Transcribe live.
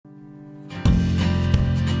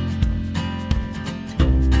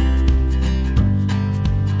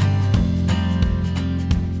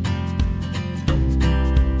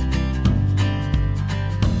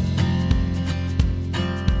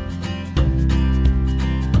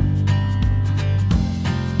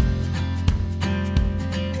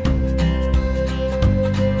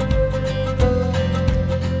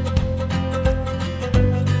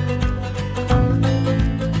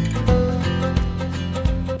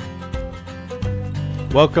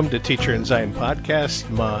Welcome to Teacher in Zion Podcast.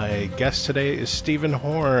 My guest today is Stephen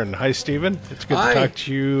Horne. Hi, Stephen. It's good to talk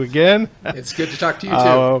to you again. It's good to talk to you,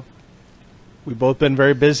 too. We've both been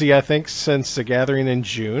very busy, I think, since the gathering in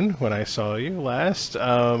June when I saw you last.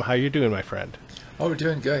 How you doing, my friend? Oh, we're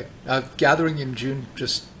doing good. Gathering in June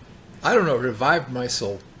just, I don't know, revived my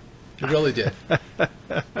soul. It really did.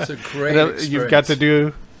 It's a great experience.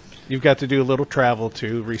 You've got to do a little travel,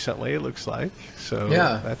 too, recently, it looks like. So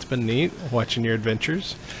yeah, that's been neat, watching your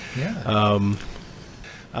adventures. Yeah.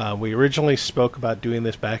 We originally spoke about doing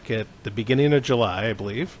this back at the beginning of July, I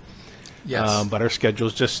believe. Yes. But our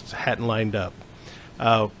schedules just hadn't lined up.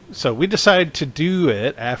 So we decided to do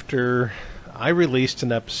it after I released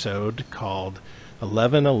an episode called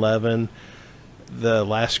 11:11, The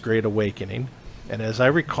Last Great Awakening. And as I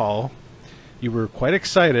recall, you were quite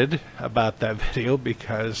excited about that video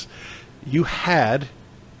because you had,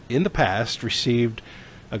 in the past, received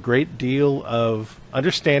a great deal of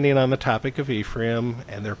understanding on the topic of Ephraim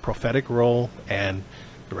and their prophetic role and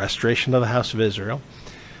the restoration of the house of Israel.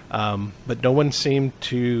 But no one seemed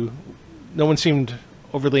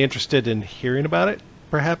overly interested in hearing about it,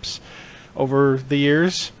 perhaps, over the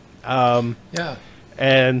years. Yeah.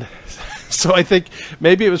 And so I think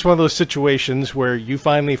maybe it was one of those situations where you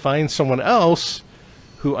finally find someone else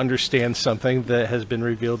who understands something that has been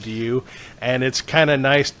revealed to you, and it's kind of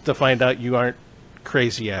nice to find out you aren't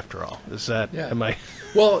crazy after all. Is that, yeah. Am I?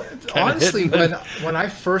 Well, honestly, when I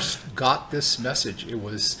first got this message, it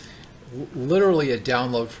was literally a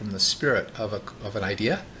download from the Spirit of an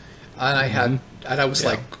idea, and I had, and I was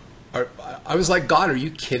like, God, are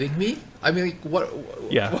you kidding me? I mean, like, what?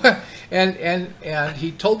 Yeah. What? And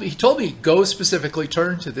he told me go specifically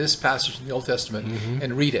turn to this passage in the Old Testament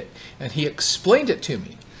and read it, and he explained it to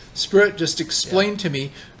me. Spirit just explained to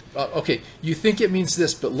me. Okay, you think it means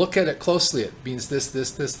this, but look at it closely. It means this,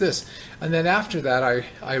 this, this, this. And then after that,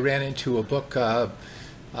 I ran into a book,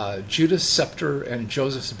 Judah's Scepter and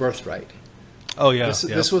Joseph's Birthright. Oh yeah.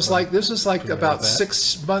 This was like about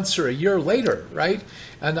 6 months or a year later, right?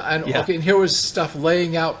 And okay, and here was stuff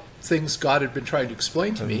laying out things God had been trying to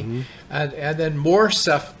explain to me, and then more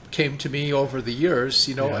stuff came to me over the years,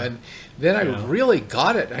 and then I really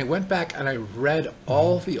got it. I went back and I read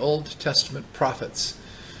all the Old Testament prophets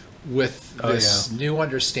with this new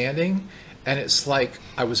understanding, and it's like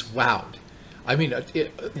I was wowed. I mean,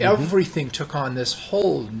 everything took on this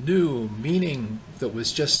whole new meaning that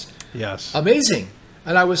was just amazing.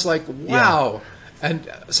 And I was like, wow. Yeah.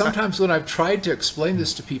 And sometimes when I've tried to explain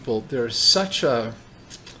this to people, there's such a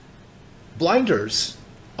blinders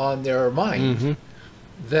on their mind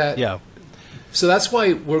that so that's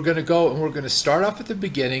why we're going to go and we're going to start off at the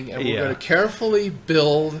beginning, and we're going to carefully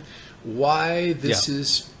build why this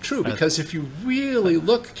is true, because if you really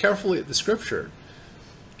look carefully at the scripture,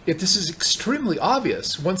 this is extremely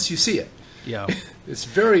obvious once you see it. It's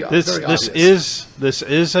very obvious. This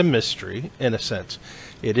is a mystery in a sense.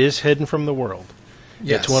 It is hidden from the world.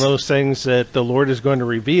 It's one of those things that the Lord is going to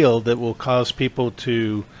reveal that will cause people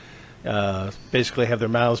to basically have their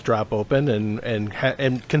mouths drop open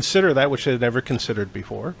and consider that which they've never considered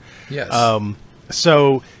before.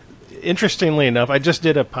 So interestingly enough, I just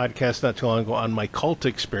did a podcast not too long ago on my cult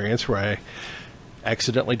experience, where I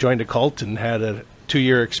accidentally joined a cult and had a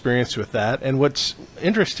 2-year experience with that. And what's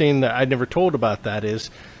interesting that I'd never told about that is,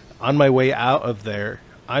 on my way out of there,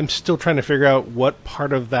 I'm still trying to figure out what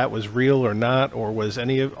part of that was real or not, or was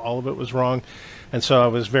all of it was wrong. And so I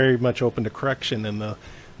was very much open to correction, and the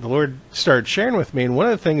Lord started sharing with me. And one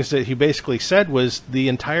of the things that he basically said was the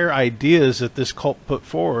entire ideas that this cult put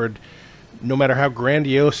forward, no matter how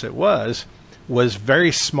grandiose it was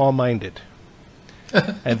very small-minded.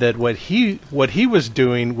 And that what he was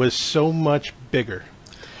doing was so much bigger.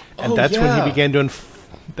 And that's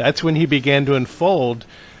when he began to unfold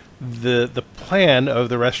the plan of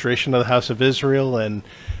the restoration of the house of Israel.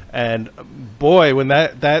 And boy, when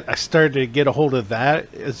that I started to get a hold of that,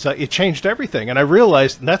 it changed everything. And I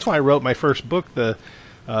realized, and that's why I wrote my first book,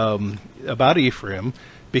 about Ephraim,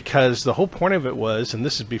 because the whole point of it was, and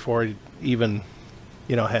this is before I even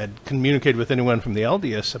had communicated with anyone from the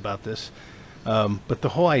LDS about this, but the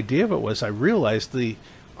whole idea of it was, I realized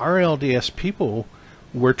our LDS people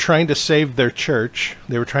were trying to save their church.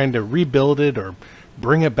 They were trying to rebuild it or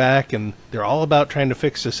bring it back, and they're all about trying to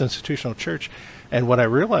fix this institutional church. And what I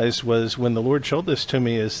realized was, when the Lord showed this to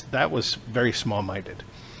me, is that was very small-minded.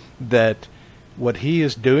 That what he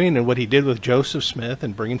is doing and what he did with Joseph Smith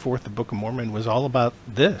and bringing forth the Book of Mormon was all about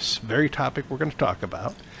this very topic we're going to talk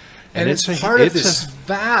about. And it's part of this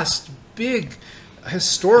vast, big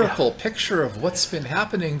historical picture of what's been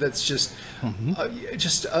happening. That's just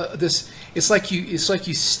this. It's like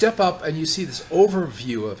you step up and you see this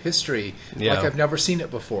overview of history like I've never seen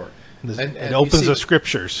it before. And it opens the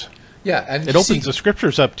scriptures. Yeah, and it opens the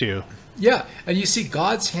scriptures up to you. Yeah, and you see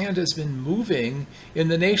God's hand has been moving in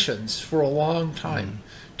the nations for a long time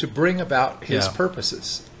to bring about his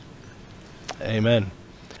purposes. Amen.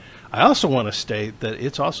 I also want to state that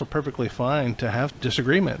it's also perfectly fine to have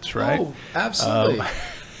disagreements, right? Oh, absolutely.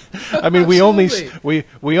 I mean, we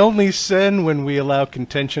only sin when we allow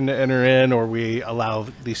contention to enter in, or we allow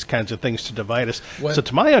these kinds of things to divide us. So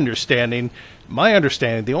to my understanding,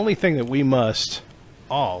 the only thing that we must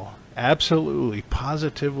all absolutely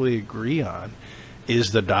positively agree on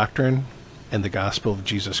is the doctrine and the gospel of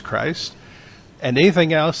Jesus Christ. And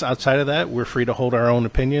anything else outside of that, we're free to hold our own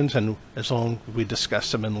opinions, and as long as we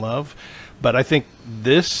discuss them in love. But I think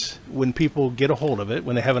this, when people get a hold of it,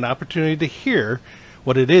 when they have an opportunity to hear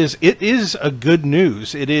what it is a good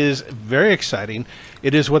news. It is very exciting.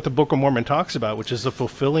 It is what the Book of Mormon talks about, which is the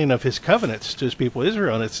fulfilling of his covenants to his people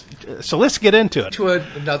Israel. And so let's get into it. To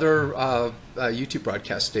another YouTube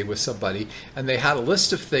broadcast today with somebody, and they had a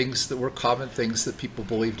list of things that were common things that people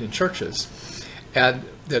believed in churches. And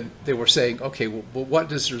then they were saying, okay, well, what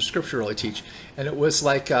does the scripture really teach? And it was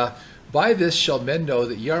like, by this shall men know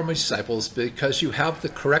that ye are my disciples, because you have the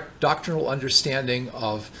correct doctrinal understanding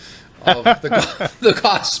of the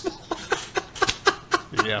gospel.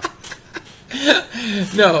 Yeah.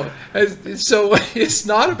 No, so it's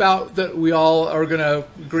not about that we all are going to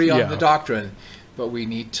agree on the doctrine, but we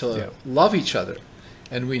need to love each other,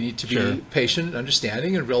 and we need to be patient and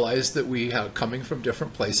understanding, and realize that we are coming from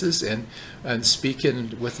different places, and speak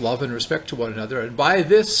with love and respect to one another. And by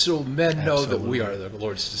this shall men know that we are the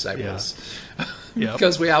Lord's disciples,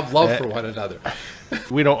 because we have love for one another.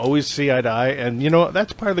 We don't always see eye to eye, and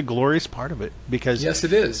that's part of the glorious part of it, because yes,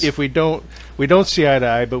 it is. If we don't see eye to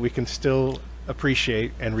eye, but we can still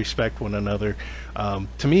appreciate and respect one another.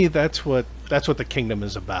 To me, that's what the kingdom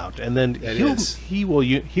is about. And then he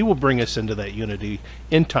will bring us into that unity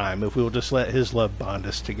in time if we will just let his love bond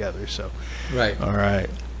us together. So, right. All right.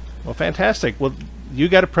 Well, fantastic. Well, you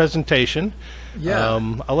got a presentation. Yeah.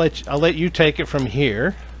 I'll let you take it from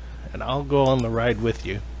here, and I'll go on the ride with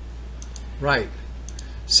you. Right.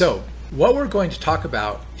 So, what we're going to talk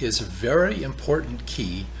about is a very important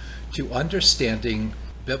key to understanding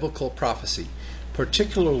biblical prophecy,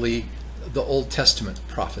 particularly the Old Testament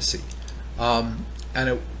prophecy.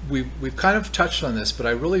 We've kind of touched on this, but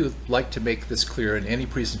I really would like to make this clear in any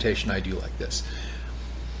presentation I do like this.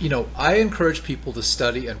 I encourage people to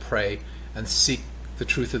study and pray and seek the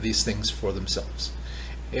truth of these things for themselves.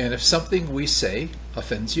 And if something we say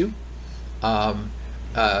offends you,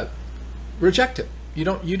 reject it. You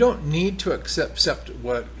don't need to accept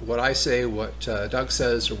what I say, what Doug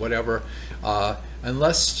says, or whatever,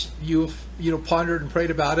 unless you've pondered and prayed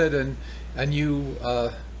about it, and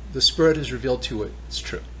the Spirit has revealed to it it's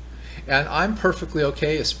true. And I'm perfectly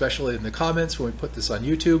okay, especially in the comments when we put this on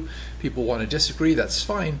YouTube. People want to disagree, that's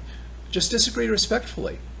fine. Just disagree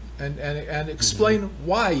respectfully, and explain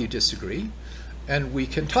why you disagree. And we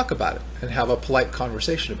can talk about it and have a polite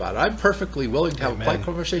conversation about it. I'm perfectly willing to have a polite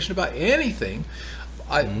conversation about anything,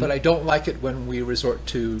 but I don't like it when we resort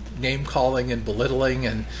to name calling and belittling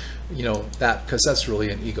and that, because that's really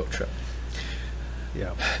an ego trip.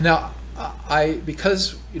 Yeah. Now,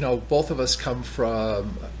 because both of us come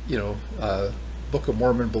from Book of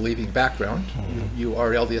Mormon believing background. You are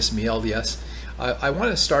LDS, me LDS. I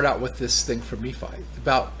want to start out with this thing from Nephi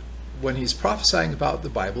about when he's prophesying about the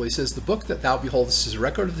Bible. He says, "The book that thou beholdest is a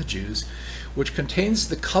record of the Jews, which contains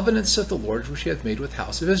the covenants of the Lord which he hath made with the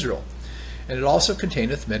house of Israel. And it also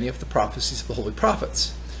containeth many of the prophecies of the holy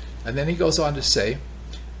prophets." And then he goes on to say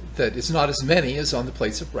that it's not as many as on the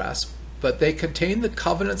plates of brass, but they contain the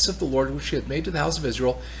covenants of the Lord which he hath made to the house of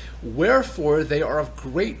Israel, wherefore they are of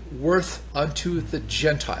great worth unto the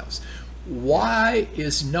Gentiles. Why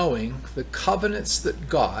is knowing the covenants that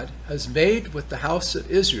God has made with the house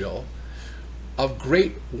of Israel of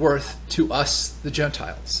great worth to us, the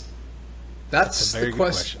Gentiles? That's the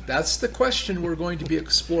question. That's the question we're going to be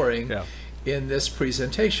exploring in this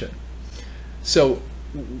presentation. So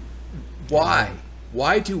why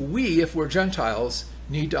do we, if we're Gentiles,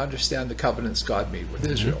 need to understand the covenants God made with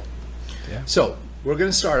Israel? So we're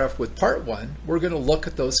going to start off with part one. We're going to look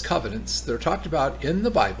at those covenants that are talked about in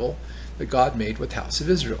the Bible that God made with the house of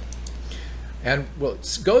Israel. And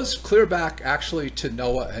it goes clear back actually to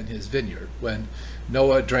Noah and his vineyard, when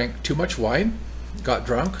Noah drank too much wine, got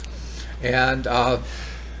drunk, and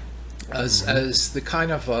as the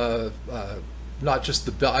kind of not just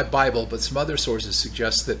the Bible but some other sources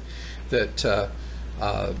suggest that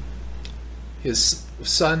his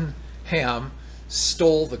son Ham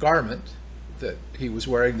stole the garment that he was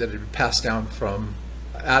wearing that had been passed down from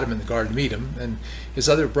Adam in the Garden of Eden, and his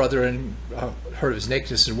other brethren heard of his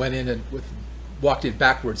nakedness and went in and walked in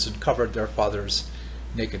backwards and covered their father's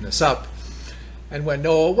nakedness up. And when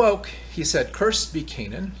Noah awoke, he said, "Cursed be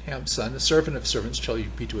Canaan, Ham's son, a servant of servants shall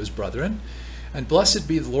you be to his brethren, and blessed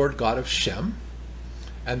be the Lord God of Shem."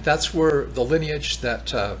 And that's where the lineage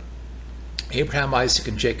that Abraham, Isaac,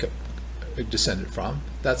 and Jacob descended from.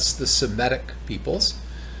 That's the Semitic peoples.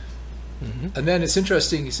 And then it's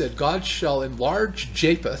interesting, he said, "God shall enlarge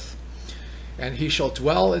Japheth, and he shall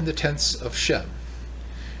dwell in the tents of Shem."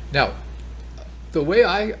 Now, the way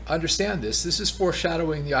I understand this is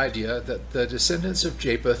foreshadowing the idea that the descendants of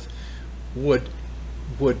Japheth would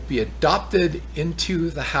be adopted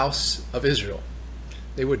into the house of Israel.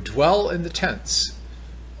 They would dwell in the tents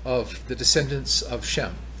of the descendants of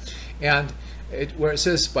Shem. And where it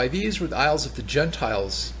says, "By these were the isles of the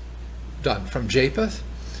Gentiles done," from Japheth.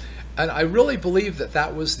 And I really believe that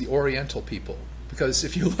that was the Oriental people. Because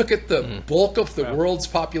if you look at the bulk of the world's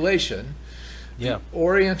population, the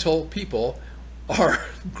Oriental people are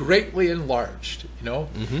greatly enlarged. You know,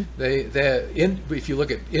 if you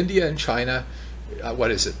look at India and China, what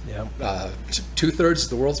is it? 2/3 of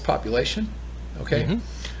the world's population. Okay,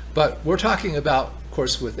 but we're talking about, of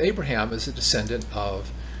course, with Abraham as a descendant of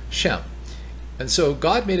Shem, and so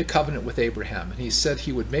God made a covenant with Abraham, and He said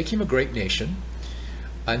He would make him a great nation,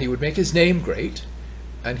 and He would make his name great,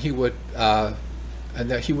 and He would, and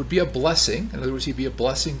that He would be a blessing. In other words, He'd be a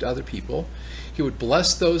blessing to other people. He would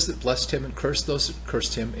bless those that blessed Him and curse those that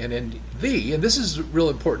cursed Him. And in thee, and this is a real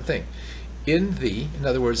important thing, in thee, in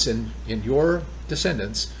other words, in your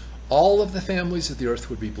descendants, all of the families of the earth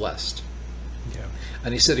would be blessed.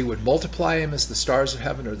 And He said He would multiply him as the stars of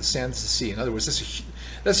heaven or the sands of the sea. In other words,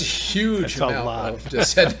 that's a huge amount of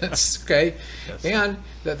descendants. Okay, and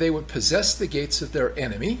that they would possess the gates of their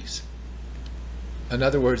enemies. In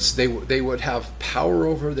other words, they would have power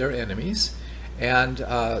over their enemies, and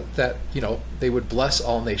that, you know, they would bless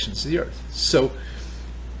all nations of the earth. So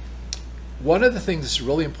one of the things that's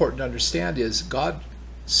really important to understand is God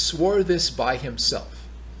swore this by Himself,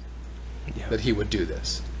 that He would do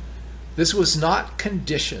this. This was not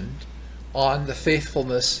conditioned on the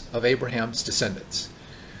faithfulness of Abraham's descendants.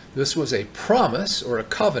 This was a promise or a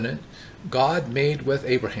covenant God made with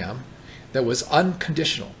Abraham that was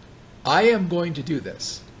unconditional. I am going to do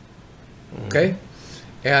this. Okay?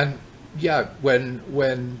 And yeah,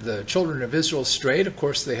 when the children of Israel strayed, of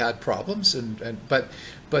course they had problems,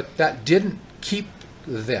 but that didn't keep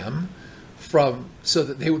them from, so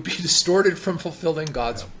that they would be distorted from fulfilling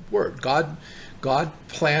God's word. God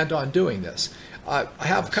planned on doing this. I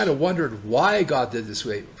have kind of wondered why God did this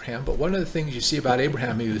with Abraham, but one of the things you see about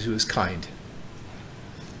Abraham is he was kind.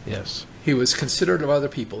 Yes. He was considerate of other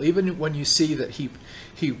people. Even when you see that he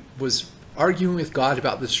was arguing with God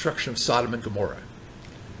about the destruction of Sodom and Gomorrah.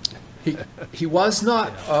 He was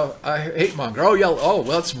not a hate monger. Well,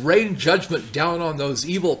 let's rain judgment down on those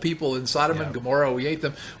evil people in Sodom and Gomorrah. We hate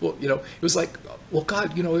them. Well, you know, it was like, well,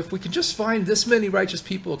 God, you know, if we can just find this many righteous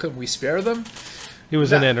people, can we spare them? He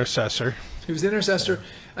was an intercessor. He was an intercessor,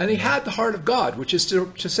 and he had the heart of God, which is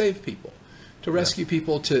to save people, to rescue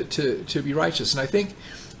people, to be righteous. And I think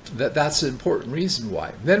that that's an important reason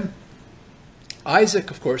why. Then Isaac,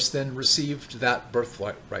 of course, then received that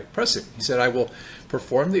birthright blessing. He said, "I will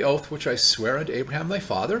perform the oath which I swear unto Abraham thy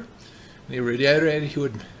father." And he reiterated he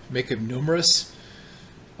would make a numerous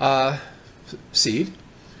seed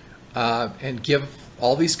and give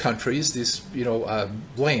all these countries, these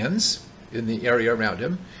lands in the area around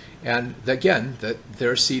him, and again that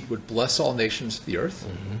their seed would bless all nations of the earth.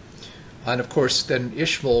 And of course, then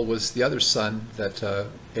Ishmael was the other son that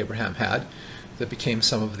Abraham had, that became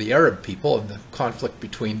some of the Arab people, and the conflict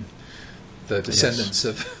between the descendants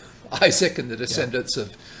of Isaac and the descendants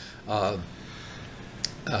of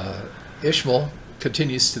Ishmael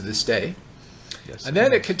continues to this day. And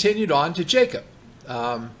then it continued on to Jacob.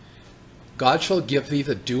 God shall give thee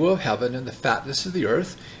the dew of heaven and the fatness of the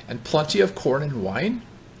earth and plenty of corn and wine.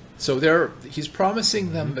 So he's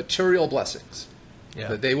promising them material blessings,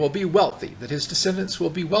 that they will be wealthy, that his descendants will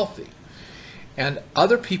be wealthy, and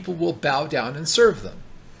other people will bow down and serve them.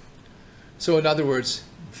 So in other words,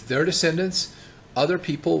 their descendants, other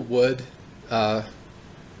people would,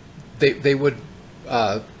 they would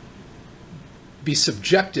be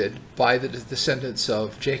subjected by the descendants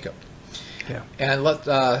of Jacob. And let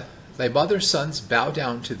thy mother's sons bow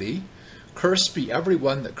down to thee. Cursed be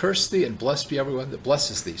everyone that cursed thee, and blessed be everyone that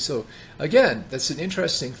blesses thee. So again, that's an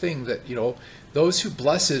interesting thing, that those who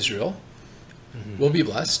bless Israel will be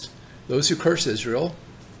blessed. Those who curse Israel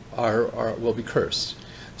will be cursed.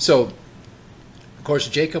 So, of course,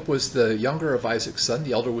 Jacob was the younger of Isaac's son.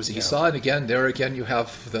 The elder was Esau. And again, you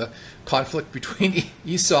have the conflict between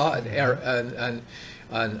Esau and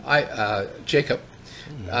Jacob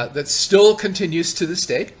that still continues to this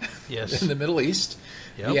day in the Middle East.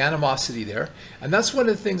 The animosity there. And that's one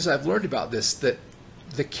of the things I've learned about this, that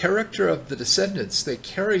the character of the descendants, they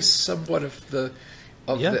carry somewhat of the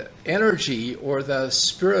energy or the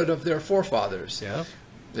spirit of their forefathers. Yeah.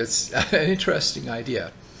 It's an interesting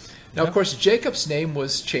idea. Now, of course, Jacob's name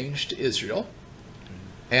was changed to Israel,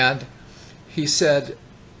 and he said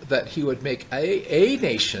that he would make a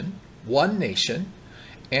nation, one nation,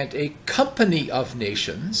 and a company of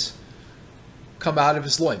nations come out of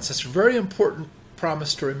his loins. That's a very important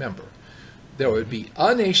promise to remember. There would be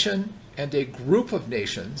a nation and a group of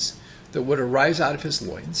nations that would arise out of his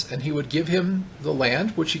loins, and he would give him the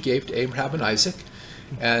land which he gave to Abraham and Isaac,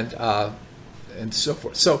 and so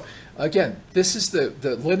forth. So again, this is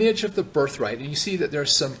the lineage of the birthright, and you see that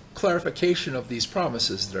there's some clarification of these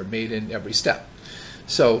promises that are made in every step.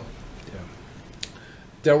 So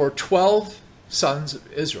there were 12 sons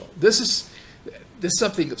of Israel. This is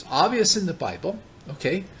something that's obvious in the Bible,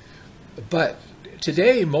 okay, but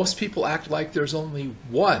today, most people act like there's only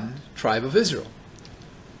one tribe of Israel.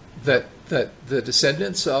 That the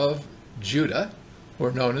descendants of Judah, who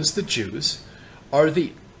are known as the Jews, are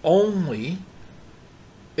the only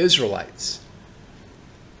Israelites.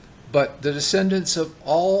 But the descendants of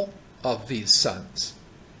all of these sons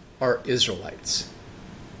are Israelites.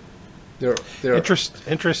 They're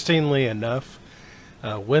Interestingly enough,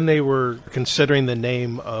 when they were considering the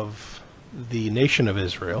name of the nation of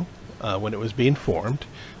Israel, when it was being formed,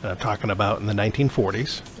 talking about in the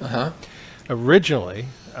 1940s. Originally,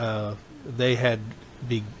 they had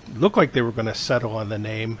looked like they were going to settle on the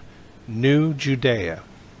name New Judea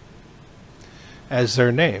as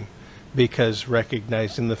their name, because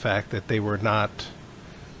recognizing the fact that they were not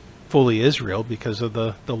fully Israel because of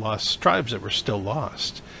the lost tribes that were still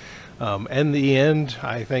lost. In the end,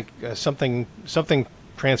 I think something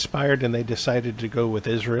transpired, and they decided to go with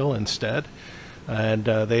Israel instead. And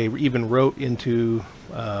they even wrote into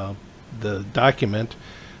the document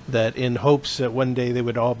that in hopes that one day they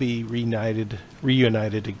would all be reunited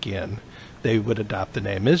again, they would adopt the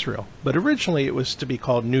name Israel. But originally it was to be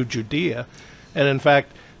called New Judea. And in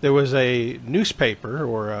fact, there was a newspaper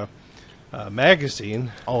or a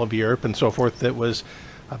magazine, all of Europe and so forth, that was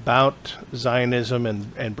about Zionism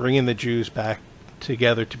and bringing the Jews back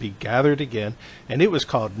together to be gathered again. And it was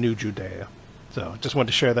called New Judea. So just wanted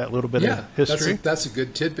to share that little bit of history. That's a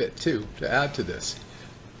good tidbit, too, to add to this.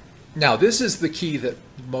 Now, this is the key that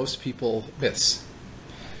most people miss.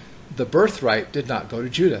 The birthright did not go to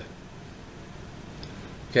Judah.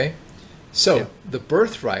 Okay? So the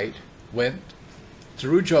birthright went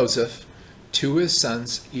through Joseph to his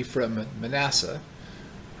sons Ephraim and Manasseh,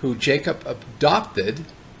 who Jacob adopted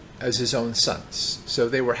as his own sons. So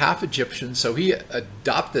they were half Egyptian, so he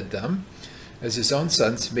adopted them as his own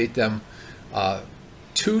sons, made them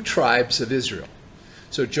two tribes of Israel.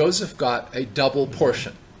 So Joseph got a double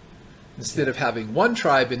portion. Instead of having one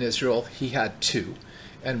tribe in Israel, he had two.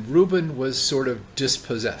 And Reuben was sort of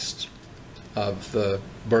dispossessed of the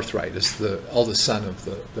birthright as the eldest son of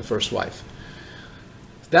the first wife.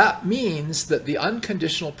 That means that the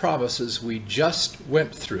unconditional promises we just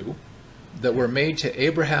went through that were made to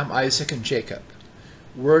Abraham, Isaac, and Jacob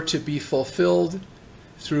were to be fulfilled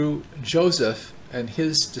through Joseph and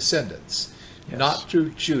his descendants, not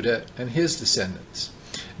through Judah and his descendants.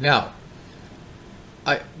 Now,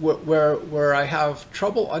 where I have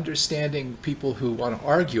trouble understanding people who want to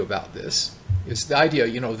argue about this is the idea,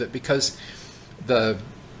 that because the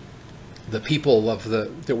people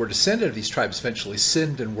that were descended of these tribes eventually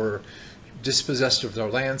sinned and were dispossessed of their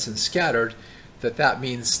lands and scattered, that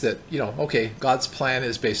means that, okay, God's plan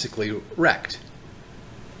is basically wrecked.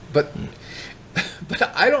 But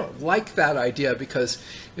I don't like that idea, because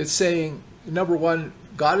it's saying, number one,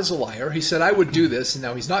 God is a liar. He said, I would do this, and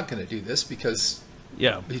now he's not going to do this because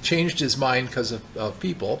he changed his mind because of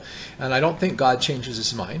people. And I don't think God changes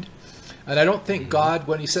his mind. And I don't think God,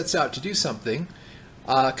 when he sets out to do something,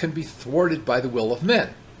 can be thwarted by the will of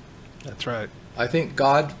men. That's right. I think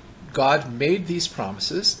God made these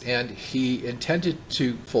promises, and he intended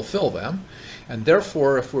to fulfill them. And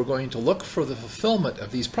therefore, if we're going to look for the fulfillment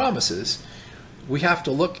of these promises, we have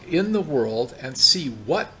to look in the world and see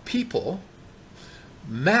what people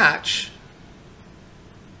match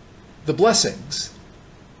the blessings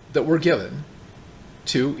that were given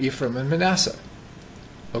to Ephraim and Manasseh.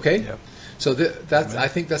 Okay? Yep. So I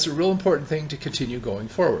think that's a real important thing to continue going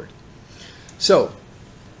forward. So,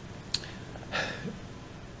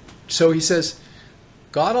 so he says,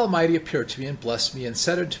 God Almighty appeared to me and blessed me and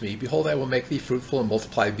said unto me, Behold, I will make thee fruitful and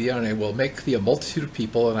multiply thee, and I will make thee a multitude of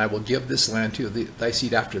people, and I will give this land to thy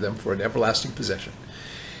seed after them for an everlasting possession.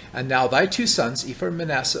 And now thy 2 sons, Ephraim and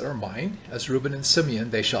Manasseh, are mine, as Reuben and Simeon,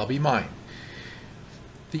 they shall be mine.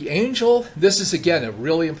 The angel, this is again a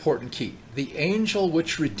really important key. The angel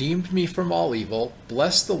which redeemed me from all evil,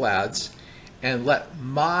 bless the lads, and let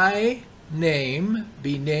my name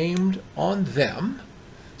be named on them.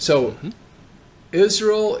 So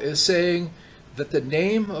Israel is saying that the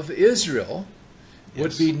name of Israel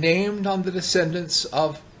would be named on the descendants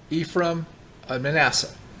of Ephraim and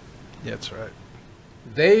Manasseh. That's right.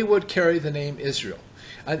 They would carry the name Israel.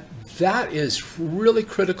 And that is really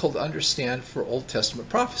critical to understand for Old Testament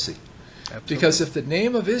prophecy. Absolutely. Because if the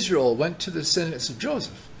name of Israel went to the descendants of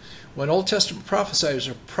Joseph, when Old Testament prophesiers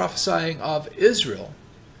are prophesying of Israel,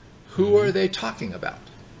 who are they talking about?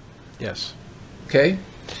 Yes. Okay?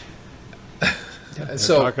 And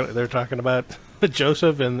so they're talking about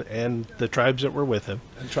Joseph and the tribes that were with him.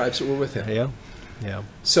 And tribes that were with him. Yeah. Yeah.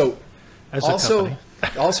 So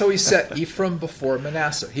also he set Ephraim before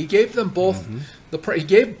Manasseh. He gave them both he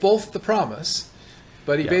gave both the promise,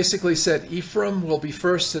 but he basically said Ephraim will be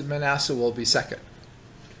first and Manasseh will be second.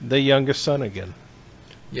 The youngest son again.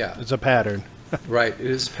 Yeah. It's a pattern. Right, it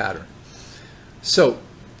is a pattern. So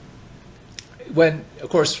when, of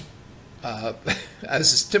course,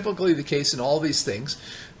 as is typically the case in all these things,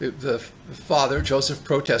 the father, Joseph,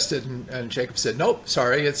 protested, and Jacob said, nope,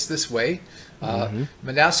 sorry, it's this way.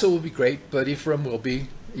 Manasseh will be great, but Ephraim will be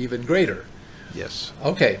even greater. Yes.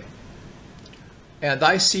 Okay. And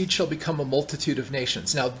thy seed shall become a multitude of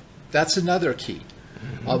nations. Now, that's another key.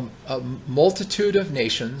 A multitude of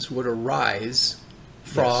nations would arise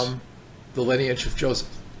from the lineage of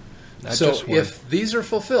Joseph. So if these are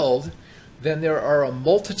fulfilled, then there are a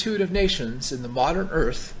multitude of nations in the modern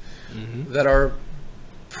earth that are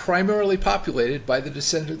primarily populated by the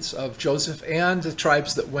descendants of Joseph and the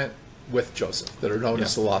tribes that went with Joseph, that are known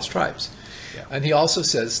as the lost tribes. Yeah. And he also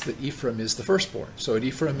says that Ephraim is the firstborn. So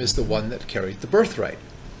Ephraim is the one that carried the birthright.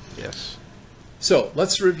 Yes. So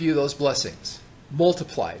let's review those blessings.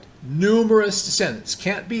 Multiplied, numerous descendants.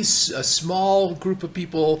 Can't be a small group of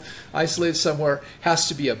people isolated somewhere. Has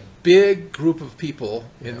to be a big group of people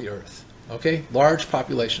in the earth. Okay? Large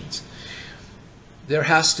populations. There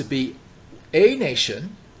has to be a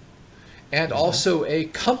nation and also a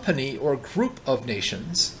company or group of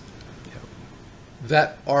nations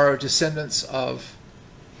that are descendants of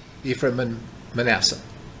Ephraim and Manasseh.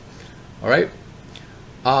 All right?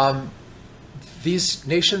 These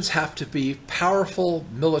nations have to be powerful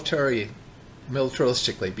militaristically,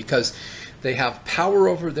 because they have power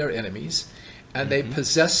over their enemies and they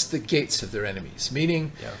possess the gates of their enemies,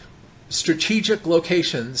 meaning strategic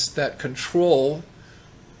locations that control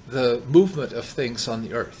the movement of things on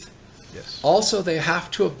the earth. Yes. Also, they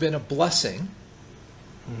have to have been a blessing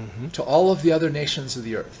to all of the other nations of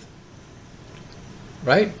the earth.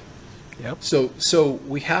 Right? Yep. So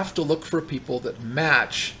we have to look for people that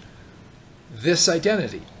match this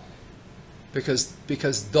identity, because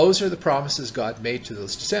those are the promises God made to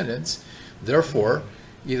those descendants. Therefore,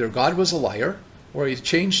 either God was a liar, or he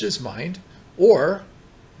changed his mind, or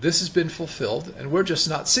this has been fulfilled and we're just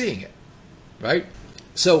not seeing it. Right?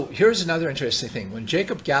 So here's another interesting thing. When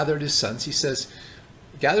Jacob gathered his sons, he says,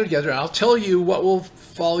 gather together and I'll tell you what will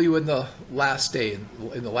follow you in the last day,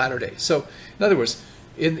 in the latter day. So in other words,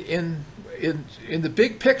 in the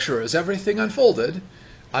big picture, as everything unfolded,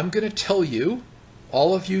 I'm going to tell you,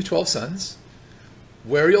 all of you 12 sons,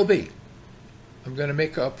 where you'll be. I'm going to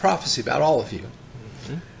make a prophecy about all of you.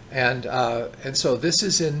 And so this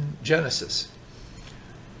is in Genesis.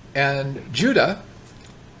 And Judah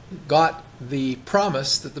got the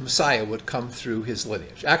promise that the Messiah would come through his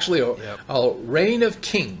lineage. Actually, a reign of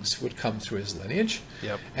kings would come through his lineage,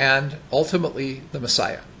 and ultimately the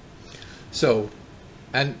Messiah. So,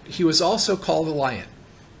 and he was also called a lion.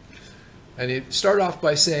 And he started off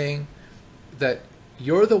by saying that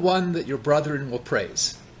you're the one that your brethren will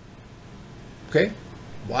praise. Okay?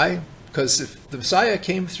 Why? Because if the Messiah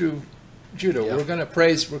came through Judah, we're going to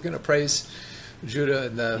praise Judah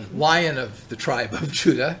and the lion of the tribe of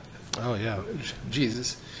Judah. Oh, yeah.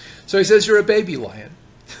 Jesus. So he says you're a baby lion,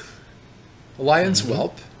 a lion's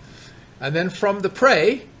whelp. And then from the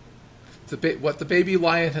prey, what the baby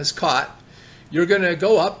lion has caught, you're going to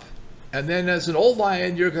go up, and then as an old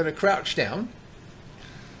lion, you're going to crouch down.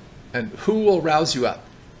 And who will rouse you up?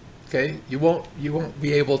 Okay? You won't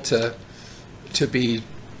be able to be,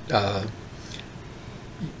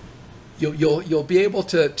 you'll be able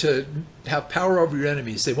to have power over your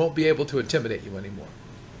enemies. They won't be able to intimidate you anymore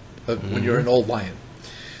when you're an old lion.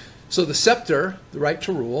 So the scepter, the right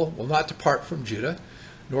to rule, will not depart from Judah,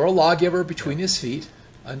 nor a lawgiver between his feet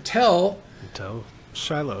until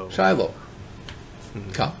Shiloh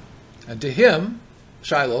come. And to him,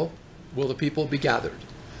 Shiloh, will the people be gathered.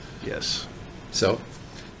 Yes. So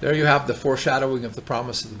there you have the foreshadowing of the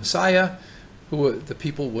promise of the Messiah, who the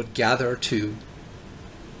people would gather to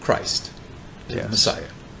Christ, to the Messiah.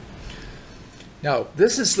 Now,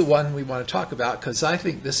 this is the one we want to talk about because I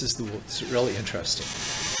think this is what's really interesting.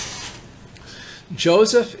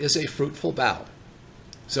 Joseph is a fruitful bough.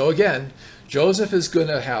 So again, Joseph is going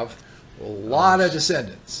to have a lot of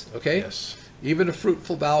descendants, okay? Yes. Even a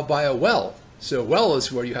fruitful bough by a well. So a well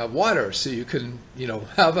is where you have water, so you can,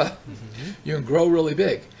 have you can grow really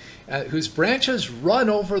big. Whose branches run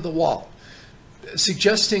over the wall,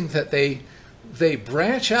 suggesting that they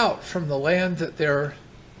branch out from the land that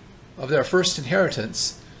of their first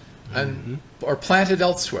inheritance and are planted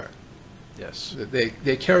elsewhere. Yes.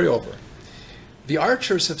 They carry over. The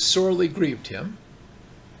archers have sorely grieved him.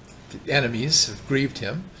 The enemies have grieved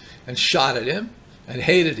him and shot at him and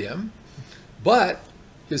hated him. But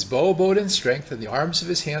his bow abode in strength, and the arms of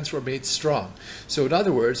his hands were made strong. So in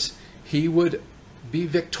other words, he would be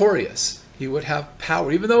victorious. He would have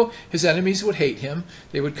power. Even though his enemies would hate him,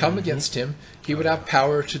 they would come against him, he would have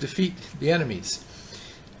power to defeat the enemies.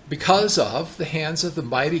 Because of the hands of the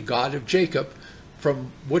mighty God of Jacob,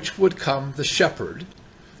 from which would come the shepherd,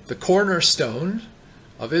 the cornerstone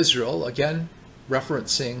of Israel, again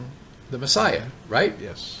referencing the Messiah, right?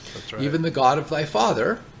 Yes, that's right. Even the God of thy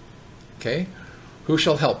father, okay, who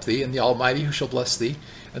shall help thee, and the Almighty who shall bless thee.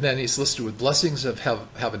 And then he's listed with blessings of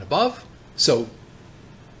heaven above. So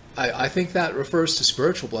I think that refers to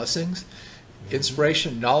spiritual blessings,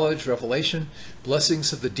 inspiration, knowledge, revelation,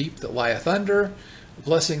 blessings of the deep that lieth under,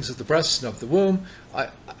 blessings of the breast and of the womb,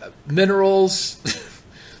 minerals,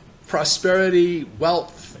 prosperity,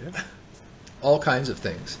 wealth, all kinds of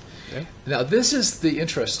things. Yeah. Now, this is the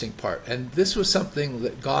interesting part, and this was something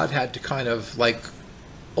that God had to kind of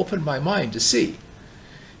open my mind to see.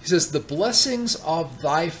 He says, the blessings of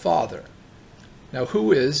thy father. Now,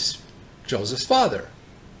 who is Joseph's father?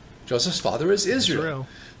 Joseph's father is Israel.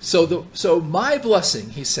 So my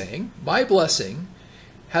blessing, he's saying, my blessing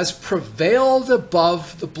has prevailed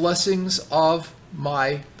above the blessings of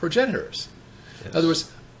my progenitors. Yes. In other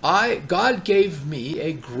words, God gave me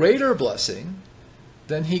a greater blessing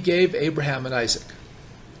than he gave Abraham and Isaac.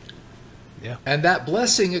 Yeah. And that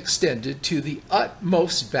blessing extended to the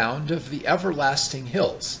utmost bound of the everlasting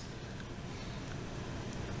hills.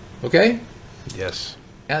 Okay? Yes.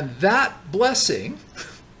 And that blessing,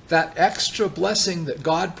 that extra blessing that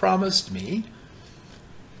God promised me,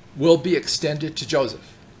 will be extended to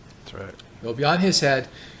Joseph. That's right. It will be on his head,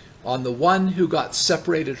 on the one who got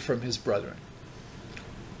separated from his brethren.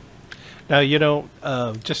 Now,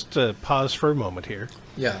 just to pause for a moment here.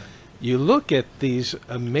 Yeah. You look at these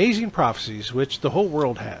amazing prophecies, which the whole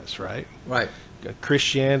world has, right? Right.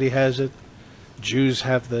 Christianity has it. Jews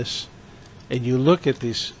have this. And you look at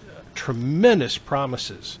these tremendous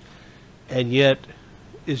promises, and yet,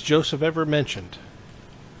 is Joseph ever mentioned?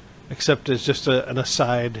 Except as just an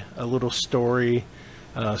aside, a little story,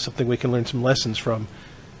 something we can learn some lessons from.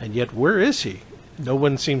 And yet, where is he? No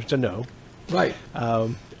one seems to know. Right.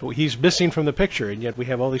 He's missing from the picture, and yet we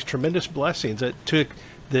have all these tremendous blessings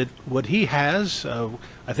that what he has,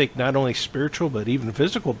 I think not only spiritual but even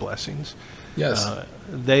physical blessings, yes,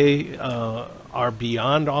 they are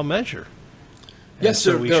beyond all measure. And yes,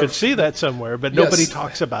 so we should see that somewhere, but yes, nobody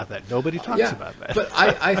talks about that. Nobody talks about that. But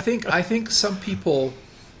I think some people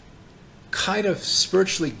kind of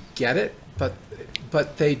spiritually get it,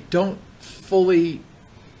 but they don't fully.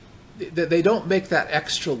 They don't make that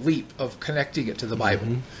extra leap of connecting it to the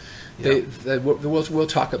Bible. We'll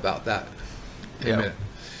talk about that in a minute.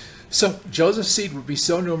 So Joseph's seed would be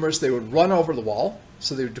so numerous they would run over the wall,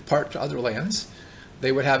 so they would depart to other lands.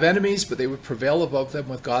 They would have enemies, but they would prevail above them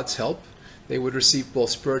with God's help. They would receive both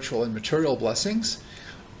spiritual and material blessings.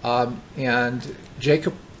 And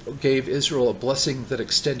Jacob gave Israel a blessing that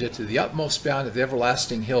extended to the utmost bound of the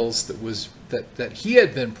everlasting hills that he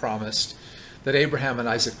had been promised, that Abraham and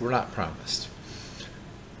Isaac were not promised.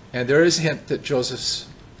 And there is a hint that Joseph's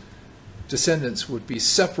descendants would be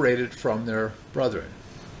separated from their brethren.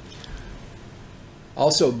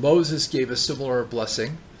 Also, Moses gave a similar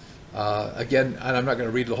blessing. Again, and I'm not going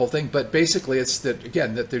to read the whole thing, but basically it's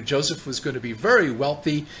that Joseph was going to be very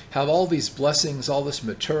wealthy, have all these blessings, all this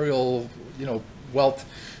material, wealth,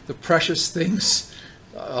 the precious things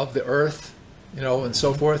of the earth, and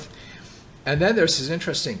so forth. And then there's this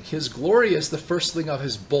interesting, his glory is the firstling of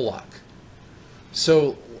his bullock.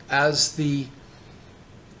 So as the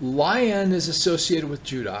lion is associated with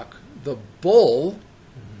Judah, the bull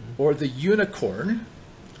or the unicorn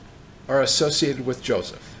are associated with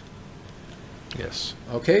Joseph. Yes.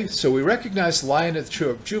 Okay, so we recognize the lion of the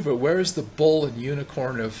tribe of Judah. Where is the bull and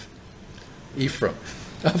unicorn of Ephraim,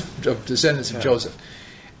 of descendants of Joseph?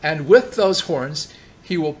 And with those horns,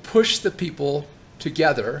 he will push the people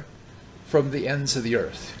together from the ends of the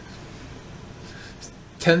earth.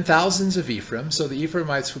 10,000s of Ephraim, so the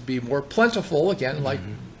Ephraimites would be more plentiful, again, like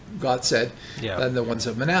God said, than the ones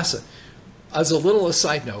of Manasseh. As a little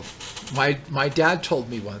aside note, my dad told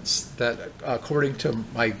me once that according to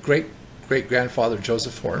my great-grandfather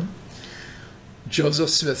Joseph Horne, Joseph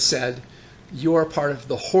Smith said, "You are part of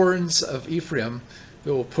the horns of Ephraim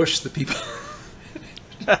that will push the people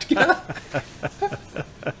together."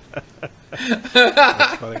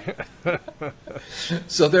 That's funny.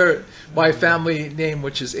 So my family name,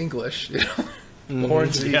 which is English, the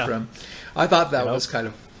horns of Ephraim. I thought that was kind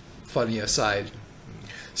of funny aside.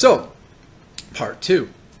 So, part 2.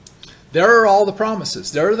 There are all the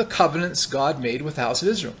promises. There are the covenants God made with the house of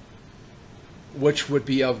Israel, which would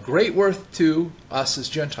be of great worth to us as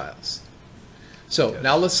Gentiles. So,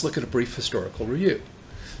 now let's look at a brief historical review.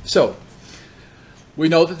 So, we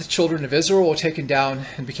know that the children of Israel were taken down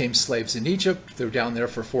and became slaves in Egypt. They were down there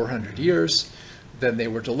for 400 years. Then they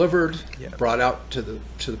were delivered, brought out to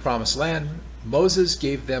the promised land. Moses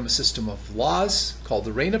gave them a system of laws called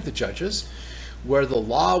the reign of the judges, where the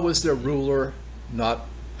law was their ruler, not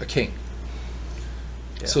a king.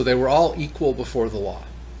 So they were all equal before the law.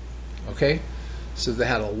 Okay? So they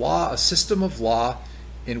had a system of law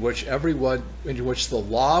in which the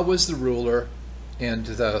law was the ruler and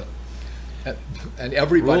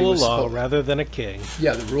everybody rule was of law rather than a king.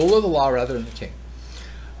 Yeah, the rule of the law rather than the king.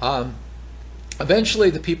 Eventually,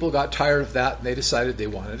 the people got tired of that, and they decided they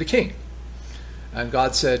wanted a king. And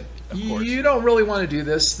God said, "You don't really want to do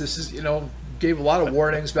this. This is, gave a lot of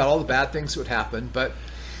warnings about all the bad things that would happen, but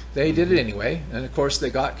they did it anyway." And of course, they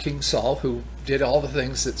got King Saul, who did all the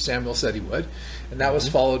things that Samuel said he would, and that was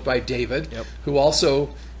followed by David, who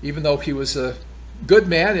also, even though he was a good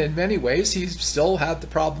man in many ways, he still had the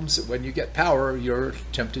problems that when you get power, you're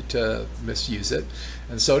tempted to misuse it.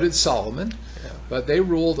 And so did Solomon. But they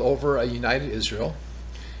ruled over a united Israel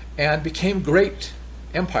and became great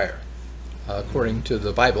empire, according to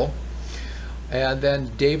the Bible. And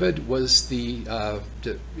then David was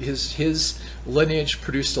his lineage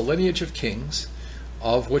produced a lineage of kings,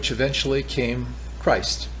 of which eventually came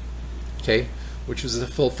Christ, okay, which was the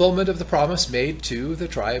fulfillment of the promise made to the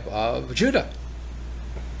tribe of Judah.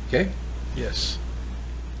 Okay? Yes.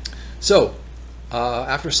 So,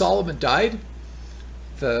 after Solomon died,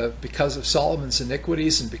 because of Solomon's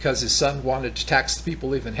iniquities and because his son wanted to tax the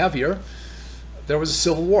people even heavier, there was a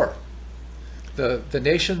civil war. The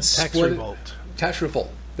nation split. Tax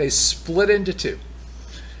revolt. They split into two.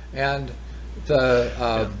 And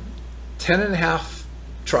the 10.5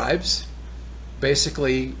 tribes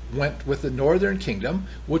basically went with the northern kingdom,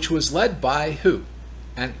 which was led by who?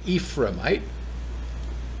 An Ephraimite.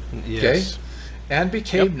 Yes. Okay? And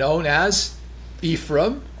became known as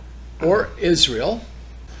Ephraim or Israel.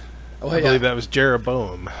 I believe that was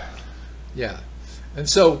Jeroboam. Yeah. And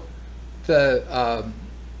so the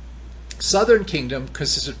southern kingdom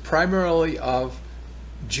consisted primarily of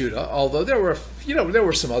Judah, although there were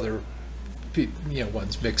some other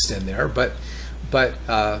ones mixed in there, but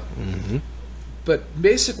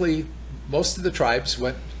basically most of the tribes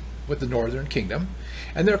went with the northern kingdom,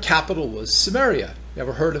 and their capital was Samaria. You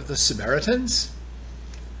ever heard of the Samaritans?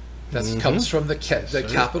 That comes from the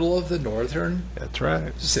capital of the northern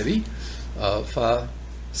city of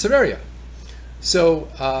Samaria. So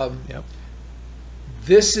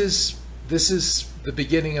this is the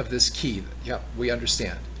beginning of this key. Yeah, we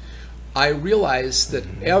understand. I realize that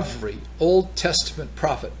every Old Testament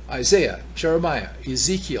prophet, Isaiah, Jeremiah,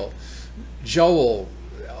 Ezekiel, Joel,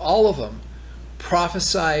 all of them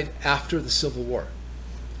prophesied after the Civil War.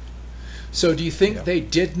 So do you think they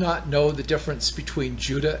did not know the difference between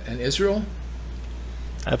Judah and Israel?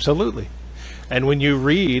 Absolutely. And when you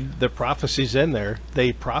read the prophecies in there,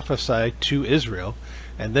 they prophesy to Israel,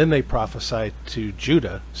 and then they prophesy to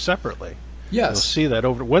Judah separately. Yes. You'll see that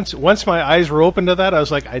over once my eyes were open to that, I was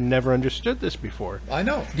like, I never understood this before. I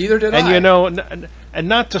know. Neither did I. And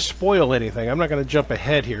not to spoil anything, I'm not going to jump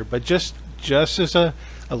ahead here, but just as a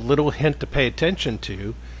little hint to pay attention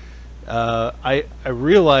to, I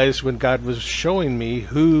realized when God was showing me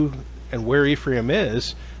who and where Ephraim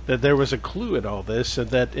is, that there was a clue in all this, and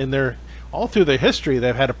that all through their history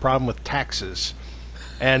they've had a problem with taxes,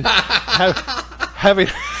 and having.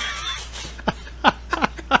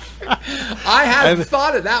 I hadn't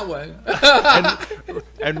thought of that one.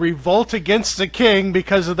 and revolt against the king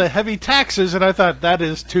because of the heavy taxes. And I thought that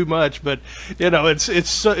is too much, but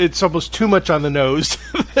it's almost too much on the nose.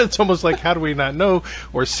 It's almost like, how do we not know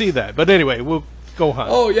or see that? But anyway, we'll go on.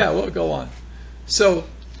 Oh yeah, we'll go on. So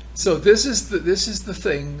this is the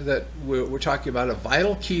thing that we're talking about, a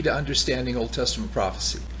vital key to understanding Old Testament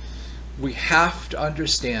prophecy. We have to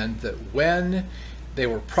understand that when they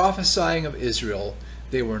were prophesying of Israel,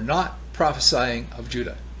 they were not prophesying of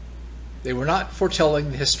Judah. They were not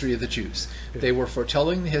foretelling the history of the Jews. They were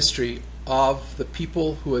foretelling the history of the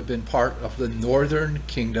people who had been part of the northern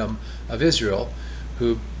kingdom of Israel,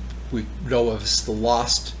 who we know of as the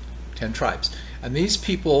lost 10 tribes. And these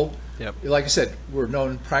people, like I said, were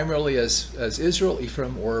known primarily as Israel,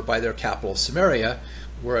 Ephraim, or by their capital Samaria,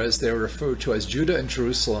 whereas they were referred to as Judah and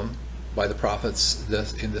Jerusalem by the prophets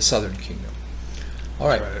in the southern kingdom. All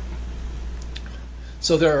right.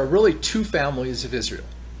 So there are really two families of Israel.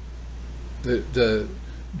 The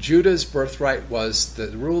Judah's birthright was the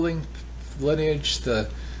ruling lineage, the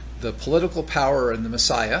political power, and the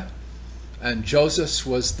Messiah, and Joseph's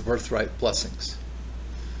was the birthright blessings.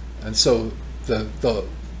 And so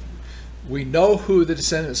we know who the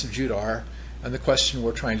descendants of Judah are, and the question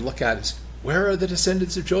we're trying to look at is, where are the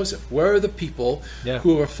descendants of Joseph? Where are the people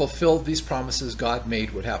who have fulfilled these promises God made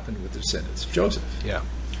would happen with the descendants of Joseph? Yeah.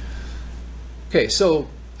 Okay, so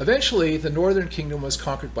eventually the northern kingdom was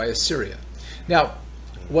conquered by Assyria. Now,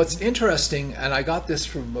 what's interesting, and I got this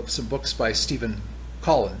from some books by Stephen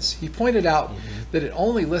Collins, he pointed out that it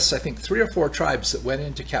only lists, I think, 3 or 4 tribes that went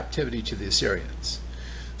into captivity to the Assyrians.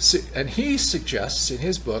 So, and he suggests in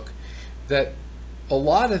his book that a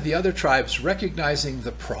lot of the other tribes, recognizing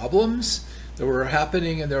the problems that were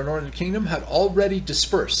happening in their northern kingdom, had already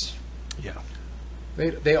dispersed. Yeah.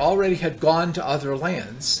 They already had gone to other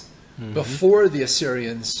lands before the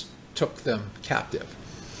Assyrians took them captive.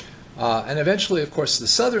 And eventually, of course, the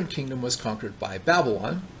southern kingdom was conquered by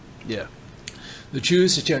Babylon. Yeah. The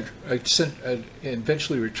Jews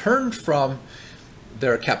eventually returned from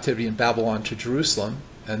their captivity in Babylon to Jerusalem,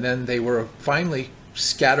 and then they were finally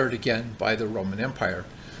scattered again by the Roman Empire,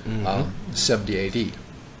 70 AD.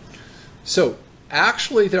 So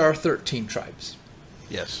actually there are 13 tribes.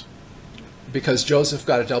 Yes. Because Joseph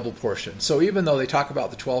got a double portion. So even though they talk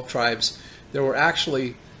about the 12 tribes, there were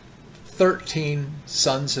actually 13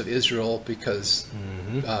 sons of Israel because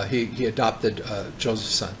he adopted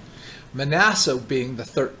Joseph's son. Manasseh being the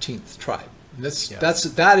 13th tribe. And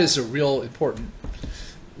that is a real important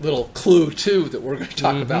little clue too that we're going to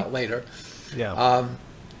talk about later. Yeah.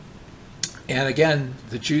 And again,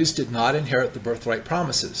 the Jews did not inherit the birthright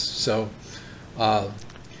promises. So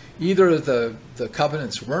either the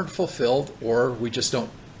covenants weren't fulfilled, or we just don't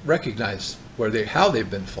recognize how they've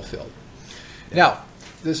been fulfilled. Yeah. Now,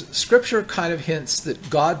 this scripture kind of hints that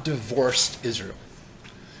God divorced Israel,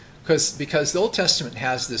 because the Old Testament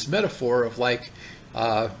has this metaphor of like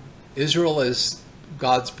Israel is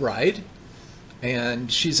God's bride,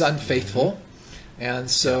 and she's unfaithful,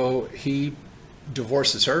 and so he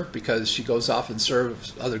divorces her because she goes off and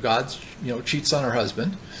serves other gods, cheats on her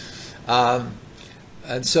husband.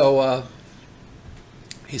 And so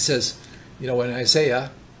he says, in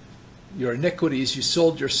Isaiah, your iniquities you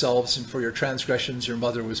sold yourselves, and for your transgressions your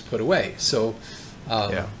mother was put away. So,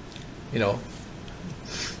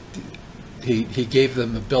 he gave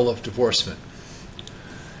them a bill of divorcement.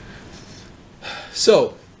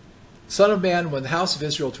 So, Son of man, when the house of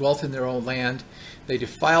Israel dwelt in their own land, they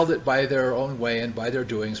defiled it by their own way and by their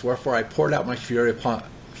doings. Wherefore I poured out my fury upon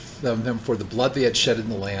them for the blood they had shed in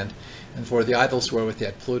the land, and for the idols wherewith they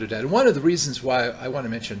had polluted it. And one of the reasons why I want to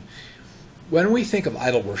mention, when we think of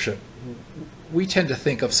idol worship, we tend to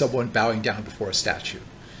think of someone bowing down before a statue.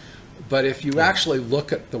 But if you actually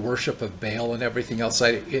look at the worship of Baal and everything else,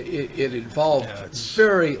 it involved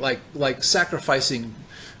very like sacrificing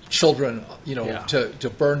children,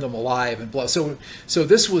 to burn them alive and blood. So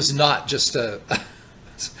this was not just some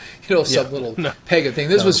little pagan thing.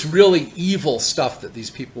 This was really evil stuff that these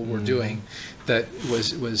people were doing that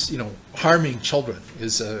was harming children.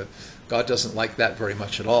 God doesn't like that very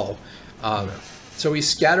much at all. So he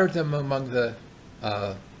scattered them among the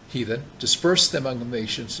heathen, dispersed them among the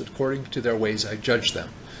nations according to their ways. I judged them.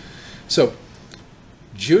 So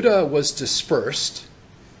Judah was dispersed.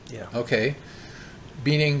 Yeah. Okay.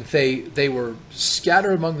 Meaning they were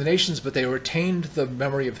scattered among the nations, but they retained the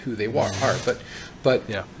memory of who they are. But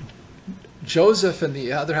Joseph and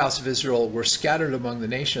the other house of Israel were scattered among the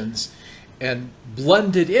nations and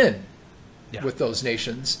blended in with those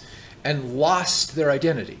nations and lost their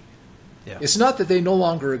identity. Yeah. It's not that they no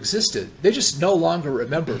longer existed. They just no longer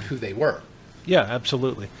remembered who they were. Yeah,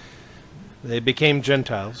 absolutely. They became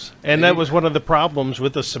Gentiles. And that was one of the problems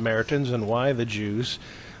with the Samaritans and why the Jews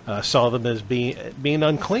saw them as being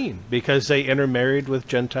unclean, because they intermarried with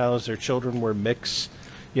Gentiles. Their children were mixed,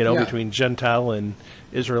 between Gentile and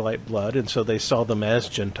Israelite blood, and so they saw them as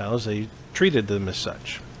Gentiles. They treated them as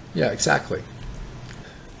such. Yeah, exactly.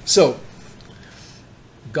 So,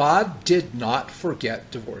 God did not forget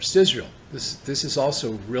divorced Israel. This is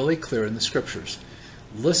also really clear in the Scriptures.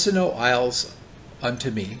 Listen, O isles, unto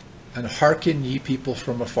me, and hearken ye people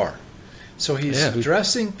from afar. So he's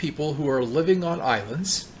addressing people who are living on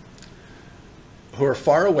islands, who are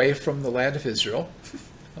far away from the land of Israel.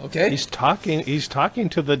 Okay? He's talking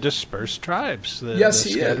to the dispersed tribes, the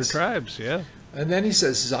scattered tribes, yeah. And then he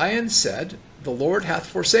says, Zion said, the Lord hath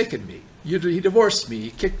forsaken me. He divorced me. He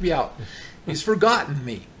kicked me out. He's forgotten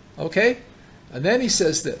me. Okay? And then he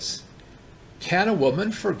says this, can a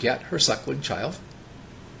woman forget her suckling child,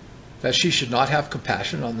 that she should not have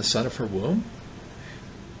compassion on the son of her womb?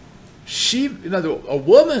 A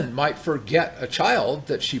woman might forget a child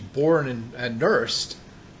that she born and nursed,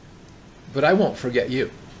 but I won't forget you.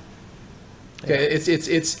 Okay,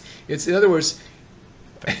 it's in other words,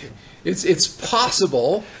 it's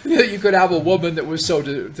possible that you could have a woman that was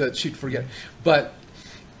that she'd forget, but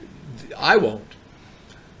I won't.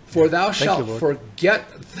 For thou shalt forget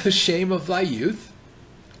the shame of thy youth,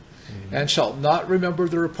 and shalt not remember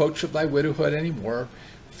the reproach of thy widowhood any more.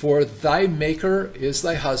 For thy Maker is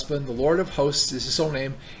thy husband, the Lord of hosts is his own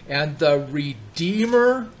name, and the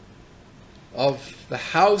Redeemer of the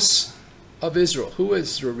house of Israel. Who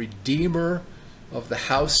is the Redeemer of the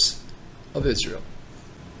house of Israel?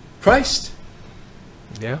 Christ.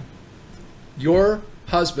 Yeah. Your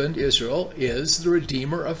husband, Israel, is the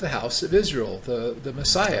Redeemer of the house of Israel, the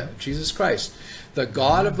Messiah, Jesus Christ. The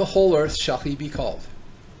God of the whole earth shall he be called.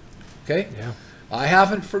 Okay? Yeah. I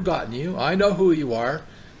haven't forgotten you. I know who you are.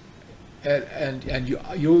 And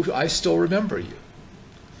I still remember you.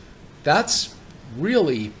 That's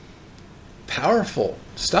really powerful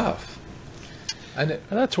stuff. And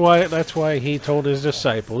that's why he told his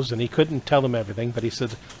disciples, and he couldn't tell them everything, but he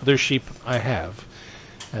said, other sheep I have.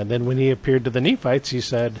 And then when he appeared to the Nephites, he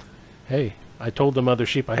said, hey, I told them other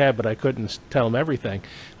sheep I had, but I couldn't tell them everything.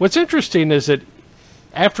 What's interesting is that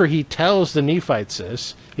after he tells the Nephites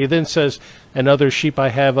this, he then says, and other sheep I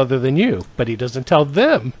have other than you, but he doesn't tell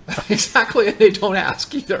them. Exactly, and they don't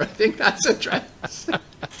ask either. I think that's a trend.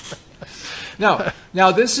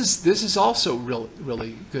 Now this is also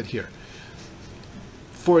really good here.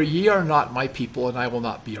 For ye are not my people, and I will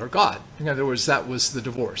not be your God. In other words, that was the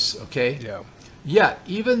divorce, okay? Yeah. Yet,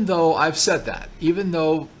 even though I've said that, even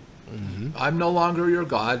though I'm no longer your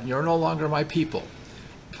God, and you're no longer my people,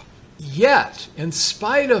 yet, in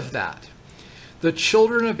spite of that, the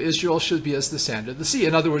children of Israel should be as the sand of the sea.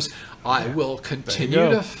 In other words, I will continue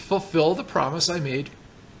to fulfill the promise I made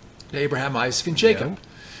to Abraham, Isaac, and Jacob. Yeah.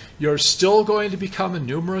 You're still going to become a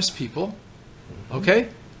numerous people, okay?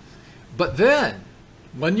 But then,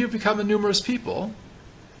 when you become a numerous people,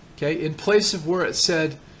 okay, in place of where it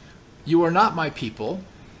said, you are not my people,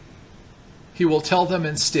 he will tell them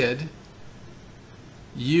instead,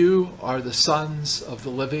 you are the sons of the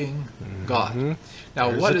living God.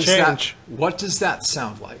 Now, what does that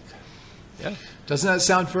sound like? Yeah. Doesn't that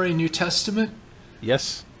sound very New Testament?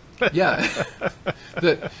 Yes. Yeah.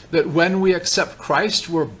 that when we accept Christ,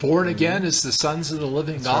 we're born again as the sons of the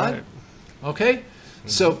living God. Right. Okay?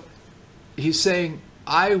 So he's saying,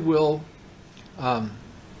 I will, and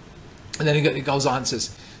then he goes on and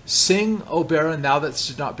says, sing, O barren, thou that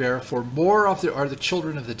did not bear, for more are the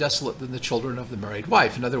children of the desolate than the children of the married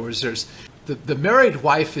wife. In other words, there's the married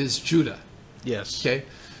wife is Judah. Yes. Okay,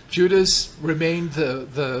 Judah's remained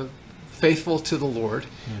the faithful to the Lord,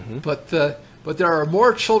 but there are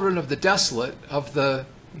more children of the desolate, of the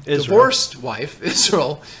divorced wife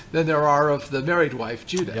Israel, than there are of the married wife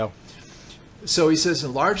Judah. Yeah. So he says,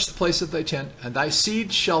 enlarge the place of thy tent, and thy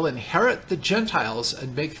seed shall inherit the Gentiles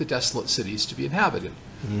and make the desolate cities to be inhabited.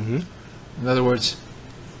 In other words,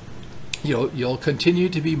 you'll continue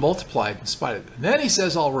to be multiplied in spite of it. And then he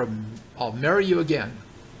says, I'll marry you again.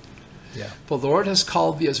 Yeah. For the Lord has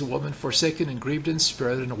called thee as a woman forsaken and grieved in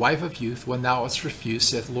spirit, and a wife of youth, when thou hast refused,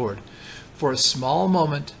 saith the Lord. For a small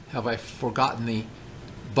moment have I forgotten thee,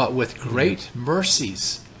 but with great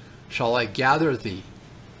mercies shall I gather thee.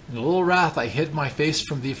 In a little wrath I hid my face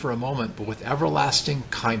from thee for a moment, but with everlasting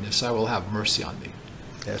kindness I will have mercy on thee.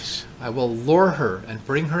 Yes. I will lure her and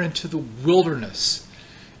bring her into the wilderness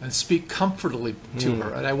and speak comfortably to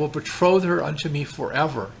her, and I will betroth her unto me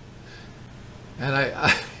forever.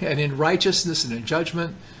 And in righteousness and in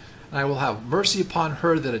judgment, and I will have mercy upon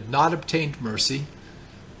her that had not obtained mercy,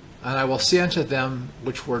 And I will say unto them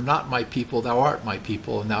which were not my people, thou art my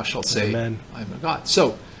people, and thou shalt say, Amen. I am a God.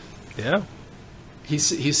 So yeah,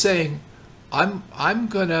 he's saying, I'm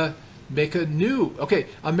going to make a new, okay,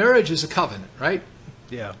 a marriage is a covenant, right?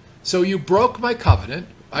 Yeah. So you broke my covenant,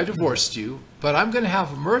 I divorced you, but I'm going to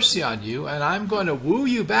have mercy on you, and I'm going to woo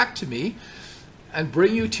you back to me and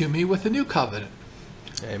bring you to me with a new covenant.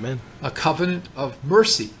 Amen. A covenant of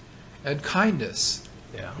mercy and kindness.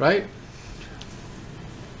 Yeah. Right?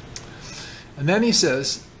 And then he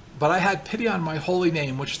says, but I had pity on my holy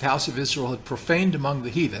name, which the house of Israel had profaned among the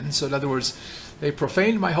heathen. So in other words, they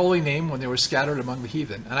profaned my holy name when they were scattered among the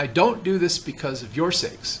heathen. And I don't do this because of your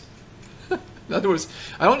sakes. In other words,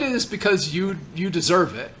 I don't do this because you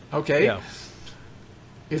deserve it. Okay? Yeah.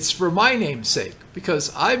 It's for my name's sake.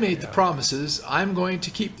 Because I made Yeah. the promises, I'm going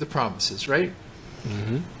to keep the promises, right?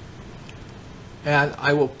 Mm-hmm. And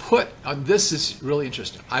I will put, this is really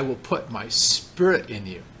interesting, I will put my spirit in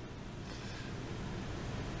you.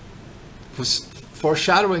 It was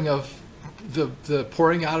foreshadowing of the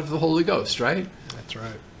pouring out of the Holy Ghost, right? That's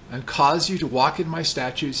right. And cause you to walk in my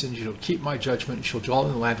statutes, and you will keep my judgment, and shall dwell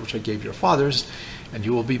in the land which I gave your fathers, and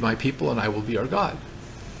you will be my people, and I will be your God.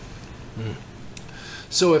 Mm.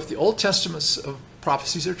 So if the Old Testament's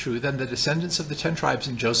prophecies are true, then the descendants of the 10 tribes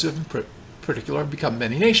in Joseph in particular have become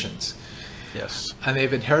many nations. Yes. And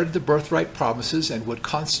they've inherited the birthright promises and would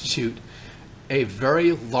constitute a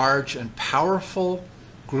very large and powerful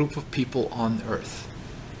group of people on the earth.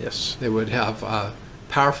 Yes. They would have a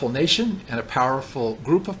powerful nation and a powerful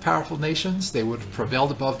group of powerful nations. They would have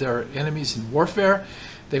prevailed above their enemies in warfare.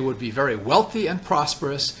 They would be very wealthy and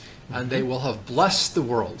prosperous, and they will have blessed the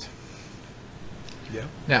world.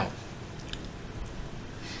 Yeah.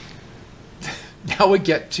 Now we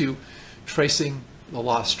get to tracing the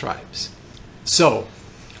lost tribes. So,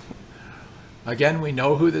 again, we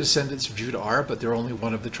know who the descendants of Judah are, but they're only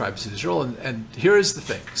one of the tribes of Israel. And here is the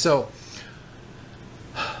thing. So,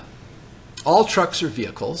 all trucks are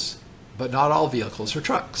vehicles, but not all vehicles are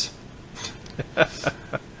trucks.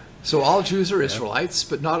 So all Jews are Israelites,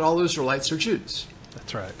 but not all Israelites are Jews.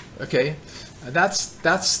 That's right. Okay? And that's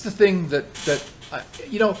the thing that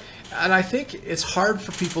you know, and I think it's hard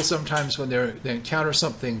for people sometimes when they encounter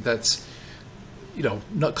something that's, you know,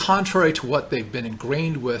 not contrary to what they've been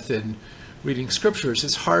ingrained with in reading scriptures.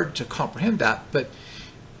 It's hard to comprehend that. But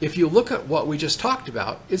if you look at what we just talked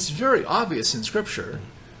about, it's very obvious in scripture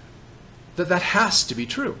that that has to be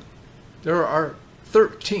true. There are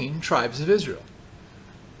 13 tribes of Israel,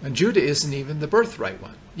 and Judah isn't even the birthright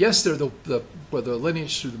one. Yes, they're where the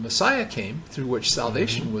lineage through the Messiah came, through which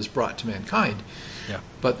salvation was brought to mankind. Yeah.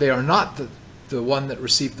 But they are not the one that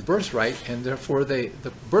received the birthright, and therefore the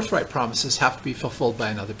birthright promises have to be fulfilled by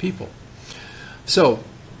another people. So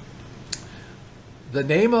the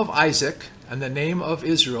name of Isaac and the name of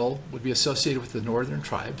Israel would be associated with the northern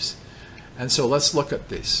tribes. And so let's look at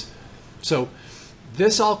this. So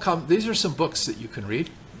these are some books that you can read.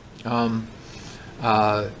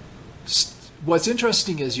 What's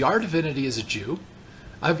interesting is Your Divinity is a Jew.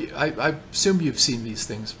 I assume you've seen these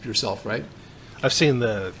things yourself, right? I've seen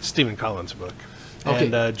the Stephen Collins book.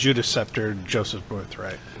 Okay. And Judas Scepter, Joseph's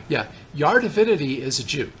Birthright. Yeah. Your Divinity is a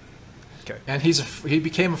Jew. Okay. And he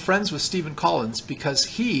became friends with Stephen Collins because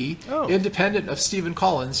he, independent of Stephen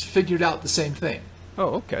Collins, figured out the same thing.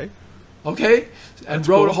 Oh, okay. Okay? And That's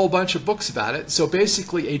wrote cool. a whole bunch of books about it. So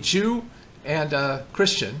basically a Jew and a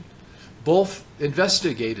Christian both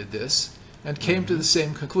investigated this and came to the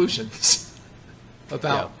same conclusions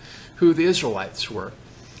about who the Israelites were.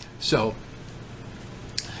 So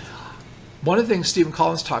one of the things Stephen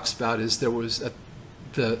Collins talks about is there was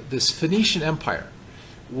this Phoenician Empire,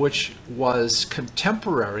 which was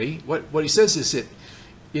contemporary. What he says is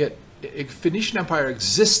Phoenician Empire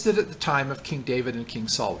existed at the time of King David and King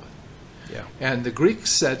Solomon. Yeah. And the Greeks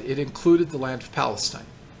said it included the land of Palestine.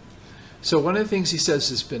 So one of the things he says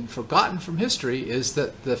has been forgotten from history is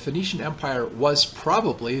that the Phoenician Empire was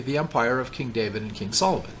probably the empire of King David and King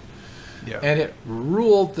Solomon. Yeah. And it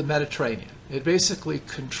ruled the Mediterranean. It basically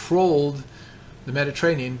controlled the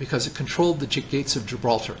Mediterranean because it controlled the gates of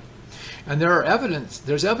Gibraltar. And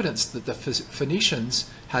there's evidence that the Phoenicians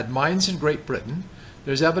had mines in Great Britain.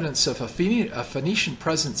 There's evidence of a Phoenician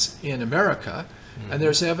presence in America, and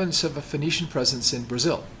there's evidence of a Phoenician presence in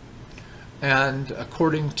Brazil. And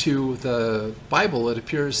according to the Bible, it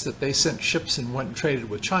appears that they sent ships and went and traded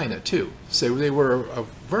with China too. So they were a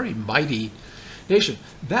very mighty nation.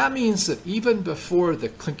 That means that even before the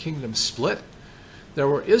kingdom split, there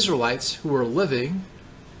were Israelites who were living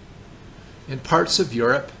in parts of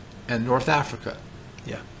Europe and North Africa,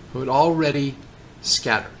 who had already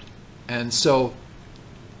scattered, and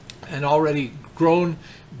already grown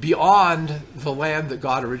beyond the land that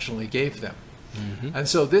God originally gave them. Mm-hmm. And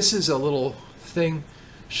so this is a little thing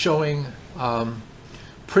showing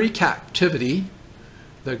pre-captivity.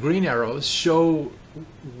 The green arrows show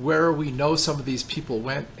where we know some of these people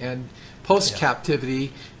went, and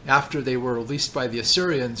post-captivity, after they were released by the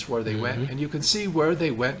Assyrians, where they went. And you can see where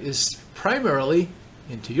they went is primarily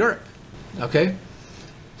into Europe. Okay?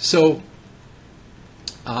 So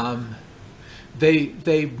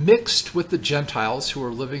they mixed with the Gentiles who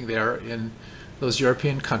were living there in those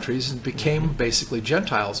European countries and became basically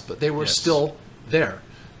Gentiles, but they were still there.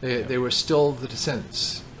 They were still the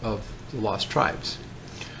descendants of the lost tribes.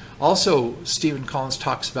 Also, Stephen Collins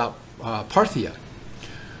talks about Parthia,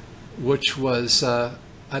 which was an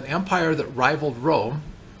empire that rivaled Rome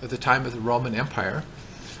at the time of the Roman Empire.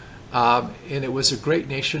 And it was a great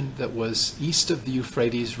nation that was east of the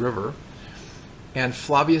Euphrates River. And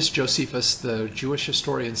Flavius Josephus, the Jewish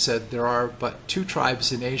historian, said there are but 2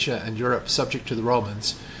 tribes in Asia and Europe subject to the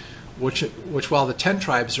Romans, which while the 10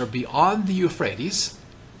 tribes are beyond the Euphrates,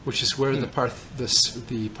 which is where the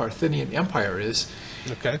Parthian Empire is,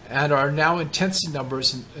 and are now in tens of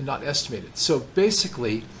numbers and not estimated. So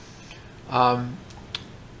basically,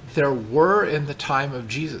 there were, in the time of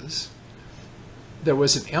Jesus, there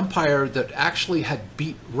was an empire that actually had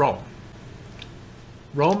beat Rome.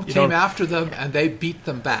 Rome came after them, and they beat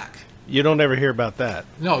them back. You don't ever hear about that.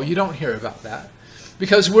 No, you don't hear about that.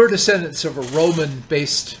 Because we're descendants of a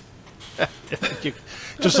Roman-based...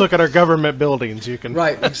 Just look at our government buildings. You can...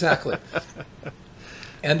 Right, exactly.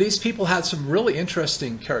 And these people had some really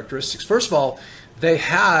interesting characteristics. First of all, they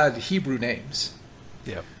had Hebrew names.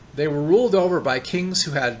 Yeah. They were ruled over by kings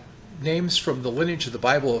who had names from the lineage of the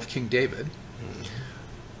Bible of King David.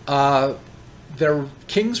 Their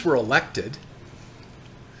kings were elected.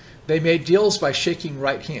 They made deals by shaking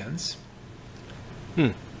right hands.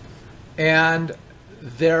 And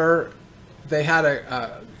they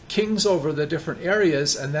had kings over the different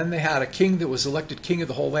areas, and then they had a king that was elected king of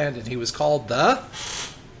the whole land, and he was called the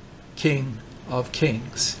King of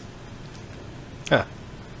Kings. Huh.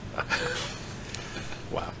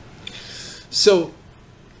 Wow. So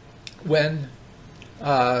when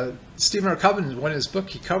Stephen R. Covey, in one of his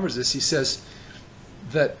books, he covers this. He says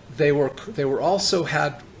that they were also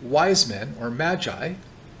had wise men or magi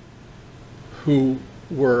who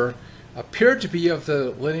appeared to be of the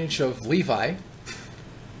lineage of Levi.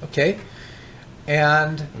 Okay,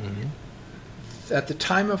 and at the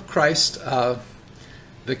time of Christ,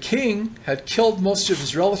 the king had killed most of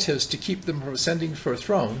his relatives to keep them from ascending for a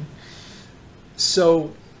throne.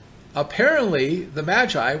 So apparently the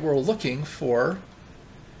Magi were looking for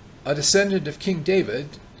a descendant of King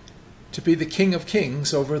David to be the King of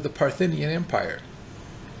Kings over the Parthian Empire.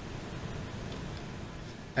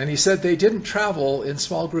 And he said they didn't travel in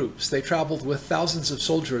small groups. They traveled with thousands of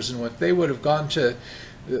soldiers, and if they would have gone to...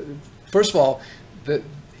 First of all,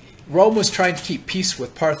 Rome was trying to keep peace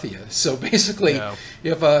with Parthia. So basically,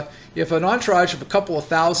 if an entourage of a couple of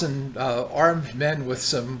thousand armed men with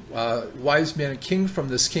some wise men and king from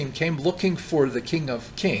this king came looking for the King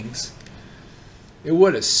of Kings, it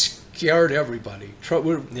would have scared everybody.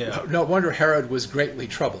 No wonder Herod was greatly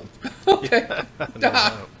troubled. Okay.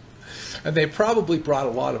 No. And they probably brought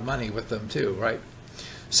a lot of money with them too, right?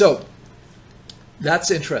 So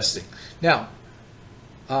that's interesting. Now,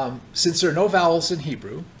 since there are no vowels in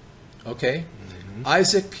Hebrew, okay,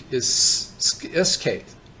 Isaac is SK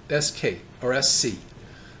or SC. Yeah.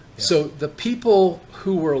 So the people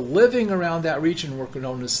who were living around that region were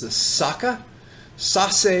known as the Saka,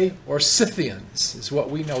 Sase, or Scythians, is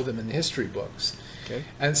what we know them in the history books. Okay.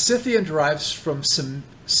 And Scythian derives from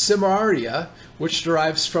Samaria, which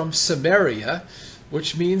derives from Samaria,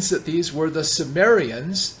 which means that these were the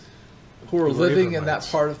Sumerians who were living in that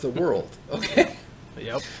part of the world. Okay.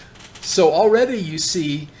 Yep. So already you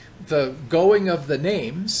see the going of the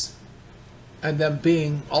names and them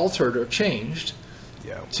being altered or changed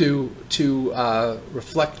to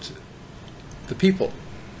reflect the people.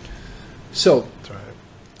 So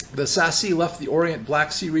the Sassi left the Orient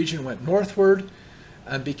Black Sea region, went northward,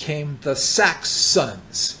 and became the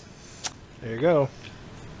Saxons. There you go.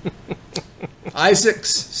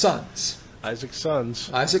 Isaac's sons. Isaac's sons.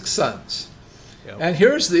 Isaac's sons. Yep. And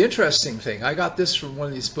here's the interesting thing. I got this from one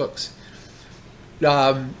of these books.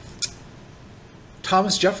 Thomas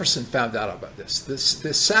Jefferson found out about this. The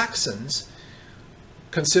Saxons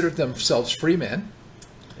considered themselves free men.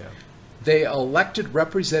 Yeah. They elected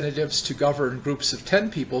representatives to govern groups of 10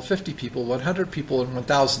 people, 50 people, 100 people, and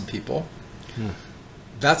 1,000 people.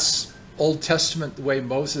 That's Old Testament, the way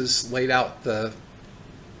Moses laid out the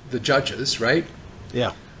judges, right?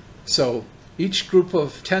 Yeah. So Each group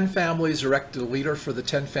of 10 families elected a leader for the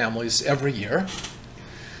 10 families every year.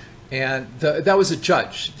 And that was a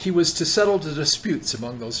judge. He was to settle the disputes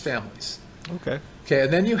among those families. Okay. Okay,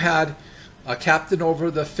 and then you had a captain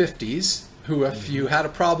over the 50s, who if you had a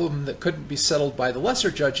problem that couldn't be settled by the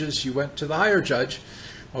lesser judges, you went to the higher judge.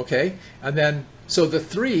 Okay, and then, so the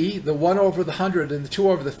three, the one over the 100 and the two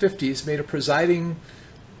over the 50s, made a presiding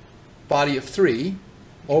body of three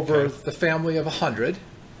over the family of 100,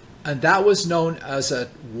 and that was known as a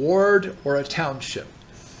ward or a township.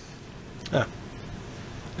 Ah.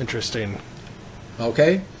 Interesting.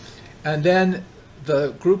 Okay, and then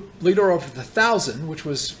the group leader over the 1,000, which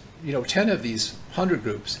was 10 of these 100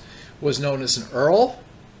 groups, was known as an earl,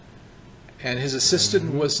 and his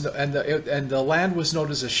assistant was and the land was known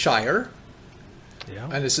as a shire. Yeah.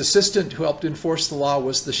 And his assistant who helped enforce the law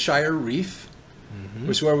was the shire reef,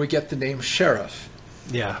 which is where we get the name sheriff.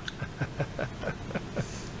 Yeah.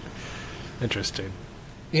 Interesting.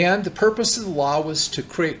 And the purpose of the law was to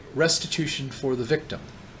create restitution for the victim,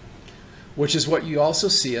 which is what you also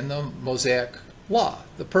see in the Mosaic law.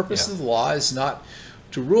 The purpose of the law is not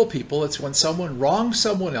to rule people. It's when someone wrongs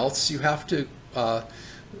someone else, you have to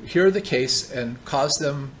hear the case and cause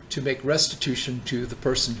them to make restitution to the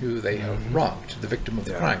person who they have wronged, the victim of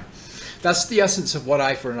the crime. That's the essence of what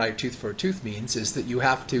eye for an eye, tooth for a tooth means, is that you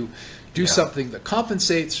have to do something that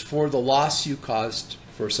compensates for the loss you caused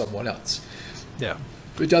for someone else. Yeah.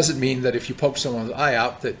 It doesn't mean that if you poke someone's eye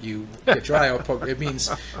out that you get your eye out poked. It means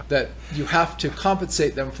that you have to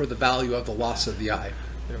compensate them for the value of the loss of the eye.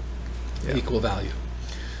 Equal value.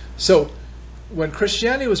 So when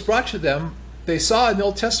Christianity was brought to them, they saw in the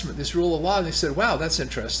Old Testament this rule of law, and they said, wow, that's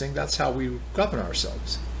interesting. That's how we govern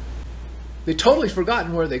ourselves. They totally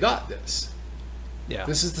forgotten where they got this. Yeah.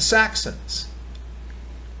 This is the Saxons.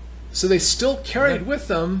 So they still carried with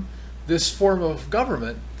them this form of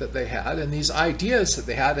government that they had and these ideas that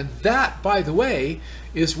they had. And that, by the way,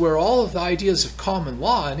 is where all of the ideas of common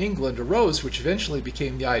law in England arose, which eventually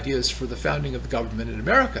became the ideas for the founding of the government in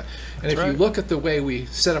America. And if you look at the way we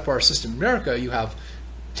set up our system in America, you have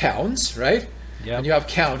towns, right? Yep. And you have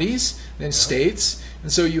counties, and then states.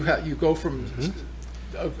 And so you go from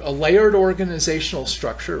a layered organizational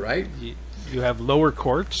structure, right? You have lower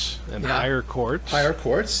courts and higher courts. Higher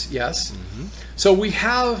courts, yes. So we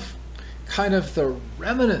have kind of the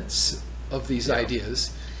remnants of these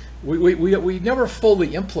ideas. We never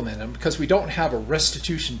fully implement them because we don't have a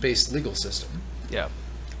restitution-based legal system. Yeah.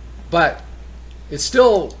 But it's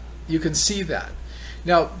still, you can see that.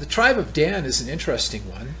 Now, the tribe of Dan is an interesting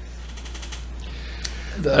one.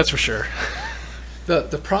 That's for sure.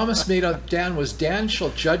 The promise made on Dan was, Dan shall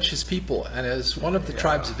judge his people, and as one of the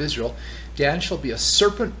tribes of Israel, Dan shall be a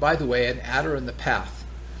serpent by the way, an adder in the path.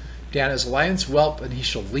 Dan is a lion's whelp, and he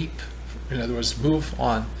shall leap. In other words, move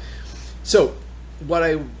on. So what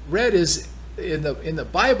I read is in the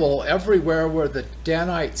Bible, everywhere where the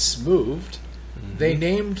Danites moved, they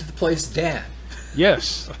named the place Dan.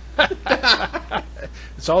 Yes.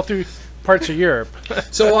 It's all through parts of Europe.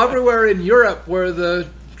 So everywhere in Europe where the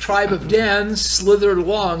tribe of Dan slithered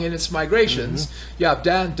along in its migrations, you have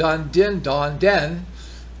Dan, Dun, Din, Don, Den.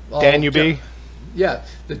 Danube. Yeah,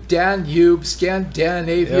 the Danube,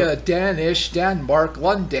 Scandinavia, Danish, Denmark,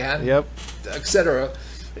 London, etc.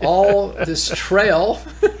 All this trail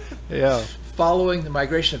following the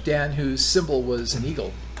migration of Dan, whose symbol was an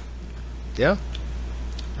eagle. Yeah.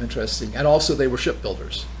 Interesting. And also they were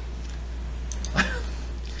shipbuilders.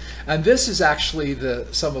 And this is actually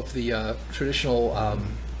some of the traditional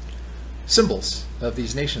symbols of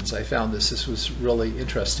these nations. I found this was really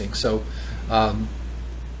interesting. So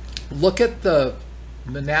look at the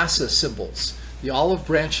Manasseh symbols, the olive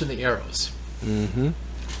branch and the arrows.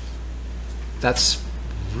 That's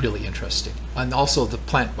really interesting. And also the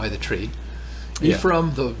plant by the tree.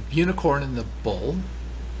 Ephraim, the unicorn and the bull,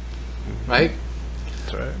 right?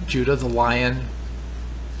 That's right. Judah, the lion.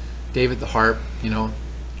 David, the harp,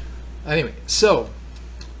 Anyway, so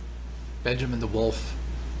Benjamin the wolf.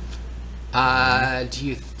 Do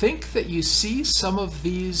you think that you see some of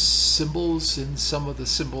these symbols in some of the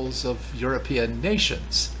symbols of European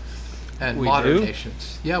nations and modern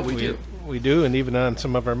nations? Yeah, we do. We do, and even on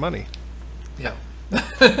some of our money. Yeah,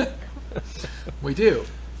 we do.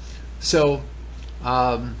 So,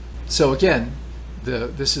 so again,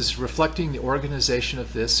 this is reflecting the organization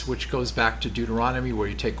of this, which goes back to Deuteronomy, where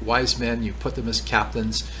you take wise men, you put them as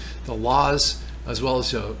captains. The laws, as well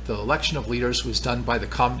as the election of leaders, was done by the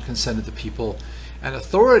common consent of the people, and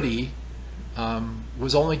authority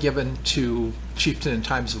was only given to chieftain in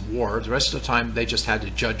times of war. The rest of the time, they just had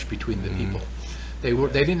to judge between the people. They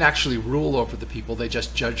didn't actually rule over the people; they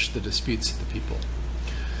just judged the disputes of the people.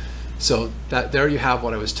 So that there you have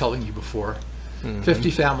what I was telling you before. 50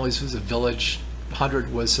 families was a village,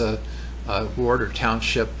 100 was a ward or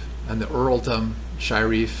township, and the earldom,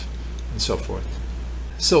 shirif, and so forth.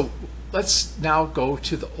 So let's now go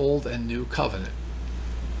to the Old and New Covenant.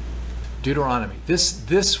 Deuteronomy.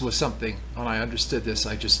 This was something, when I understood this,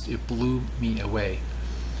 it blew me away.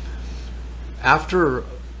 After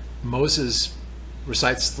Moses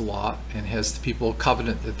recites the law and has the people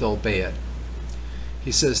covenant that they'll obey it,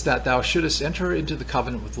 he says that thou shouldest enter into the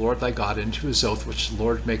covenant with the Lord thy God, into his oath which the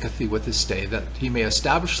Lord maketh thee with this day, that he may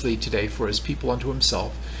establish thee today for his people unto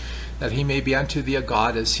himself, that he may be unto thee a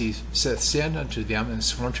God, as he saith sin unto them, and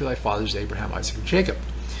sworn to thy fathers Abraham, Isaac, and Jacob.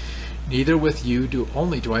 Neither with you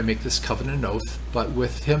only do I make this covenant and oath, but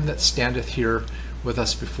with him that standeth here with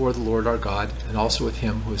us before the Lord our God, and also with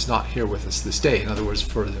him who is not here with us this day. In other words,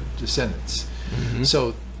 for the descendants.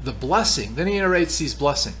 So the blessing, then he narrates these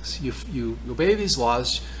blessings. You obey these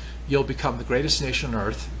laws, you'll become the greatest nation on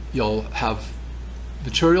earth. You'll have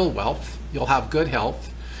material wealth. You'll have good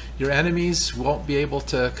health. Your enemies won't be able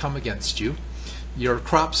to come against you. Your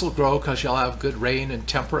crops will grow because you'll have good rain and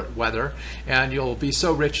temperate weather, and you'll be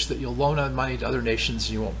so rich that you'll loan out money to other nations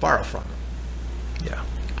and you won't borrow from them. Yeah.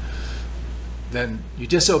 Then you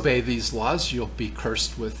disobey these laws, you'll be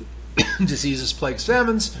cursed with diseases, plagues,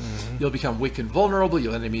 famines. You'll become weak and vulnerable.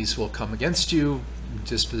 Your enemies will come against you,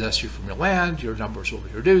 dispossess you from your land. Your numbers will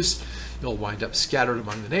be reduced. You'll wind up scattered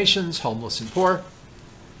among the nations, homeless and poor.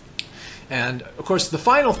 And of course, the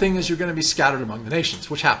final thing is you're going to be scattered among the nations,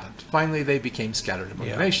 which happened. Finally, they became scattered among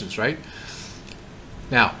the nations, right?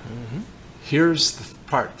 Now, here's the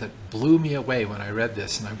part that blew me away when I read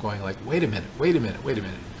this, and I'm going like, wait a minute, wait a minute, wait a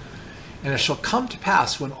minute. And it shall come to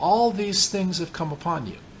pass when all these things have come upon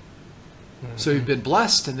you. So you've been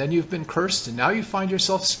blessed, and then you've been cursed, and now you find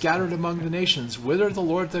yourself scattered among the nations, whither the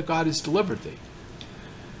Lord thy God has delivered thee.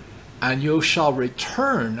 And you shall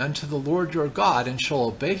return unto the Lord your God, and shall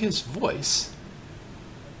obey his voice,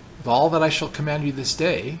 with all that I shall command you this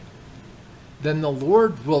day. Then the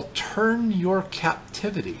Lord will turn your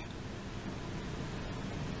captivity.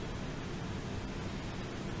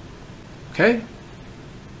 Okay?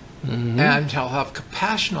 And shall have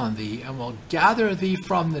compassion on thee, and will gather thee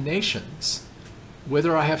from the nations,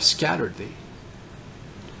 whither I have scattered thee.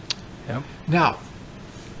 Yep. Now,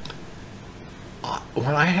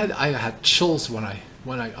 when I had chills when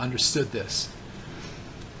I understood this.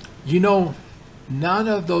 You know, none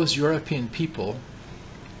of those European people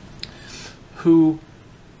who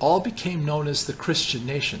all became known as the Christian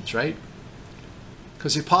nations, right?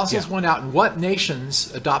 Because the apostles went out, and what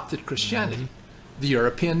nations adopted Christianity? The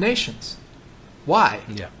European nations. Why?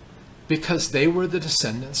 Yeah. Because they were the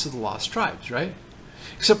descendants of the lost tribes, right?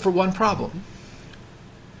 Except for one problem.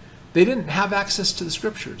 They didn't have access to the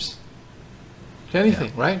scriptures, to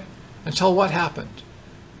anything, right? Until what happened?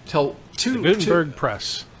 Until the Gutenberg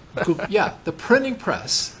press. The printing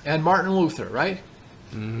press and Martin Luther, right?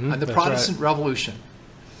 And the Protestant Revolution.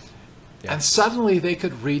 Yeah. And suddenly they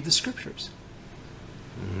could read the scriptures.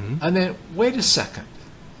 And then, wait a second.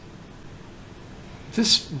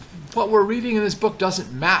 What we're reading in this book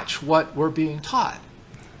doesn't match what we're being taught.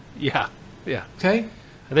 Yeah, yeah. Okay?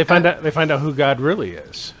 And they find out who God really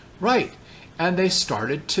is. Right. And they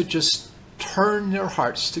started to just turn their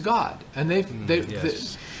hearts to God. And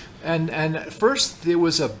and at first there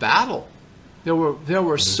was a battle. There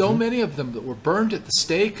were so many of them that were burned at the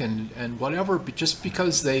stake and whatever, just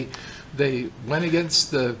because they went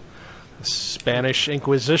against the Spanish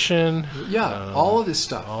Inquisition. Yeah, all of this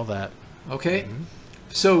stuff. All that. Okay?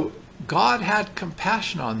 So God had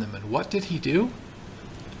compassion on them, and what did he do?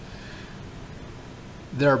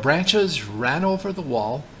 Their branches ran over the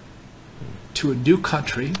wall to a new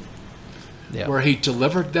country where he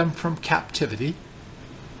delivered them from captivity.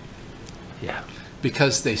 Yeah.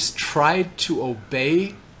 Because they tried to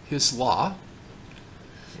obey his law.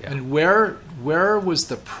 Yeah. And where was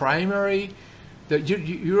the primary...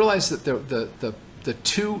 You realize that the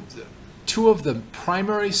two of the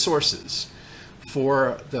primary sources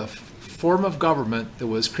for the form of government that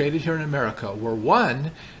was created here in America were,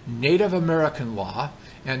 one, Native American law,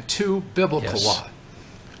 and two, biblical law.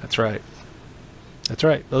 That's right. That's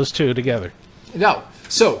right. Those two together. Now,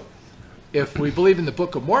 so if we believe in the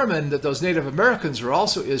Book of Mormon that those Native Americans are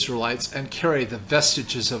also Israelites and carry the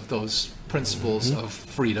vestiges of those principles of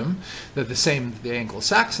freedom that the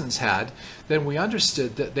Anglo-Saxons had, then we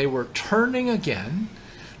understood that they were turning again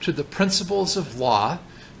to the principles of law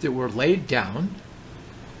that were laid down.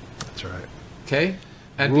 That's right. Okay?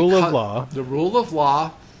 And rule of law. The rule of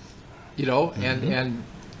law, you know, and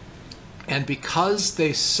because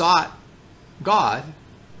they sought God,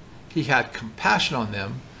 he had compassion on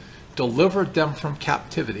them, delivered them from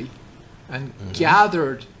captivity, and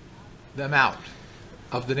gathered them out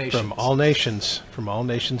of the nations. From all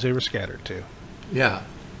nations they were scattered to. Yeah.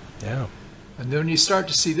 Yeah. And then when you start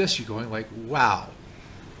to see this, you're going like, wow.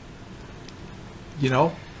 You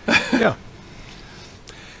know? Yeah.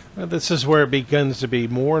 Well, this is where it begins to be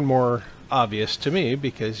more and more obvious to me,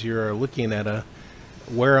 because you're looking at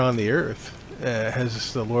where on the earth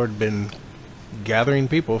has the Lord been gathering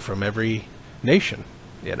people from every nation,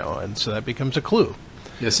 you know, and so that becomes a clue.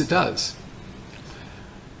 Yes, it does.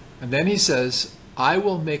 And then he says, I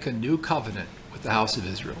will make a new covenant with the house of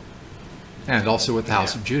Israel and also with the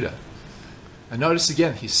house of Judah. And notice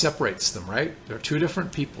again, he separates them, right? They're two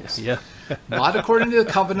different peoples. Yeah. Not according to the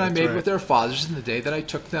covenant I made right. with their fathers in the day that I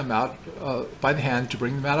took them out by the hand to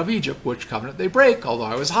bring them out of Egypt, which covenant they break, although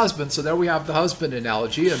I was husband. So there we have the husband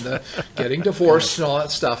analogy and the getting divorced and all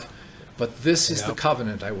that stuff. But this is the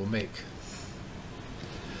covenant I will make.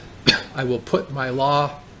 I will put my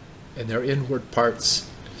law in their inward parts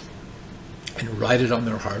and write it on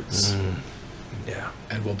their hearts. Yeah.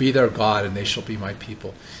 And will be their God, and they shall be my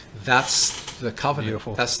people. That's the covenant.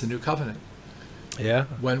 Beautiful. That's the new covenant. Yeah.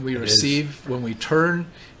 When we receive, when we turn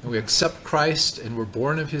and we accept Christ and we're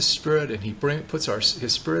born of his Spirit, and he puts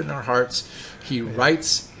his Spirit in our hearts, he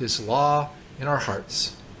writes his law in our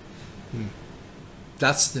hearts.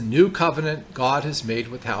 That's the new covenant God has made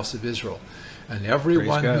with the house of Israel. And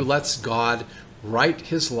everyone who lets God write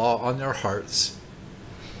his law on their hearts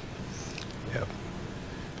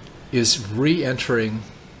is re-entering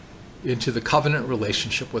into the covenant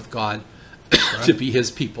relationship with God to be his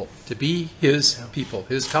people, people,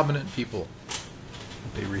 his covenant people.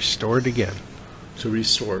 Be restored again. To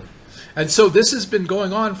restore. And so this has been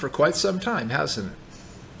going on for quite some time, hasn't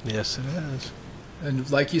it? Yes, it has. And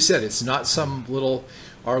like you said, it's not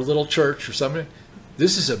our little church or something.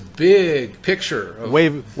 This is a big picture. Of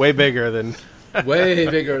way bigger than... way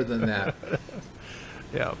bigger than that.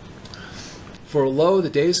 Yeah. For lo, the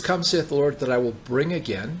days come, saith the Lord, that I will bring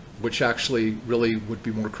again, which actually really would be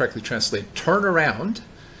more correctly translated, turn around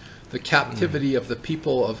the captivity of the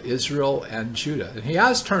people of Israel and Judah. And he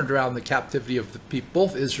has turned around the captivity of the people,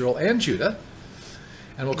 both Israel and Judah,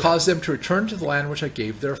 and will cause them to return to the land which I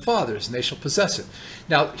gave their fathers, and they shall possess it.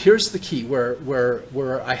 Now, here's the key,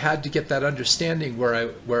 where I had to get that understanding,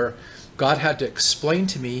 where God had to explain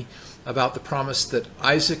to me about the promise that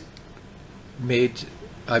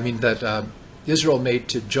Israel made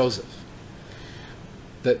to Joseph.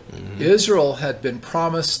 That Israel had been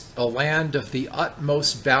promised a land of the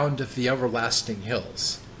utmost bound of the everlasting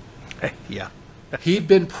hills. Yeah. He'd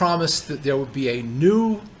been promised that there would be a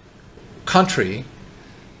new country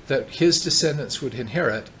that his descendants would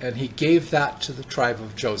inherit, and he gave that to the tribe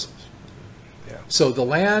of Joseph. Yeah. So the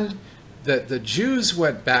land that the Jews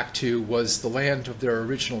went back to was the land of their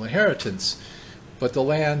original inheritance, but the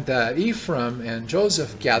land that Ephraim and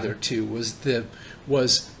Joseph gathered to was the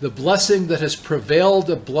blessing that has prevailed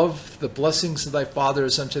above the blessings of thy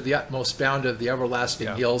fathers unto the utmost bound of the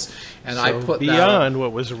everlasting hills. And so I put beyond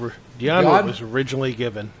what was originally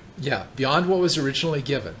given. Yeah, beyond what was originally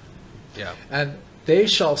given. Yeah. And they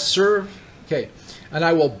shall serve. Okay. And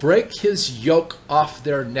I will break his yoke off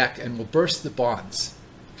their neck and will burst the bonds.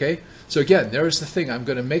 Okay. So again, there's the thing. I'm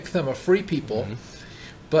going to make them a free people.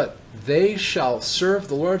 But they shall serve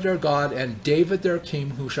the Lord their God and David their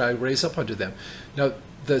king, who shall I raise up unto them. Now,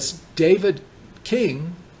 this David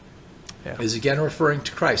king is again referring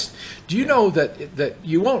to Christ. Do you know that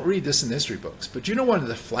you won't read this in the history books, but do you know one of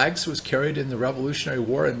the flags was carried in the Revolutionary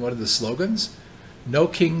War, and one of the slogans? No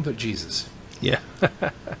king but Jesus. Yeah.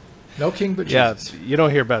 No king but Jesus. Yeah, you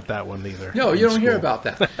don't hear about that one either. No, you don't hear about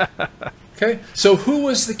that. Okay? So who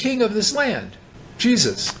was the king of this land?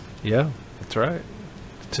 Jesus. Yeah, that's right.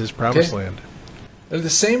 It's his promised land. At the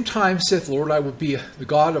same time, saith the Lord, I will be the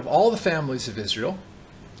God of all the families of Israel.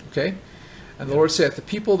 Okay? And the Lord saith, the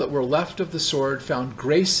people that were left of the sword found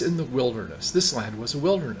grace in the wilderness. This land was a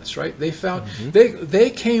wilderness, right? They found they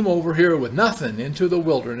came over here with nothing into the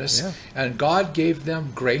wilderness, and God gave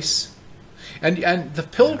them grace. And the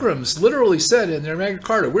pilgrims literally said in their Magna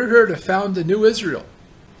Carta, we're here to found the new Israel.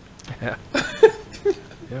 Yeah.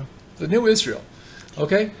 The new Israel.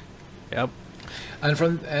 Okay? Yep.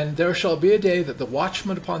 And there shall be a day that the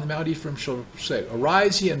watchman upon the Mount Ephraim shall say,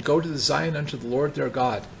 arise ye and go to the Zion unto the Lord their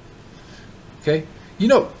God. Okay? You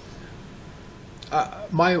know,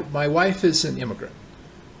 my wife is an immigrant.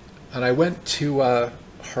 And I went to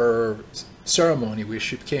her ceremony where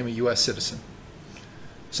she became a U.S. citizen.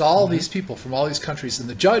 So all these people from all these countries, and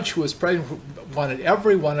the judge who was president wanted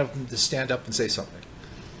every one of them to stand up and say something.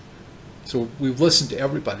 So we've listened to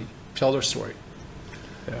everybody tell their story.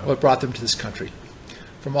 What brought them to this country.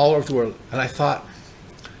 from all over the world. And I thought,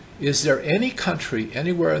 is there any country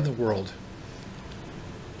anywhere in the world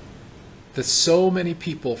that so many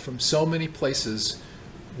people from so many places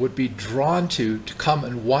would be drawn to come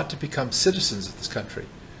and want to become citizens of this country?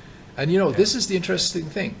 And, you know, this is the interesting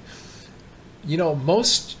thing. You know,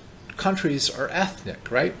 most countries are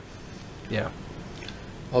ethnic, right? Yeah.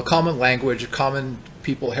 A common language, a common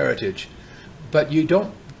people heritage. But you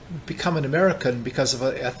don't become an American because of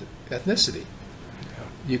ethnicity. Yeah.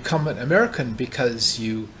 You become an American because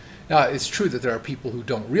you... Now, it's true that there are people who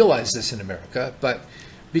don't realize this in America, but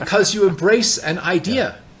because you embrace an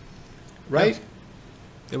idea, right?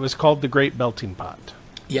 It was called the Great Melting Pot.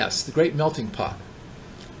 Yes, the Great Melting Pot.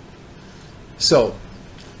 So,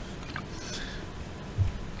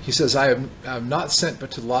 he says, I am not sent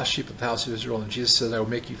but to the lost sheep of the house of Israel, and Jesus says, I will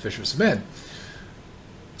make you fishers of men.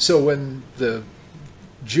 So when the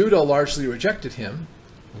Judah largely rejected him,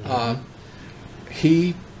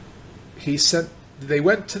 he sent... They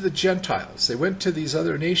went to the Gentiles. They went to these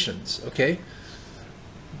other nations, okay?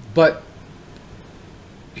 But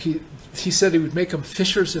he said he would make them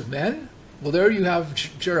fishers of men. Well, there you have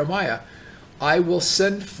Jeremiah. I will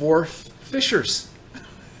send forth fishers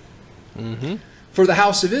for the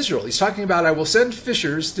house of Israel. He's talking about, I will send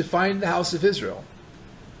fishers to find the house of Israel.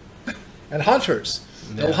 And hunters.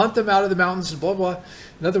 Yeah. They'll hunt them out of the mountains and blah, blah.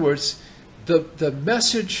 In other words, the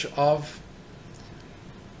message of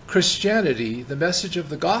Christianity, the message of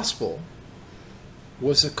the gospel,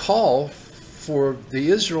 was a call for the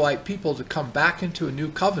Israelite people to come back into a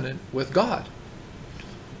new covenant with God.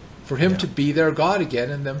 For him to be their God again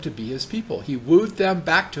and them to be his people. He wooed them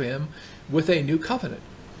back to him with a new covenant.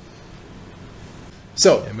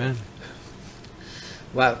 So, amen.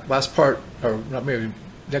 Last part, or not maybe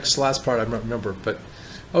next to last part, I don't remember, but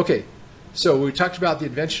okay. So we talked about the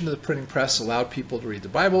invention of the printing press allowed people to read the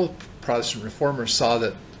Bible. Protestant reformers saw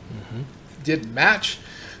that didn't match,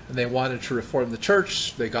 and they wanted to reform the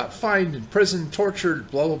church. They got fined, imprisoned,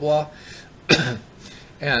 tortured, blah, blah, blah.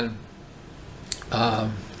 And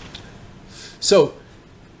so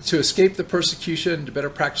to escape the persecution, to better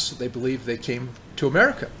practice what they believed, they came to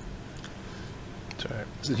America. That's right.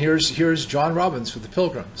 And here's John Robbins for the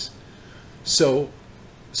Pilgrims. So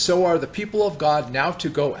are the people of God now to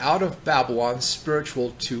go out of Babylon,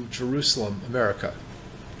 spiritual, to Jerusalem, America.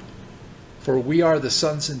 For we are the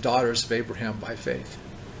sons and daughters of Abraham by faith.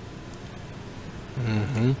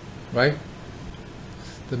 Right?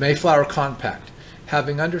 The Mayflower Compact,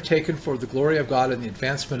 having undertaken for the glory of God and the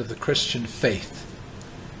advancement of the Christian faith.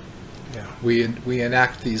 Yeah. We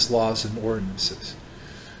enact these laws and ordinances.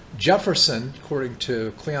 Jefferson, according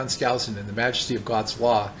to Cleon Skousen in The Majesty of God's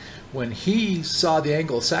Law, when he saw the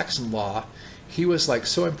Anglo-Saxon law, he was like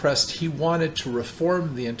so impressed, he wanted to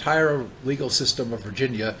reform the entire legal system of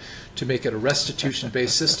Virginia to make it a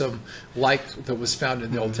restitution-based system like that was found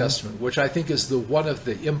in the Old Testament, which I think is one of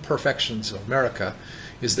the imperfections of America,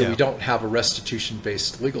 is that we don't have a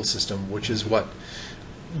restitution-based legal system, which is what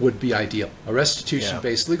would be ideal. A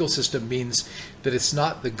restitution-based legal system means that it's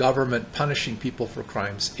not the government punishing people for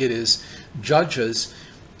crimes. It is judges,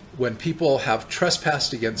 when people have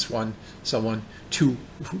trespassed against someone, to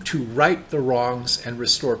right the wrongs and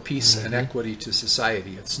restore peace and equity to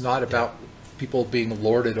society. It's not about people being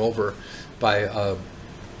lorded over by a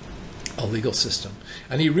legal system.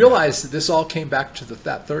 And he realized that this all came back to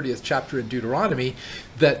that 30th chapter in Deuteronomy,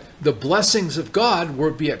 that the blessings of God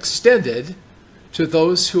would be extended to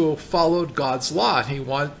those who followed God's law.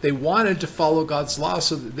 They wanted to follow God's law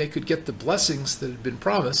so that they could get the blessings that had been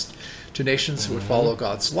promised to nations who would follow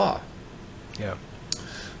God's law. Yeah.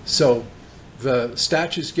 So the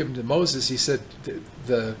statutes given to Moses, he said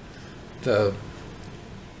there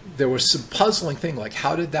was some puzzling thing, like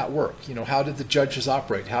how did that work? You know, how did the judges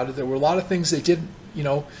operate? There were a lot of things they didn't,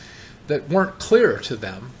 that weren't clear to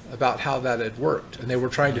them about how that had worked, and they were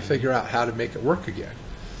trying to figure out how to make it work again.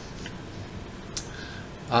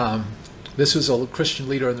 This was a Christian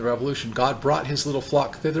leader in the Revolution. God brought his little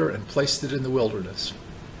flock thither and placed it in the wilderness.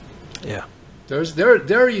 Yeah.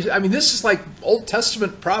 I mean, this is like Old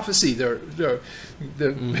Testament prophecy. We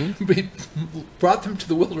brought them to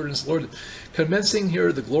the wilderness, Lord, commencing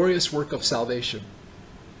here the glorious work of salvation.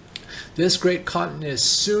 This great continent is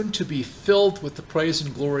soon to be filled with the praise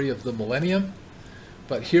and glory of the millennium,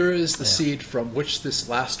 but here is the seed from which this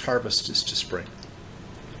last harvest is to spring.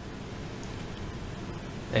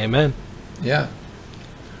 Amen. Yeah.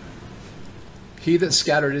 He that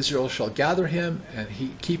scattered Israel shall gather him, and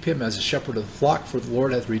keep him as a shepherd of the flock, for the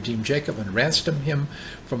Lord hath redeemed Jacob and ransomed him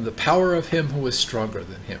from the power of him who is stronger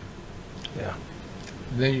than him. Yeah.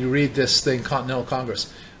 And then you read this thing, Continental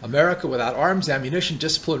Congress. America without arms, ammunition,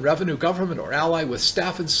 discipline, revenue, government, or ally, with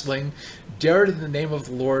staff and sling, dared in the name of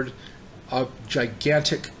the Lord a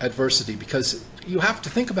gigantic adversity. Because you have to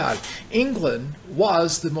think about it. England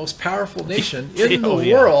was the most powerful nation in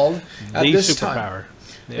the world at this time.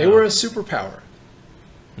 Yeah. They were a superpower.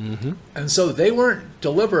 Mm-hmm. And so they weren't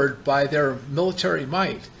delivered by their military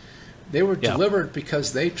might. They were delivered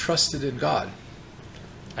because they trusted in God.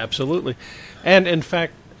 Absolutely. And in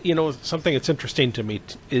fact, something that's interesting to me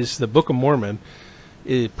is the Book of Mormon.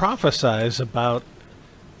 It prophesies about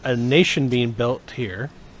a nation being built here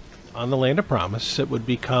on the land of promise. It would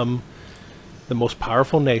become the most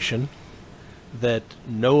powerful nation, that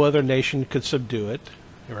no other nation could subdue it,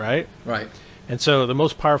 right? Right. And so the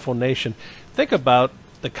most powerful nation, think about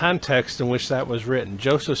the context in which that was written.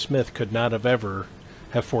 Joseph Smith could not have ever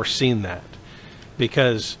have foreseen that,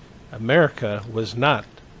 because America was not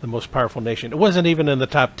the most powerful nation. It wasn't even in the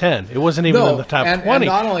top 10. It wasn't even in the top 20. And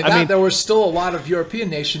not only that, there were still a lot of European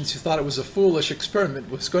nations who thought it was a foolish experiment,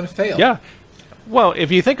 was going to fail. Yeah. Well, if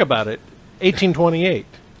you think about it, 1828.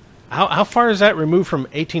 How far is that removed from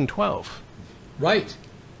 1812? Right.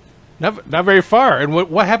 Not very far. And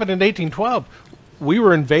what happened in 1812? We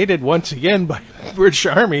were invaded once again by British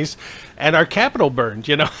armies, and our capital burned,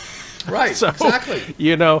 Right, so,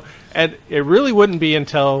 exactly. And it really wouldn't be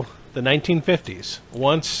until the 1950s,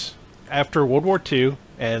 once after World War II,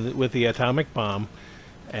 and with the atomic bomb,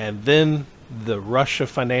 and then the rush of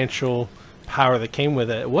financial power that came with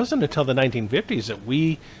it. It wasn't until the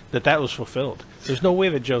 1950s that was fulfilled. There's no way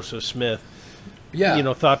that Joseph Smith,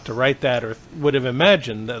 thought to write that, or would have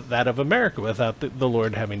imagined that of America without the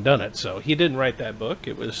Lord having done it. So he didn't write that book.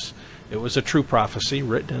 It was a true prophecy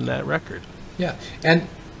written in that record. Yeah, and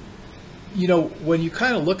when you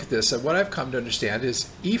kind of look at this, what I've come to understand is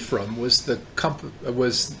Ephraim was the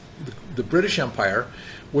British Empire,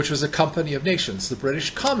 which was a company of nations, the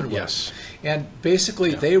British Commonwealth. Yes. And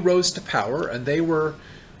basically they rose to power, and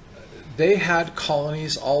they had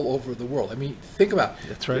colonies all over the world. I mean, think about it.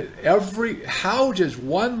 That's right. How does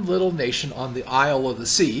one little nation on the Isle of the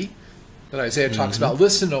Sea, that Isaiah talks about,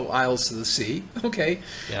 listen, O isles of the sea, okay,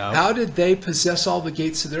 how did they possess all the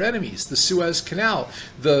gates of their enemies? The Suez Canal,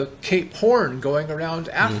 the Cape Horn going around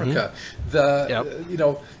Africa,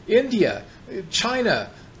 India, China,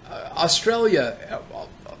 Australia,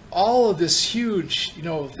 all of this huge,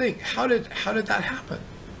 thing. How did that happen?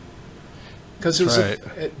 Because it was,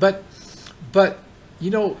 but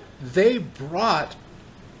they brought.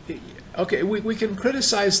 Okay, we can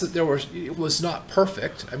criticize that it was not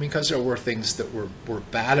perfect. I mean, because there were things that were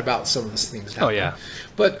bad about some of those things happening. Oh yeah.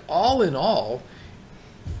 But all in all,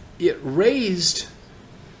 it raised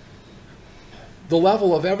the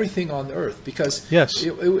level of everything on the earth, because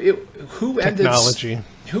who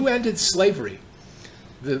ended slavery?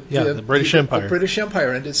 The British Empire. The British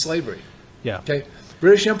Empire ended slavery. Yeah. Okay.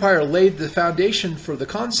 British Empire laid the foundation for the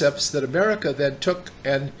concepts that America then took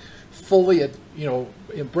and fully,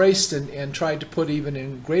 embraced and tried to put even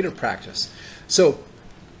in greater practice. So,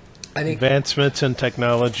 I think advancements in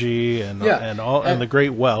technology and the great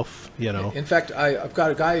wealth. In fact, I've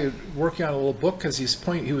got a guy working on a little book, because he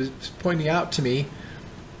was pointing out to me,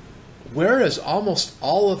 where has almost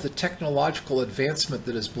all of the technological advancement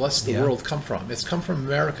that has blessed the world come from? It's come from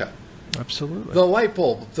America. Absolutely. The light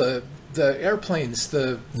bulb, the airplanes,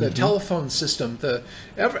 the telephone system,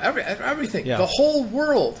 everything. Yeah. The whole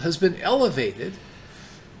world has been elevated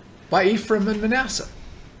by Ephraim and Manasseh,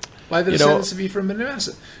 by the descendants of Ephraim and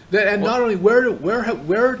Manasseh. And not only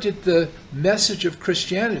where did the message of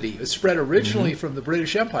Christianity spread originally from the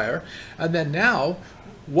British Empire, and then now,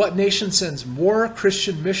 what nation sends more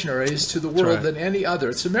Christian missionaries to the world than any other?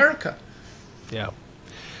 It's America. Yeah.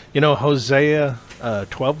 Hosea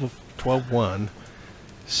 12:1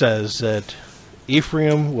 says that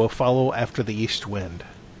Ephraim will follow after the east wind.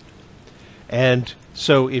 And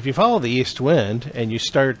so if you follow the east wind and you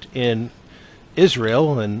start in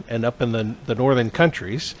Israel and up in the northern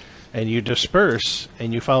countries, and you disperse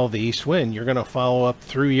and you follow the east wind, you're going to follow up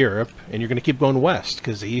through Europe, and you're going to keep going west,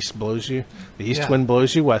 because the east wind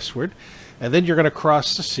blows you westward, and then you're going to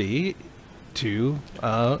cross the sea to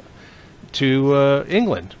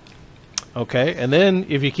England. Okay, and then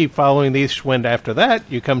if you keep following the east wind after that,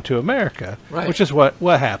 you come to America, which is what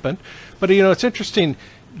happened. But it's interesting,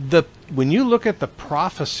 when you look at the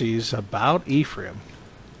prophecies about Ephraim,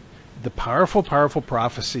 the powerful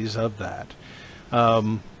prophecies of that,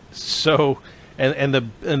 so and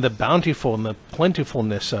the bountiful and the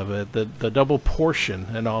plentifulness of it, the double portion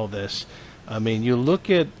and all this. I mean, you look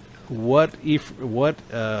at what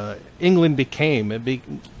England became.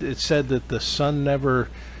 It said that the sun never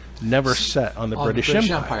set on the British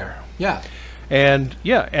Empire. Yeah. And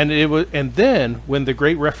and then when the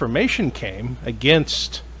Great Reformation came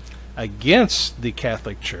against the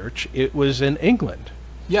Catholic Church, it was in England.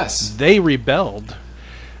 Yes, they rebelled,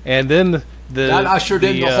 and then that ushered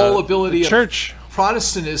in the whole ability of church.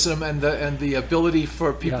 Protestantism and the ability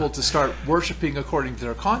for people to start worshiping according to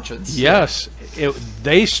their conscience. Yes,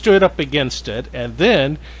 they stood up against it, and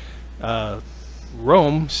then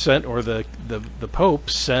Rome sent, or the Pope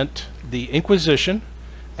sent the Inquisition,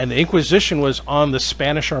 and the Inquisition was on the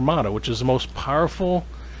Spanish Armada, which is the most powerful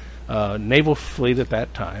naval fleet at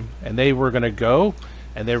that time, and they were going to go,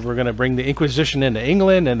 and they were going to bring the Inquisition into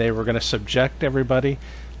England, and they were going to subject everybody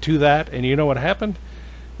to that. And you know what happened?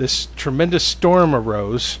 This tremendous storm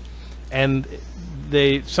arose, and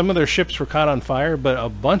some of their ships were caught on fire, but a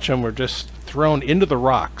bunch of them were just thrown into the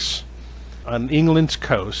rocks on England's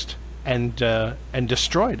coast and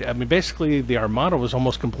destroyed. I mean, basically, the Armada was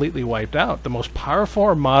almost completely wiped out, the most powerful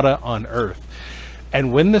Armada on Earth.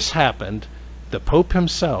 And when this happened, the Pope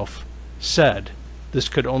himself said, "This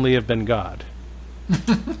could only have been God."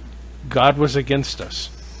 God was against us,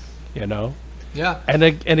 you know. Yeah. And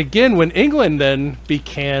again, when England then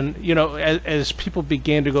began, you know, as people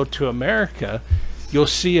began to go to America, you'll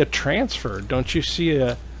see a transfer. Don't you see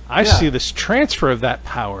I see this transfer of that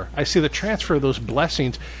power. I see the transfer of those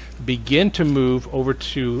blessings begin to move over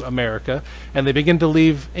to America, and they begin to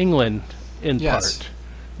leave England in part.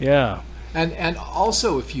 Yeah. And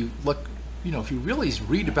also, if you look, you know, if you really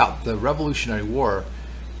read about the Revolutionary War,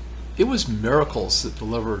 it was miracles that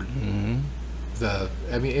delivered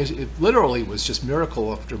I mean, it literally was just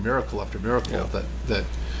miracle after miracle after miracle that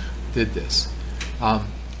did this.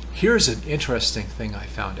 Here's an interesting thing I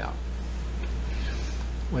found out.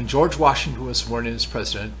 When George Washington was sworn in as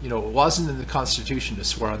president, you know, it wasn't in the Constitution to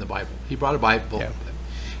swear on the Bible. He brought a Bible. Yeah.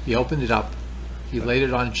 He opened it up. He laid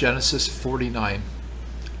it on Genesis 49,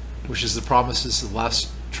 which is the promises of the last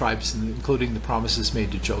tribes, including the promises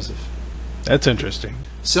made to Joseph. That's interesting.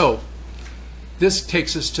 So this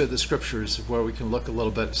takes us to the scriptures where we can look a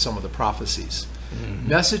little bit at some of the prophecies.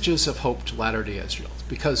 Messages of hope to Latter-day Israelites.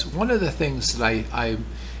 Because one of the things that I'm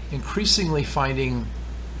increasingly finding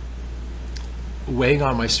weighing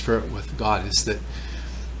on my spirit with God is that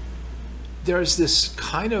there's this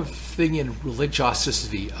kind of thing in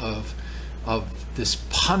religiosity of this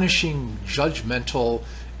punishing, judgmental,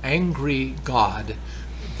 angry God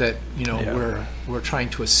that, you know, we're trying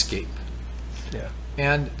to escape. Yeah.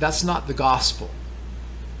 And that's not the gospel.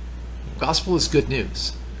 Gospel is good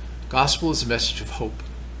news. Gospel is a message of hope.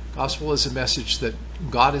 Gospel is a message that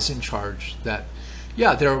God is in charge, that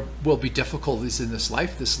there will be difficulties in this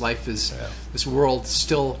life. This world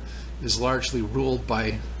still is largely ruled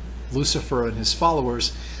by Lucifer and his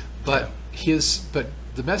followers, but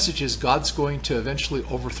the message is God's going to eventually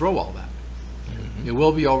overthrow all that. It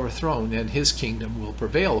will be overthrown, and his kingdom will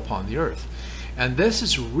prevail upon the earth. And this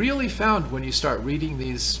is really found when you start reading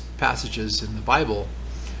these passages in the Bible.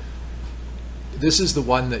 This is the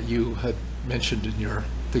one that you had mentioned in your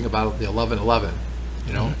thing about the 11:11,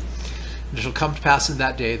 you know. It shall come to pass in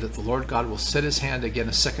that day that the Lord God will set his hand again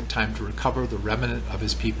a second time to recover the remnant of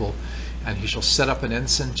his people, and he shall set up an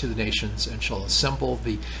ensign to the nations, and shall assemble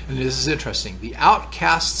and this is interesting, the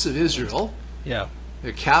outcasts of Israel. Yeah.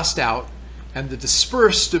 They're cast out, and the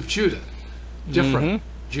dispersed of Judah. Different.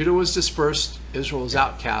 Judah was dispersed, Israel was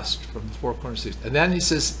outcast from the four corners of the earth. And then he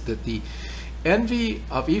says that the envy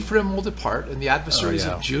of Ephraim will depart, and the adversaries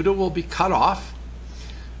of Judah will be cut off,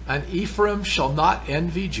 and Ephraim shall not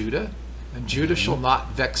envy Judah, and Judah shall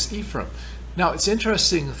not vex Ephraim. Now, it's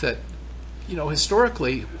interesting that, you know,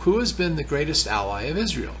 historically, who has been the greatest ally of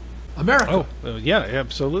Israel? America. Oh, yeah,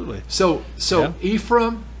 absolutely. So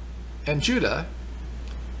Ephraim and Judah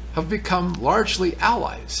have become largely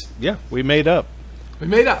allies. Yeah, we made up. We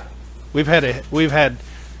made up. We've had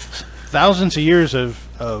thousands of years of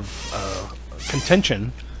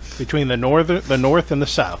contention between the north and the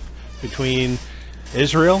south, between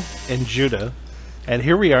Israel and Judah, and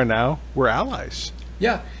here we are now. We're allies.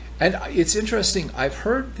 Yeah, and it's interesting. I've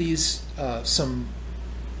heard these some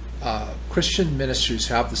Christian ministers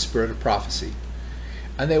who have the spirit of prophecy,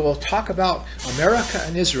 and they will talk about America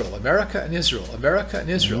and Israel, America and Israel, America and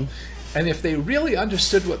Israel. And if they really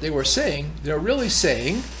understood what they were saying, they're really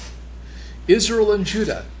saying Israel and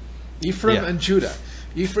Judah, Ephraim and Judah.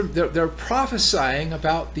 Ephraim, they're prophesying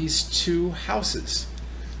about these two houses,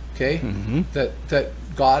 okay? That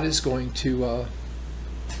God is going to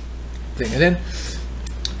thing. And then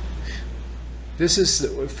this is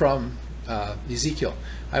from Ezekiel.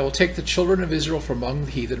 I will take the children of Israel from among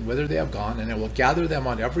the heathen, whither they have gone, and I will gather them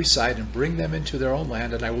on every side and bring them into their own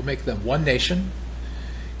land, and I will make them one nation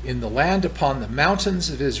in the land upon the mountains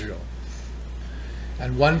of Israel.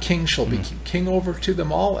 And one king shall be king over to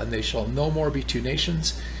them all, and they shall no more be two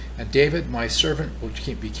nations. And David, my servant, will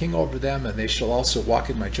be king over them, and they shall also walk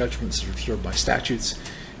in my judgments and observe my statutes.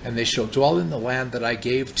 And they shall dwell in the land that I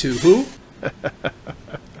gave to who?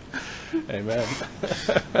 Amen.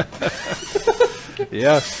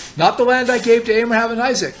 Yes. Not the land I gave to Abraham and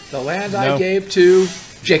Isaac. The land I gave to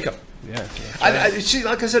Jacob. Yeah. Right. See,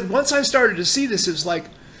 like I said, once I started to see this, it was like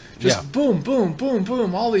just boom, boom, boom,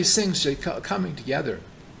 boom, all these things coming together.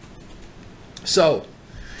 So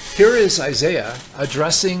here is Isaiah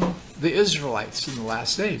addressing the Israelites in the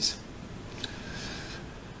last days.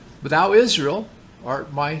 But thou, Israel,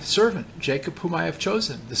 art my servant, Jacob whom I have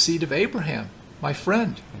chosen, the seed of Abraham, my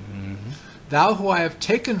friend. Thou who I have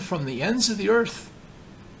taken from the ends of the earth,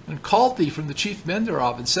 and called thee from the chief men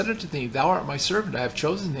thereof, and said unto thee, Thou art my servant, I have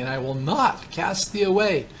chosen thee, and I will not cast thee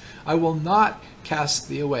away. I will not cast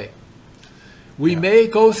thee away. We may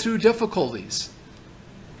go through difficulties,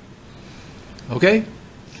 okay?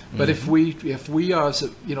 But if we are,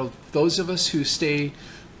 those of us who stay,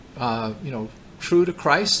 true to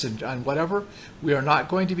Christ and whatever, we are not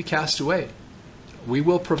going to be cast away. We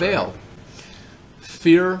will prevail.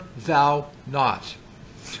 Fear thou not,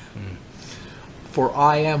 for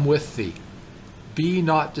I am with thee. Be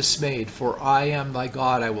not dismayed, for I am thy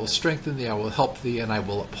God. I will strengthen thee, I will help thee, and I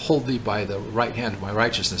will uphold thee by the right hand of my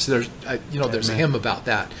righteousness. There's a hymn about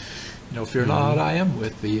that. Fear not, I am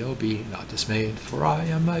with thee. Oh, be not dismayed, for I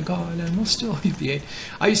am thy God, and will still lead thee.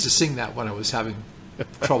 I used to sing that when I was having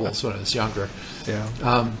troubles when I was younger.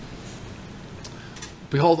 Yeah.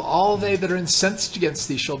 Behold, all they that are incensed against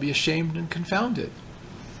thee shall be ashamed and confounded.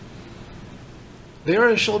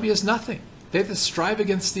 They shall be as nothing. They that strive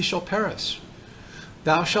against thee shall perish.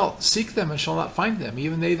 Thou shalt seek them and shall not find them.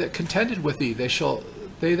 Even they that contended with thee,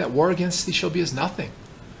 they that war against thee shall be as nothing.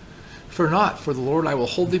 Fear not, for the Lord I will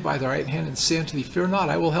hold thee by the right hand and say unto thee, Fear not,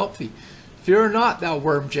 I will help thee. Fear not, thou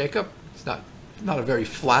worm Jacob. It's not a very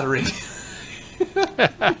flattering.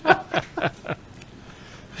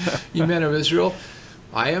 You men of Israel,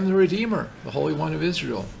 I am the Redeemer, the Holy One of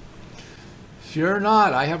Israel. Fear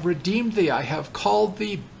not, I have redeemed thee. I have called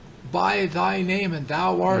thee by thy name, and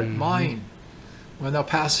thou art mine. When thou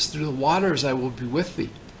passest through the waters, I will be with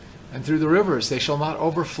thee. And through the rivers, they shall not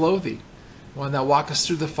overflow thee. When thou walkest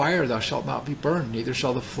through the fire, thou shalt not be burned, neither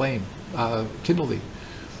shall the flame kindle thee.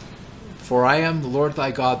 For I am the Lord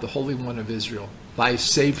thy God, the Holy One of Israel, thy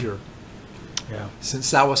Savior. Yeah.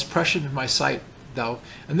 Since thou wast precious in my sight,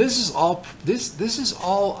 and this is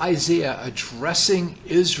all Isaiah addressing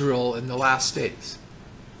Israel in the last days.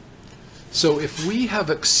 So if we have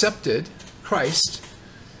accepted Christ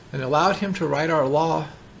and allowed him to write our law,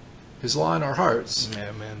 his law in our hearts,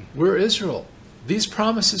 we're Israel. These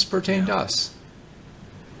promises pertain to us.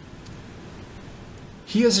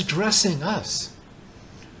 He is addressing us.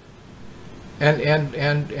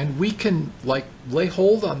 And we can lay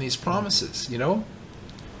hold on these promises,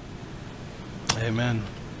 Amen.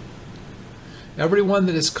 Everyone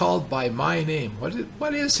that is called by my name.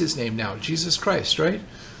 What is his name now? Jesus Christ, right?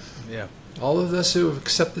 Yeah. All of us who have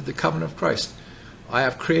accepted the covenant of Christ. I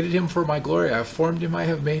have created him for my glory. I have formed him. I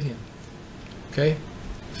have made him. Okay?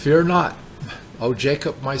 Fear not, O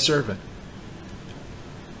Jacob, my servant.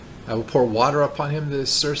 I will pour water upon him that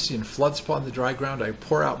is thirsty, and floods upon the dry ground. I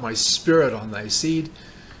pour out my spirit on thy seed,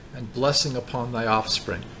 and blessing upon thy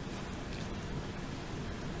offspring.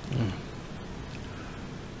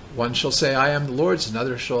 One shall say, I am the Lord's.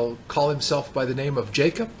 Another shall call himself by the name of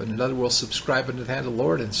Jacob. And another will subscribe unto the hand of the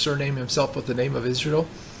Lord, and surname himself with the name of Israel.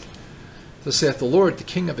 Thus saith the Lord, the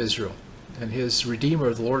King of Israel, and his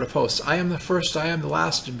Redeemer, the Lord of hosts. I am the first, I am the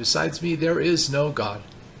last, and besides me there is no God.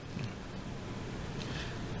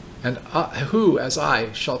 And who, as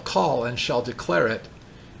I, shall call and shall declare it,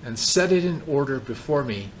 and set it in order before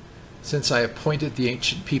me, since I appointed the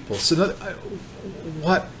ancient people. So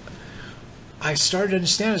what I started to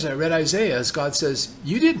understand as I read Isaiah, as God says,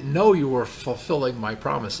 you didn't know you were fulfilling my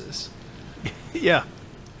promises. Yeah.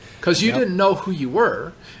 Because you didn't know who you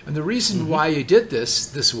were. And the reason why you did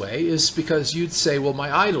this way is because you'd say, well,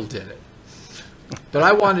 my idol did it. But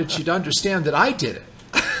I wanted you to understand that I did it.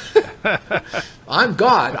 I'm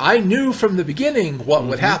God. I knew from the beginning what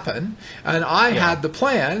would happen, and I had the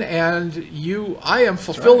plan, and I am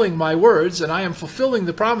fulfilling my words, and I am fulfilling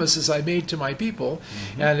the promises I made to my people.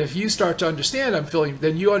 And if you start to understand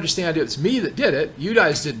then you understand it's me that did it. You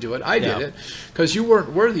guys didn't do it. I did it, because you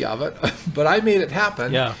weren't worthy of it, but I made it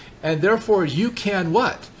happen. Yeah. And therefore you can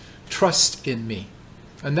what? Trust in me.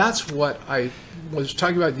 And that's what I was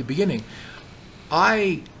talking about at the beginning.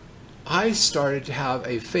 I started to have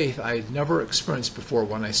a faith I had never experienced before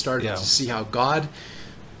when I started to see how God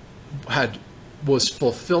had was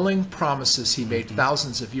fulfilling promises he made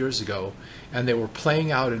thousands of years ago, and they were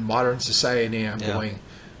playing out in modern society. And I'm going,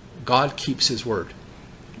 God keeps his word.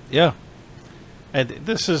 Yeah. And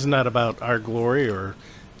this is not about our glory or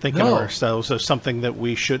thinking of ourselves as something that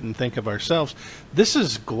we shouldn't think of ourselves. This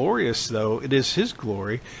is glorious, though. It is his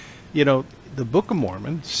glory. You know, the Book of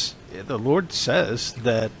Mormon, the Lord says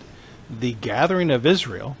that the gathering of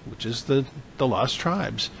Israel, which is the lost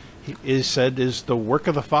tribes, is said is the work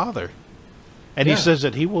of the Father. And he says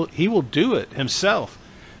that he will do it himself,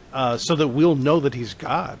 so that we'll know that he's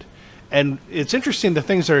God. And it's interesting the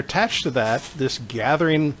things that are attached to that, this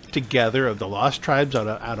gathering together of the lost tribes out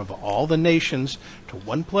of all the nations to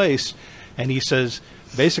one place. And he says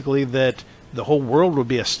basically that the whole world will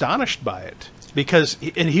be astonished by it, because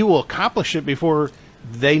and he will accomplish it before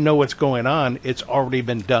they know what's going on. It's already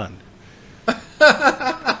been done.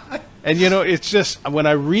 And, you know, it's just, when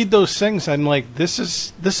I read those things, I'm like, this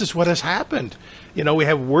is what has happened. You know, we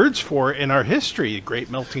have words for it in our history, the great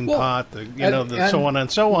melting pot, so on and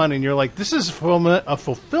so on. And you're like, this is a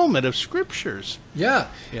fulfillment of scriptures. Yeah.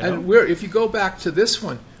 And if you go back to this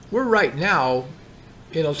one, we're right now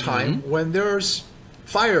in a time when there's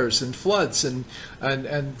fires and floods and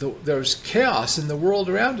there's chaos in the world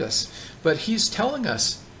around us. But he's telling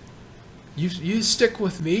us, you stick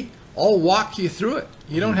with me, I'll walk you through it.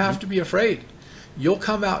 You don't have to be afraid. You'll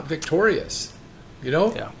come out victorious. You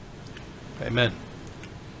know? Yeah. Amen.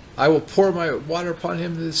 I will pour my water upon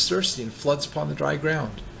him that is thirsty, and floods upon the dry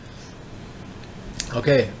ground.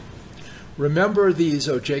 Okay. Remember these,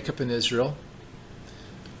 O Jacob and Israel,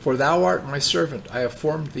 for thou art my servant. I have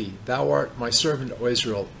formed thee. Thou art my servant, O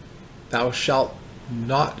Israel. Thou shalt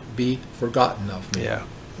not be forgotten of me. Yeah.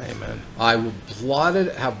 Amen. I will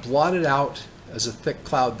have blotted out as a thick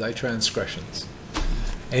cloud thy transgressions.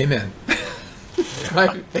 Amen.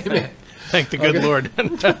 Right? Amen. Thank the good Lord.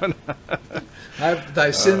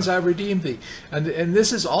 Thy sins I redeemed thee. And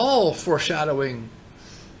this is all foreshadowing,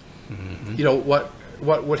 you know, what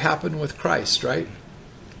would happen with Christ, right?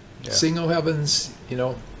 Yeah. Sing, O heavens, you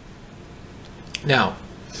know. Now,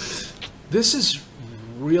 this is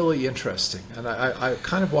really interesting, and I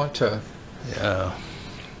kind of want to... Yeah.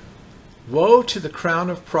 Woe to the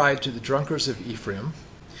crown of pride to the drunkards of Ephraim.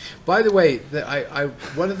 By the way,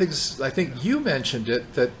 one of the things, I think you mentioned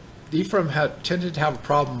it, that Ephraim tended to have a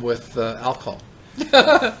problem with alcohol.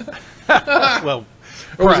 Well,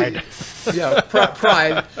 pride.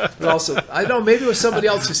 Pride. But also, I don't know, maybe it was somebody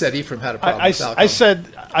else who said Ephraim had a problem with alcohol.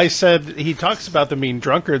 I said he talks about them being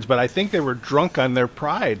drunkards, but I think they were drunk on their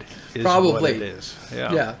pride. Probably. What it is.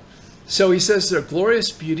 Yeah. So he says their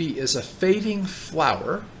glorious beauty is a fading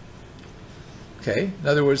flower. Okay. In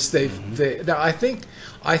other words, now I think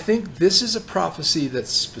this is a prophecy that's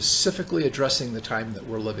specifically addressing the time that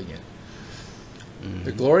we're living in.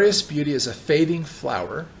 The glorious beauty is a fading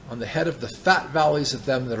flower on the head of the fat valleys of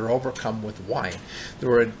them that are overcome with wine. They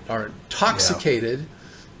are intoxicated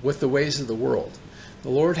with the ways of the world. The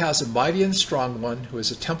Lord has a mighty and strong one who is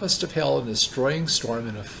a tempest of hell and a destroying storm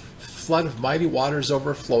and a flood of mighty waters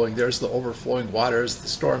overflowing. There's the overflowing waters, the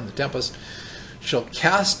storm, the tempest. Shall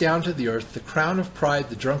cast down to the earth the crown of pride,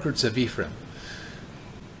 the drunkards of Ephraim.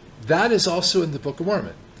 That is also in the Book of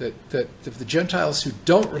Mormon, that the Gentiles who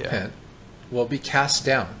don't repent will be cast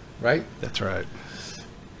down, right? That's right.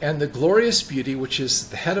 And the glorious beauty, which is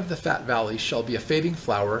the head of the fat valley, shall be a fading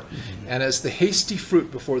flower, and as the hasty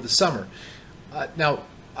fruit before the summer. Now,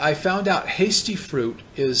 I found out hasty fruit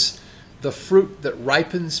is the fruit that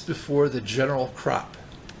ripens before the general crop.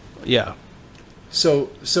 Yeah. So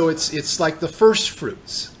it's like the first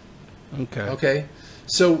fruits. Okay. Okay.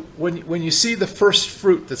 So when you see the first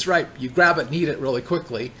fruit that's ripe, you grab it and eat it really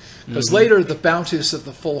quickly, because later the bounties of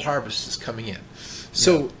the full harvest is coming in.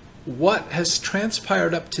 So what has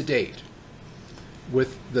transpired up to date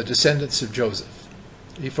with the descendants of Joseph,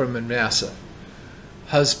 Ephraim and Manasseh,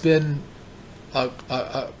 has been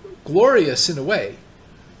glorious in a way,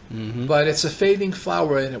 but it's a fading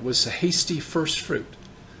flower, and it was a hasty first fruit.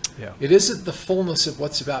 Yeah. It isn't the fullness of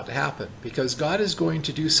what's about to happen, because God is going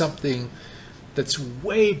to do something that's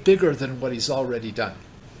way bigger than what he's already done,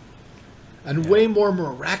 and way more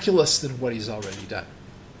miraculous than what he's already done,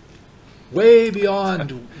 way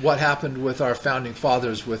beyond what happened with our founding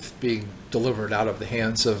fathers with being delivered out of the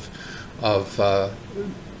hands of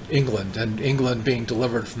England, and England being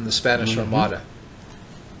delivered from the Spanish Armada.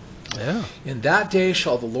 Yeah. In that day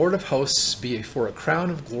shall the Lord of hosts be for a crown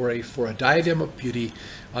of glory, for a diadem of beauty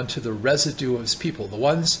unto the residue of his people, the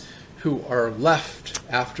ones who are left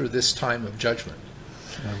after this time of judgment.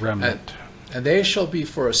 A remnant. And they shall be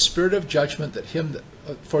for a spirit of judgment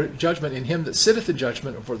for judgment in him that sitteth in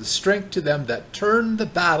judgment, and for the strength to them that turn the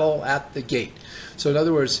battle at the gate. So in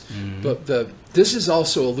other words, this is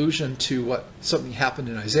also allusion to something happened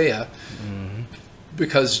in Isaiah,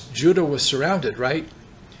 because Judah was surrounded, right?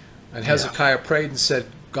 And Hezekiah prayed and said,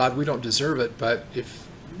 God, we don't deserve it, but if,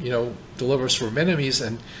 deliver us from enemies.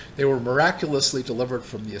 And they were miraculously delivered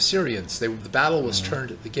from the Assyrians. The battle was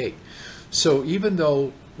turned at the gate. So even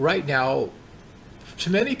though right now, to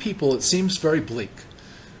many people, it seems very bleak.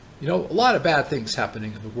 A lot of bad things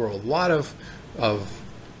happening in the world. A lot of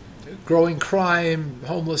growing crime,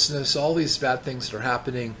 homelessness, all these bad things that are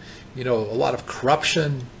happening. A lot of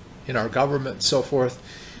corruption in our government and so forth.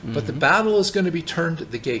 But the battle is going to be turned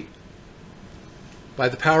at the gate by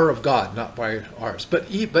the power of God, not by ours.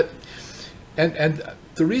 And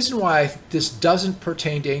the reason why this doesn't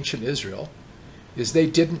pertain to ancient Israel is they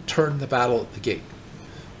didn't turn the battle at the gate.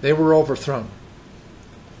 They were overthrown.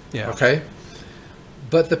 Yeah. Okay?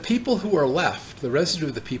 But the people who are left, the residue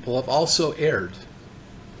of the people, have also erred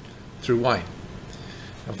through wine.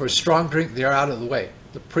 And for strong drink, they are out of the way.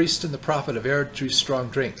 The priest and the prophet have erred through strong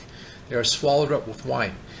drink. They are swallowed up with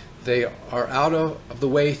wine. They are out of the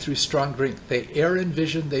way through strong drink. They err in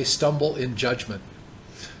vision. They stumble in judgment.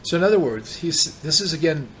 So in other words, this is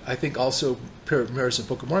again, I think, also mirrors the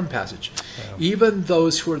Book of Mormon passage. Wow. Even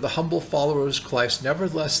those who are the humble followers of Christ,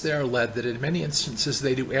 nevertheless they are led, that in many instances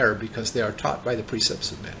they do err, because they are taught by the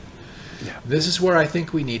precepts of men. Yeah. This is where I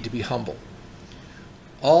think we need to be humble.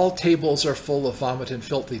 All tables are full of vomit and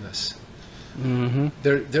filthiness.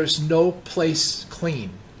 There's no place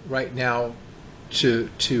clean right now to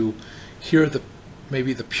hear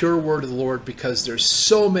maybe the pure word of the Lord, because there's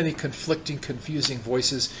so many conflicting, confusing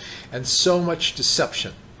voices and so much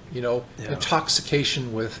deception,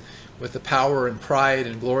 intoxication with the power and pride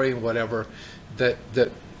and glory and whatever, that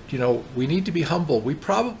we need to be humble. We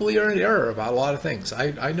probably are in error about a lot of things.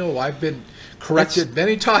 I know I've been corrected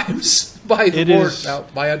many times by the Lord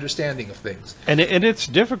about my understanding of things. And it's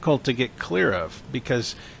difficult to get clear of,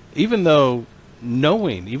 because even though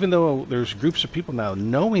there's groups of people now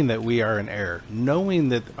knowing that we are in error, knowing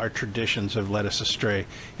that our traditions have led us astray,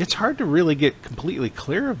 it's hard to really get completely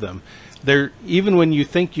clear of them. Even when you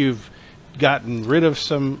think you've gotten rid of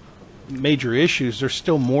some major issues, there's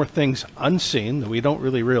still more things unseen that we don't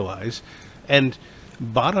really realize. And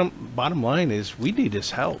bottom line is, we need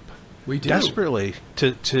his help. We do desperately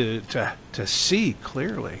to see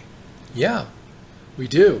clearly. Yeah, we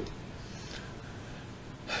do.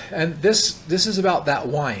 And this is about that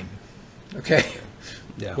wine, okay?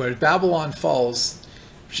 Yeah. Where Babylon falls,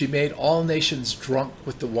 she made all nations drunk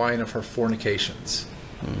with the wine of her fornications.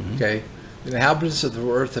 Okay? The inhabitants of the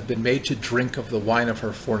earth have been made to drink of the wine of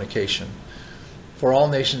her fornication. For all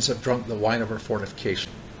nations have drunk the wine of her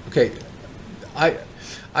fornication. Okay,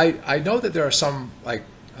 I know that there are some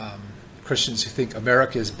Christians who think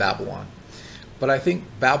America is Babylon, but I think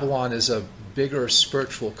Babylon is a bigger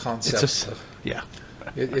spiritual concept.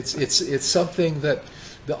 It's something that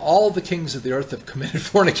all the kings of the earth have committed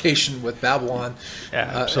fornication with Babylon,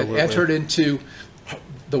 and entered into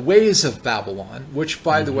the ways of Babylon, which,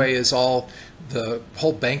 by the way, is all the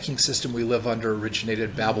whole banking system we live under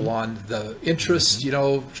originated in Babylon. The interest,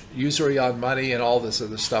 usury on money, and all this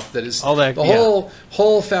other stuff that is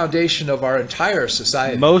whole foundation of our entire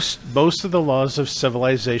society. Most of the laws of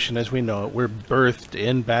civilization, as we know it, were birthed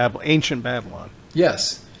in ancient Babylon.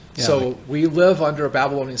 Yes. Yeah, so we live under a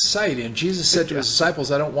Babylonian society, and Jesus said to his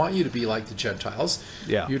disciples, I don't want you to be like the Gentiles.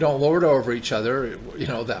 Yeah. You don't lord over each other,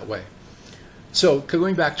 that way. So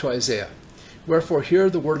going back to Isaiah, wherefore hear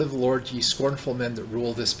the word of the Lord, ye scornful men that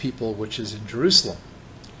rule this people which is in Jerusalem.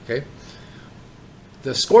 Okay?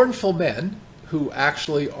 The scornful men who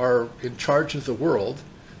actually are in charge of the world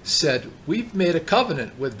said, we've made a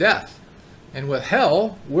covenant with death, and with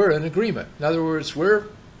hell we're in agreement. In other words, we're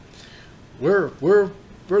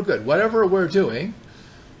good. Whatever we're doing,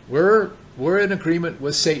 we're in agreement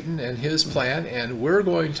with Satan and his plan, and we're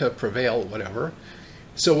going to prevail, whatever.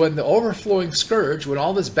 So when the overflowing scourge, when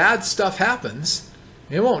all this bad stuff happens,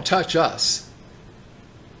 it won't touch us,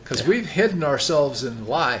 because we've hidden ourselves in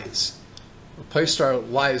lies, placed our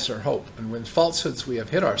lies, our hope, and when falsehoods we have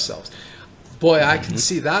hid ourselves. Boy, I can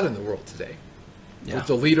see that in the world today, with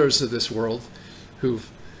the leaders of this world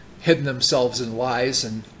who've hidden themselves in lies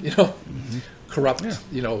and corrupt,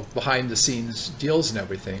 behind the scenes deals and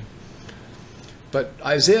everything. But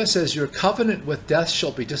Isaiah says, your covenant with death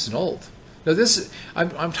shall be disannulled. Now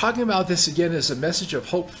I'm talking about this again as a message of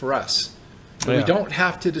hope for us. We don't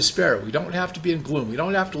have to despair. We don't have to be in gloom. We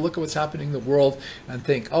don't have to look at what's happening in the world and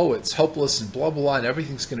think, oh, it's hopeless and blah, blah, blah, and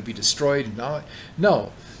everything's going to be destroyed.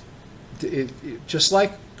 No. just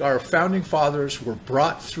like our founding fathers were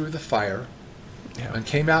brought through the fire and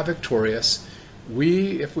came out victorious,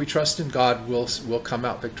 we, if we trust in God, will come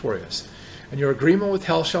out victorious. And your agreement with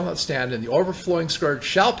hell shall not stand, and the overflowing scourge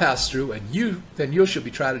shall pass through, and you shall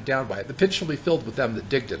be trodden down by it. The pit shall be filled with them that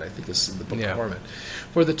digged it, I think is in the book of Horne.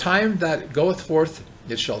 For the time that goeth forth,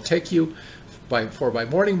 it shall take you, for by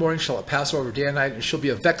morning shall it pass over day and night, and it shall be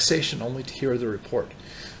a vexation only to hear the report.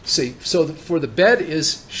 See, so for the bed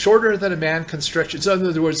is shorter than a man can stretch it. So in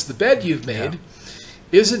other words, the bed you've made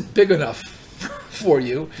isn't big enough for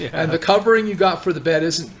you, and the covering you got for the bed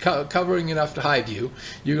isn't covering enough to hide you.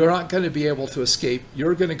 You're not going to be able to escape.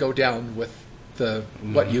 You're going to go down with the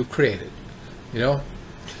what you created, you know.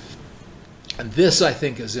 And this, I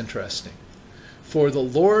think, is interesting. For the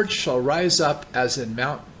Lord shall rise up as in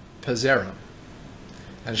Mount Pezarim,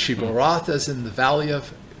 and Shiboroth as in the valley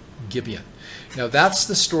of Gibeon. Now that's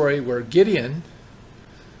the story where Gideon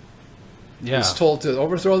is told to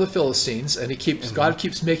overthrow the Philistines, and God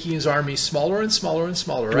keeps making his army smaller and smaller and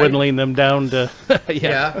smaller, dwindling them down to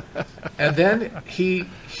and then he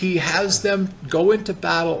has them go into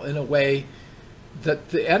battle in a way that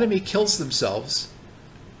the enemy kills themselves,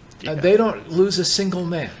 and they don't lose a single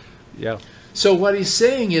man. So what he's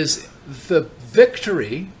saying is the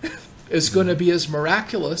victory is going to be as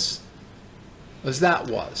miraculous as that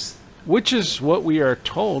was. Which is what we are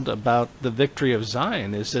told about the victory of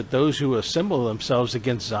Zion, is that those who assemble themselves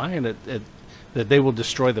against Zion, that they will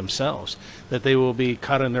destroy themselves, that they will be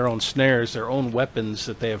caught in their own snares, their own weapons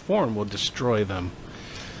that they have formed will destroy them.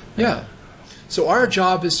 So our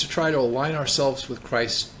job is to try to align ourselves with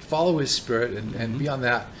Christ, follow his Spirit, and be on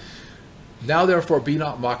that. Now therefore be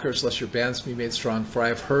not mockers, lest your bands be made strong, for I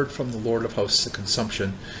have heard from the Lord of hosts the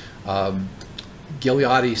consumption.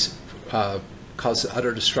 Gilead cause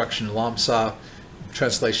utter destruction. Lamsa,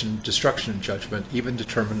 translation, destruction and judgment, even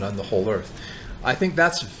determined on the whole earth. I think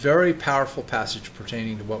that's a very powerful passage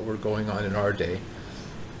pertaining to what we're going on in our day.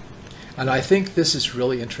 And I think this is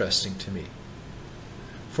really interesting to me.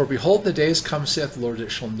 For behold, the days come, saith the Lord, it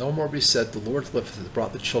shall no more be said, the Lord liveth that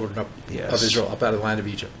brought the children of Israel up out of the land of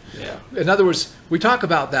Egypt. In other words, we talk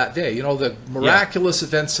about that day, you know, the miraculous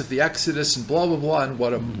events of the Exodus and blah, blah, blah, and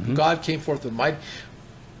what God came forth with might.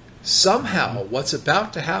 Somehow, what's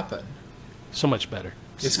about to happen, so much better.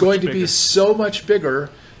 It's going to be so much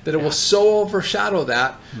bigger that it will so overshadow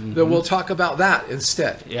that that we'll talk about that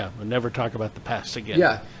instead. We'll never talk about the past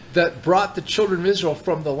again. That brought the children of Israel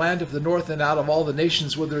from the land of the north and out of all the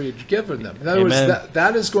nations whither he had given them. In other words,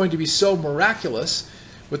 that is going to be so miraculous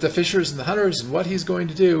with the fishers and the hunters and what he's going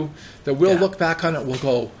to do that we'll look back on it and we'll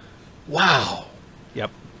go, wow.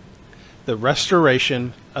 The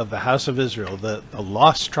restoration of the house of Israel, the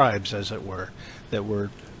lost tribes, as it were, that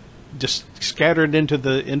were just scattered into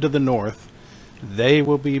the north, they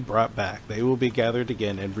will be brought back. They will be gathered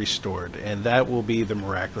again and restored, and that will be the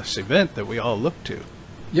miraculous event that we all look to.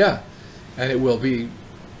 And it will be.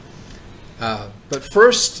 But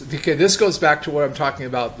first, okay, this goes back to what I'm talking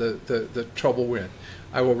about, the trouble we're in.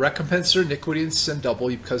 I will recompense their iniquity and sin double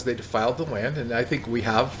because they defiled the land, and I think we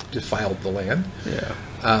have defiled the land.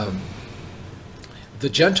 The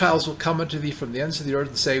Gentiles will come unto thee from the ends of the earth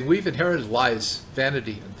and say, we've inherited lies,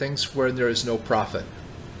 vanity, and things wherein there is no profit.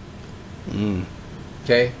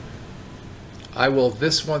 Okay? I will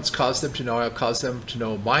this once cause them to know, I will cause them to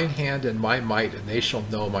know mine hand and my might, and they shall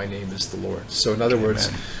know my name is the Lord. So in other words,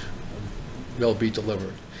 they'll be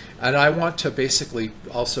delivered. And I want to basically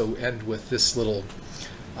also end with this little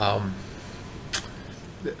Abraham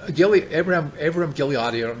Gilead.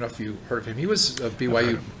 I don't know if you heard of him. He was a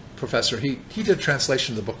BYU professor. He did a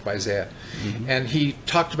translation of the book of Isaiah, and he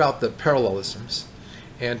talked about the parallelisms,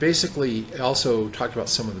 and basically also talked about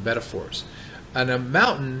some of the metaphors. And a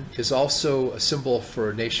mountain is also a symbol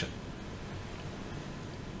for a nation.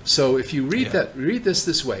 So if you read read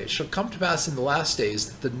this way: it shall come to pass in the last days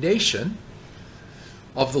that the nation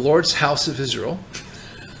of the Lord's house of Israel,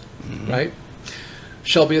 right,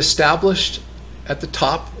 shall be established at the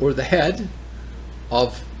top, or the head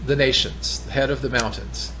of the nations, the head of the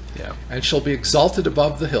mountains. And shall be exalted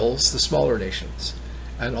above the hills, the smaller nations,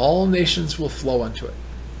 and all nations will flow unto it.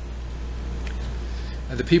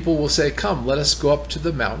 And the people will say, come, let us go up to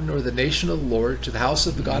the mountain, or the nation of the Lord, to the house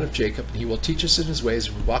of the God of Jacob, and he will teach us in his ways,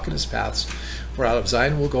 and we walk in his paths. For out of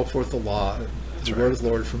Zion will go forth the law, the word of the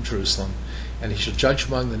Lord from Jerusalem. And he shall judge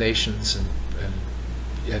among the nations, and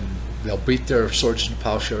they'll beat their swords into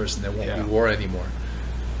plowshares, and there won't be war anymore.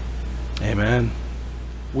 Amen.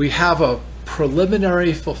 We have a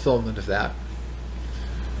preliminary fulfillment of that,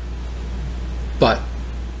 but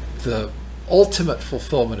the ultimate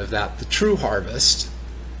fulfillment of that, the true harvest,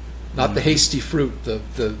 not the hasty fruit,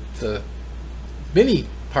 the mini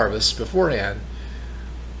harvest beforehand,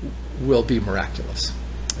 will be miraculous.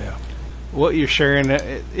 Yeah. What you're sharing,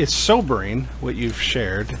 it's sobering, what you've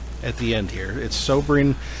shared at the end here. It's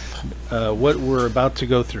sobering what we're about to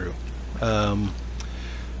go through. But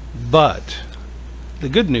the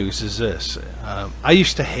good news is this. I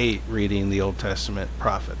used to hate reading the Old Testament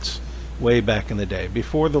prophets way back in the day.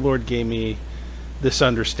 Before the Lord gave me this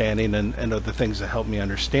understanding and other things that helped me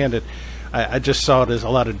understand it, I just saw it as a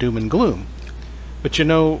lot of doom and gloom. But you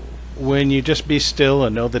know, when you just be still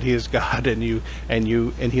and know that He is God, and you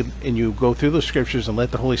go through the scriptures and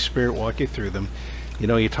let the Holy Spirit walk you through them, you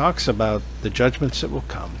know, He talks about the judgments that will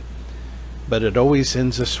come. But it always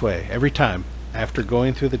ends this way. Every time, after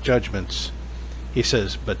going through the judgments, He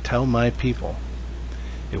says, "But tell my people,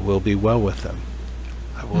 it will be well with them.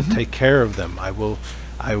 I will take care of them. I will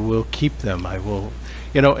keep them. I will,"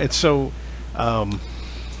 you know. And so,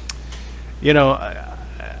 you know,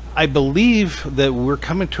 I believe that we're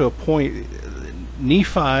coming to a point.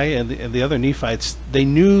 Nephi and the other Nephites, they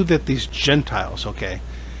knew that these Gentiles,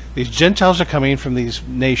 these Gentiles are coming from these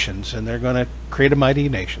nations, and they're going to create a mighty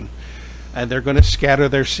nation, and they're going to scatter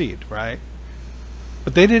their seed, right?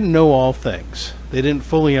 But they didn't know all things. They didn't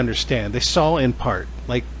fully understand. They saw in part,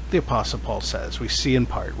 like the Apostle Paul says, we see in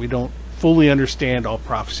part. We don't fully understand all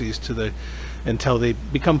prophecies until they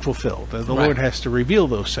become fulfilled. And the Lord has to reveal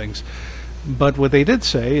those things. But what they did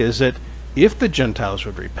say is that if the Gentiles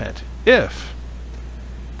would repent, then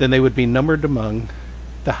they would be numbered among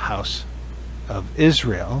the house of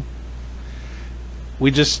Israel. We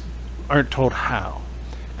just aren't told how.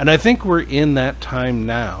 And I think we're in that time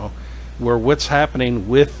now where what's happening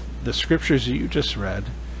with the scriptures that you just read,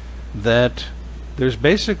 that there's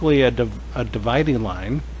basically a dividing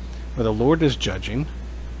line where the Lord is judging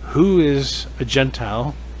who is a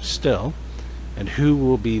Gentile still and who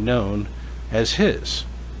will be known as His.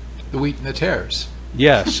 The wheat and the tares.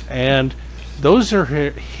 Yes, and those are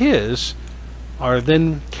His are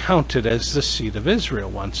then counted as the seed of Israel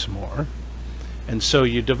once more. And so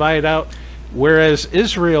you divide out, whereas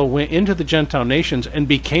Israel went into the Gentile nations and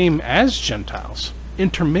became as Gentiles,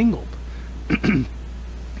 intermingled.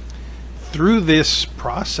 Through this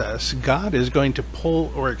process, God is going to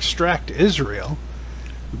pull or extract Israel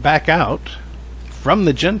back out from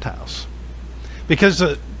the Gentiles. Because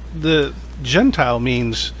the Gentile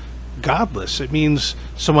means godless. It means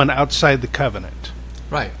someone outside the covenant.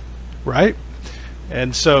 Right. Right?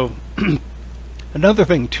 And so, another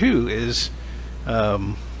thing, too, is,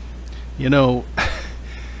 you know,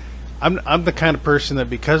 I'm the kind of person that,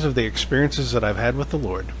 because of the experiences that I've had with the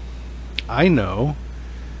Lord, I know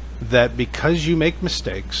that because you make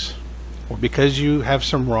mistakes, or because you have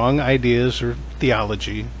some wrong ideas or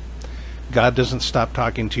theology, God doesn't stop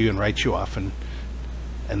talking to you and write you off, and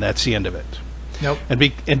that's the end of it. Nope.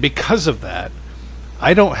 And because of that,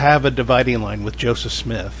 I don't have a dividing line with Joseph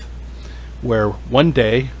Smith, where one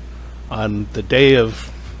day, on the day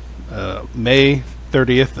of May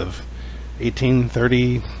 30th of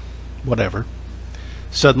 1830, whatever,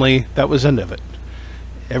 suddenly that was the end of it.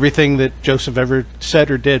 Everything that Joseph ever said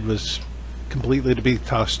or did was completely to be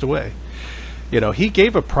tossed away. You know, he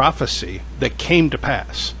gave a prophecy that came to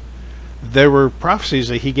pass. There were prophecies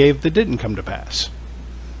that he gave that didn't come to pass.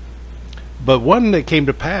 But one that came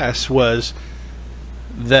to pass was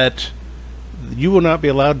that you will not be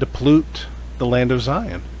allowed to pollute the land of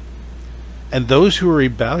Zion. And those who are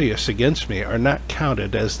rebellious against me are not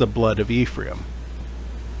counted as the blood of Ephraim.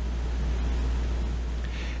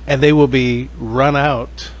 And they will be run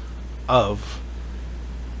out of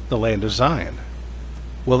the land of Zion.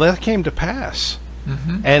 Well, that came to pass.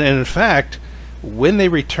 And in fact, when they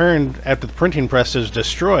returned after the printing press is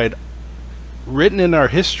destroyed, written in our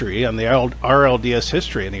history, on the RLDS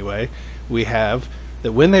history anyway, we have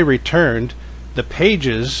that when they returned, the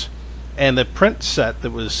pages and the print set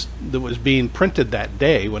that was being printed that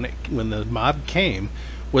day when the mob came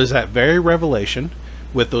was that very revelation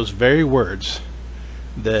with those very words,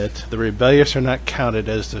 that the rebellious are not counted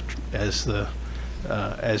as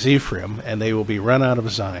Ephraim, and they will be run out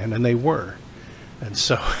of Zion, and they were, and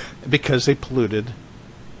so because they polluted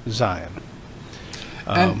Zion.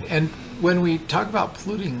 And when we talk about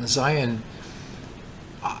polluting Zion,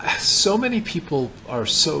 so many people are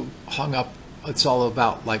so hung up. It's all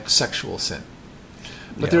about like sexual sin,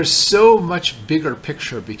 but there's so much bigger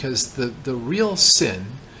picture, because the real sin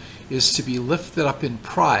is to be lifted up in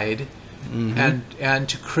pride. And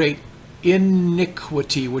to create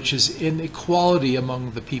iniquity, which is inequality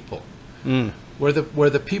among the people. where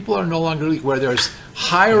the people are no longer equal, where there's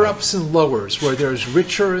higher ups and lowers, where there's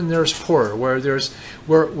richer and there's poorer,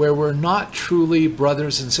 where we're not truly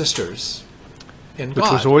brothers and sisters in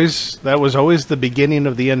God. That was always the beginning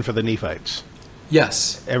of the end for the Nephites.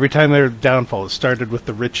 Yes. Every time their downfall, it started with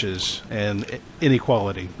the riches and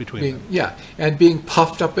inequality between them. Yeah, and being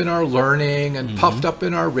puffed up in our learning, and puffed up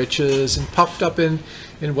in our riches, and puffed up in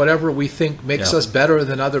whatever we think makes us better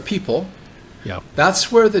than other people. Yeah.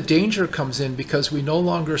 That's where the danger comes in, because we no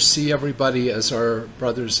longer see everybody as our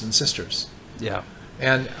brothers and sisters. Yeah.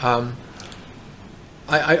 And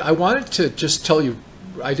I wanted to just tell you,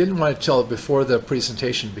 I didn't want to tell it before the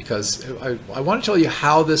presentation, because I want to tell you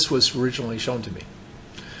how this was originally shown to me.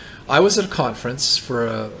 I was at a conference for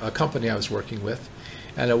a company I was working with,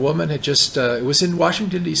 and a woman had just, it was in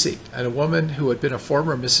Washington, D.C., and a woman who had been a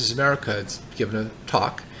former Mrs. America had given a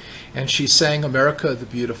talk, and she sang "America the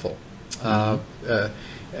Beautiful." And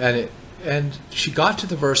she got to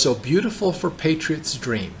the verse, "Oh, beautiful for patriots'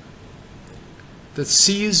 dream, that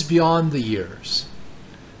sees beyond the years.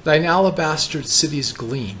 Thine alabaster cities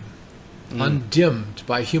gleam, undimmed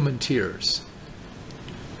by human tears."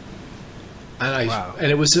 And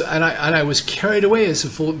I was carried away as a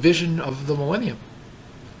full vision of the millennium.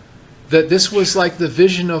 That this was like the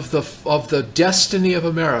vision of the destiny of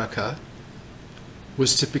America,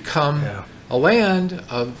 was to become a land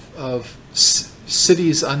of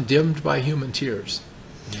cities undimmed by human tears.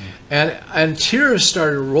 And tears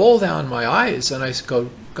started to roll down my eyes, and I go,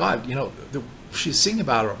 God, she's singing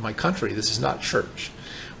about my country. This is not church.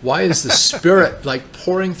 Why is the Spirit like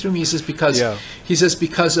pouring through me? He says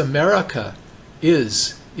because America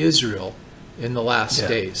is Israel in the last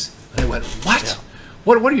days. And I went, what? Yeah.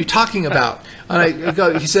 What are you talking about?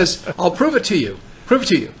 And he says, I'll prove it to you. Prove it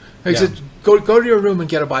to you. And he said, go to your room and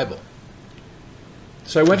get a Bible.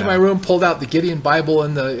 So I went to my room, pulled out the Gideon Bible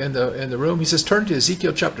in the room. He says, turn to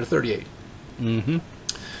Ezekiel chapter 38.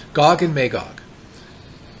 Gog and Magog.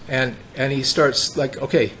 And he starts like,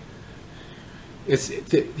 okay,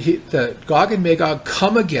 the Gog and Magog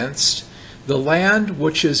come against the land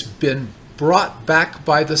which has been brought back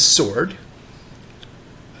by the sword.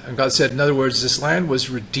 And God said, in other words, this land was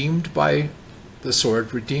redeemed by the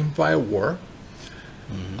sword, redeemed by a war.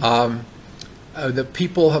 The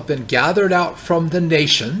people have been gathered out from the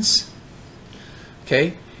nations,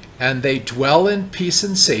 okay, and they dwell in peace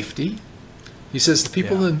and safety. He says the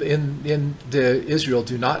people in Israel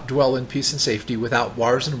do not dwell in peace and safety without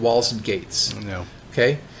bars and walls and gates. No.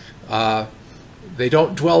 Okay? They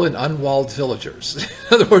don't dwell in unwalled villagers.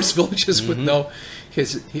 In other words, villages with no...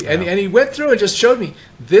 And he went through and just showed me,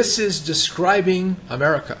 this is describing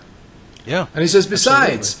America. Yeah. And he says,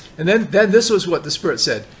 besides, and then this was what the Spirit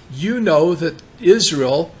said, you know that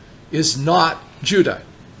Israel is not Judah.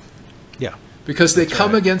 Yeah. Because they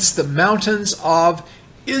come against the mountains of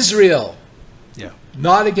Israel. Yeah.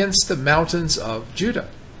 Not against the mountains of Judah.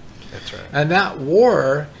 That's right. And that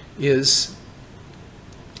war is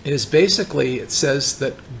basically, it says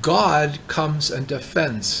that God comes and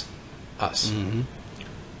defends us.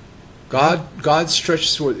 God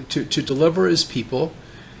stretches to deliver his people,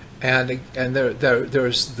 and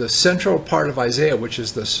there's the central part of Isaiah, which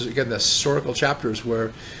is the historical chapters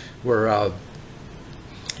where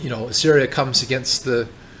Assyria comes against the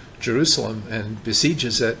Jerusalem and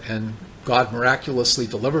besieges it, and God miraculously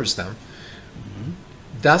delivers them.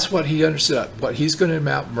 That's what he understood. But he's going to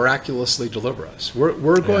miraculously deliver us.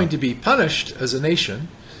 We're going to be punished as a nation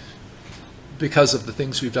because of the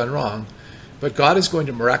things we've done wrong, but God is going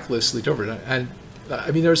to miraculously deliver it. And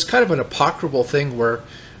I mean, there's kind of an apocryphal thing where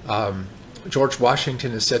George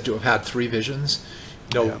Washington is said to have had 3 visions.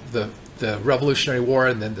 The Revolutionary War,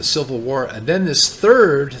 and then the Civil War, and then this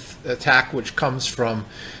third attack, which comes from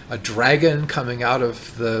a dragon coming out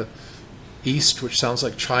of the east, which sounds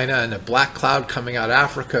like China, and a black cloud coming out of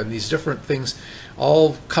Africa, and these different things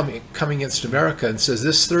all coming against America, and says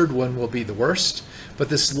this third one will be the worst. But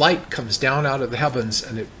this light comes down out of the heavens,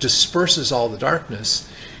 and it disperses all the darkness,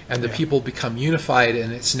 and the people become unified,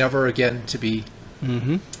 and it's never again to be.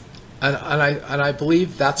 And I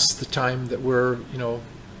believe that's the time that we're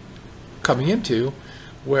coming into,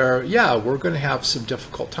 where we're going to have some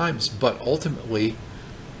difficult times, but ultimately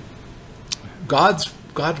God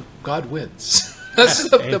wins. That's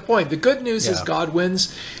the point. The good news is God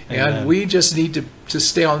wins, and we just need to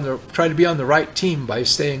stay try to be on the right team by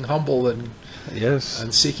staying humble and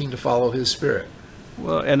seeking to follow his Spirit.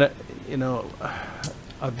 Well, and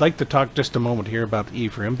I'd like to talk just a moment here about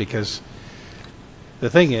Ephraim, because the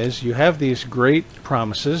thing is, you have these great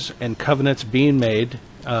promises and covenants being made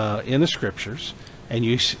in the Scriptures, and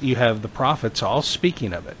you have the prophets all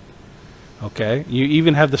speaking of it. Okay, you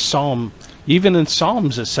even have the psalm. Even in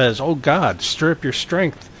Psalms, it says, "Oh God, stir up your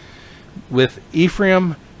strength with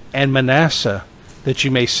Ephraim and Manasseh, that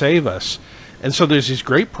you may save us." And so there's these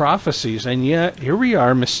great prophecies, and yet here we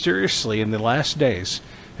are mysteriously in the last days,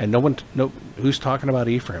 and who's talking about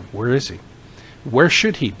Ephraim? Where is he? Where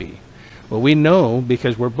should he be? Well, we know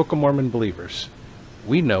because we're Book of Mormon believers.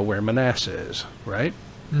 We know where Manasseh is, right?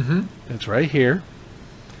 Mm-hmm. It's right here.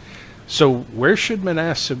 So where should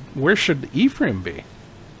Ephraim be?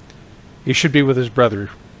 He should be with his brother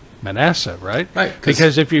Manasseh, right? Right.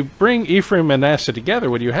 Because if you bring Ephraim and Manasseh together,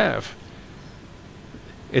 what do you have?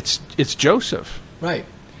 It's Joseph. Right.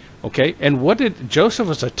 Okay, and Joseph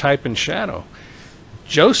was a type and shadow.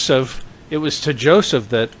 Joseph, it was to Joseph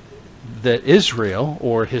that Israel,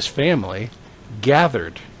 or his family,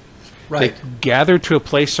 gathered. Right. They gathered to a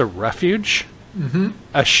place of refuge,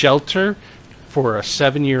 a shelter for a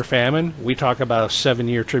 7-year famine. We talk about a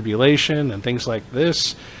 7-year tribulation and things like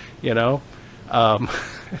this, you know.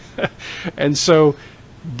 And so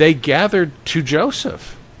they gathered to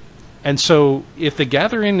Joseph. And so if the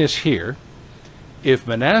gathering is here, if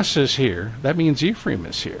Manasseh is here, that means Ephraim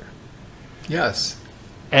is here. Yes.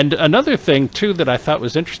 And another thing, too, that I thought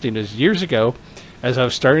was interesting is years ago, as I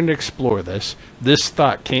was starting to explore this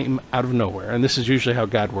thought came out of nowhere. And this is usually how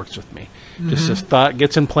God works with me. Just this thought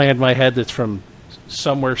gets implanted in my head that's from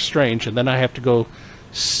somewhere strange, and then I have to go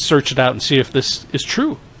search it out and see if this is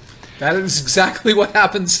true. That is exactly what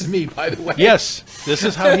happens to me, by the way. Yes, this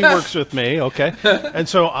is how he works with me, okay? And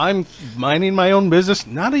so I'm minding my own business,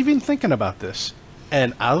 not even thinking about this.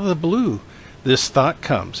 And out of the blue, this thought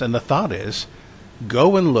comes. And the thought is,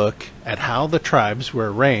 go and look at how the tribes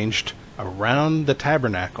were arranged around the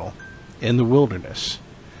tabernacle in the wilderness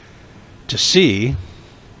to see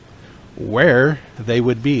where they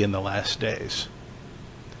would be in the last days.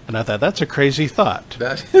 And I thought, that's a crazy thought.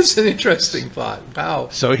 That is an interesting thought. Wow.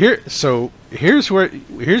 So here's what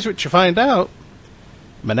you find out.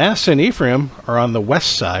 Manasseh and Ephraim are on the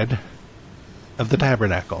west side of the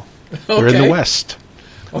tabernacle. Okay. They're in the west.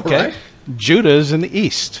 Okay. All right. Judah is in the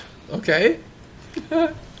east. Okay.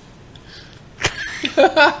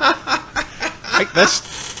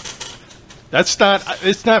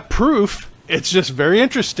 It's not proof. It's just very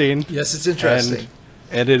interesting. Yes, it's interesting.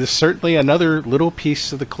 And it is certainly another little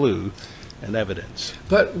piece of the clue and evidence.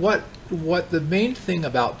 But what the main thing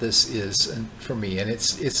about this is, and for me, and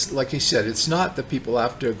it's like you said, it's not that people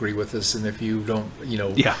have to agree with us, and if you don't,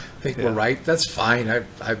 think we're right, that's fine.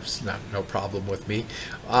 I've no problem with me.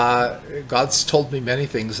 God's told me many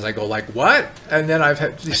things, and I go like, what? And then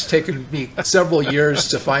it's taken me several years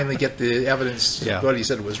to finally get the evidence what he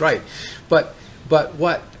said was right. But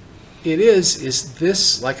what it is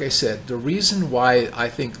this, like I said, the reason why I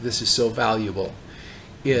think this is so valuable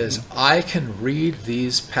is I can read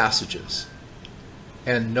these passages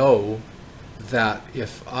and know that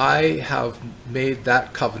if I have made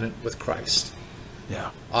that covenant with Christ,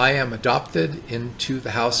 I am adopted into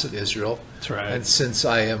the house of Israel. That's right. And since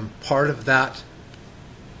I am part of that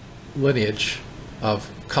lineage of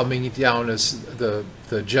coming down as the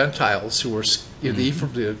Gentiles who were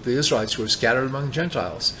the Israelites who were scattered among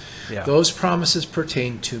Gentiles, those promises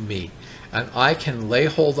pertain to me, and I can lay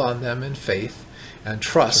hold on them in faith and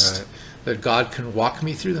trust that God can walk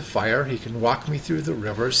me through the fire. He can walk me through the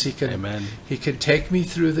rivers. He can take me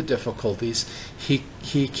through the difficulties. He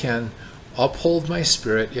can uphold my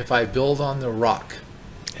spirit if I build on the rock.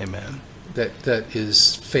 Amen. That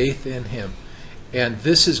is faith in him. And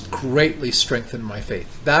this has greatly strengthened my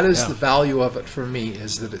faith. That is the value of it for me,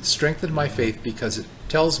 is that it strengthened my faith because it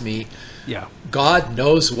tells me God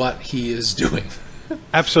knows what he is doing.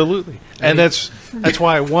 Absolutely. And that's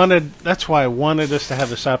why I wanted us to have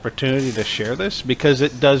this opportunity to share this, because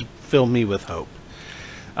it does fill me with hope.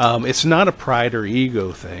 It's not a pride or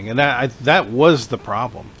ego thing, and that was the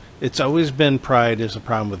problem. It's always been pride is a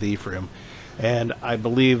problem with Ephraim, and I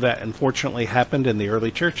believe that unfortunately happened in the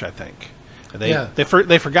early church. I think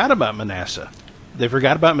they forgot about Manasseh. They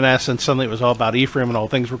forgot about Manasseh, and suddenly it was all about Ephraim and all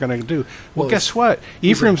things we're going to do. Well, guess what?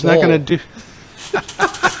 Ephraim's not going to do.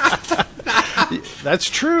 That's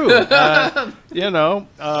true. He's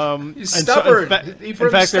stubborn.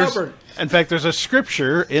 Ephraim's stubborn. In fact, there's a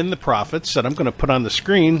scripture in the prophets that I'm going to put on the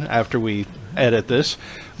screen after we edit this.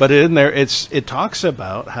 But in there, it talks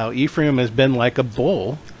about how Ephraim has been like a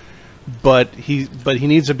bull, but he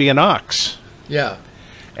needs to be an ox. Yeah.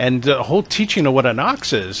 And the whole teaching of what an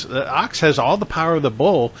ox is, the ox has all the power of the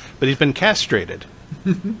bull, but he's been castrated.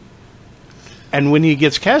 And when he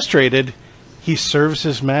gets castrated, he serves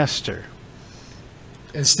his master.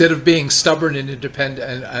 Instead of being stubborn and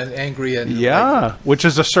independent and angry and which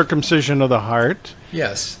is a circumcision of the heart.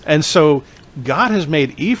 Yes. And so God has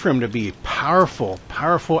made Ephraim to be a powerful,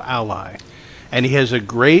 powerful ally. And he has a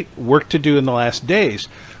great work to do in the last days.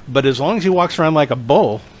 But as long as he walks around like a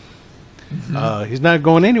bull, he's not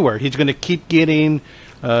going anywhere. He's going to keep getting,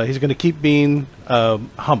 he's going to keep being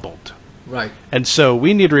humbled. Right. And so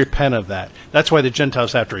we need to repent of that. That's why the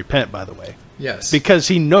Gentiles have to repent, by the way. Yes. Because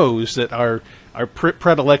he knows that our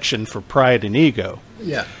predilection for pride and ego.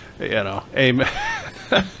 Yeah. Amen.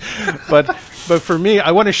 but for me,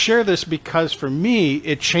 I want to share this because for me,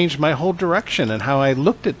 it changed my whole direction and how I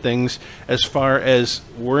looked at things as far as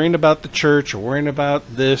worrying about the church or worrying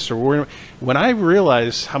about this or when I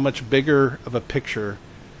realized how much bigger of a picture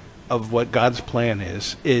of what God's plan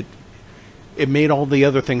is, it made all the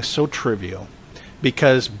other things so trivial.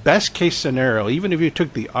 Because best case scenario, even if you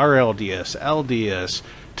took the RLDS, LDS,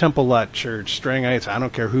 Temple Lot Church, Strangites, I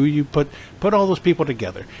don't care who you put all those people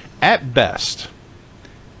together. At best,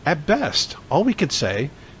 all we could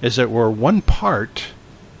say is that we're one part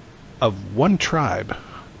of one tribe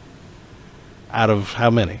out of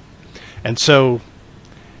how many? And so,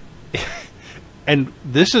 and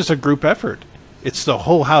this is a group effort. It's the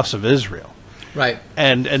whole house of Israel. Right.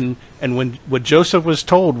 And when what Joseph was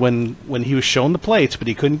told when he was shown the plates, but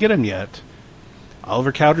he couldn't get them yet,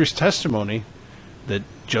 Oliver Cowdery's testimony that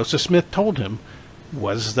Joseph Smith told him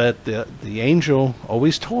was that the angel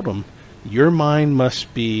always told him, your mind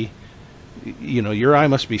must be, your eye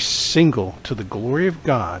must be single to the glory of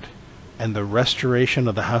God and the restoration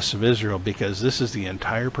of the house of Israel, because this is the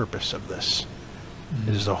entire purpose of this.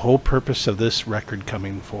 It is the whole purpose of this record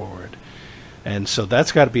coming forward. And so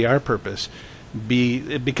that's got to be our purpose.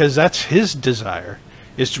 Because that's his desire,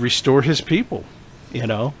 is to restore his people,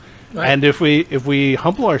 Right. And if we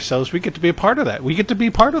humble ourselves, we get to be a part of that. We get to be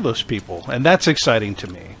part of those people, and that's exciting to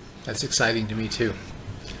me. That's exciting to me too.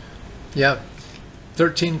 Yeah,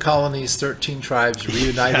 13 colonies, 13 tribes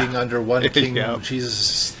reuniting under one king.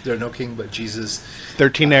 Jesus, there are no king but Jesus.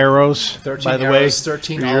 13 arrows. 13 by the arrows,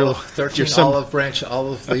 way. 13 olive branch,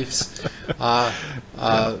 olive leaves.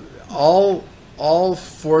 All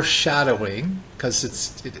foreshadowing, because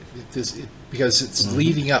it's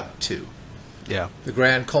leading up to the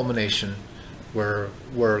grand culmination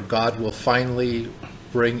where God will finally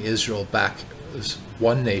bring Israel back as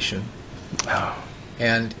one nation,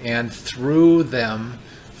 and through them,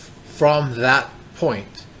 from that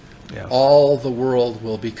point, all the world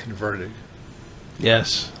will be converted.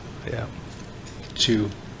 Yes. Yeah. To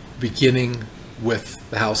beginning with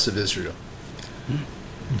the house of Israel.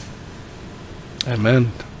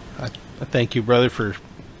 Amen. I thank you, brother, for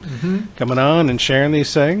coming on and sharing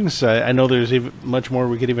these things. I know there's even much more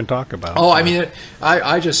we could even talk about. Oh, I mean,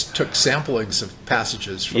 I just took samplings of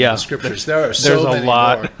passages from the scriptures. There are so many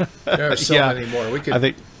more. There are so many more. I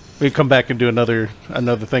think we come back and do another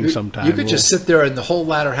thing sometime. You could just sit there in the whole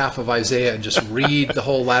latter half of Isaiah and just read the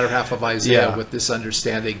whole latter half of Isaiah with this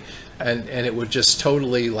understanding, and it would just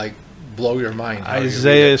totally blow your mind.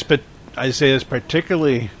 Isaiah is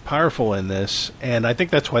particularly powerful in this, and I think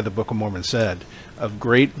that's why the Book of Mormon said, of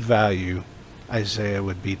great value Isaiah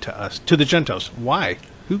would be to us, to the Gentiles. Why?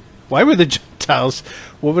 Why were the Gentiles?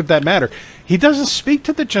 What would that matter? He doesn't speak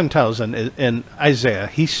to the Gentiles in Isaiah.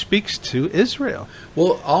 He speaks to Israel.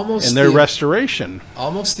 Well, almost in their restoration.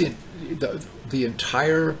 Almost the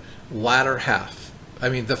entire latter half. I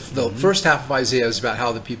mean, the first half of Isaiah is about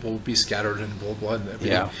how the people will be scattered and blah blah and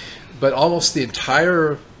everything. Yeah. But almost the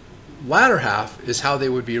entire latter half is how they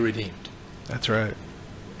would be redeemed. That's right.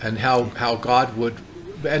 And how God would,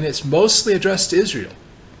 and it's mostly addressed to Israel.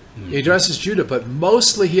 He addresses Judah, but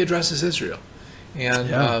mostly he addresses Israel.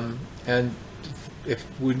 And and if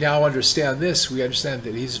we now understand this, we understand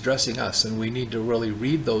that he's addressing us, and we need to really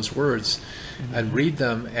read those words and read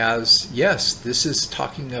them as, yes, this is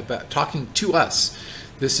talking to us.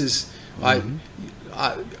 This is,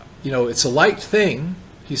 it's a light thing,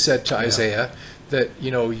 he said to Isaiah, that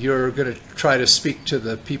you're going to try to speak to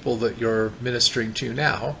the people that you're ministering to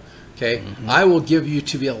now. Okay, I will give you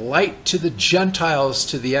to be a light to the Gentiles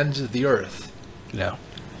to the ends of the earth. Yeah,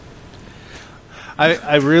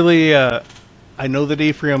 I really I know that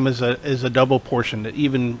Ephraim is a double portion, that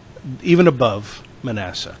even above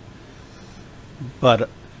Manasseh, but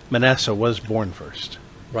Manasseh was born first,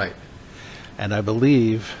 right? And I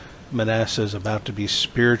believe Manasseh is about to be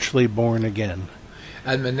spiritually born again,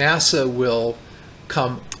 and Manasseh will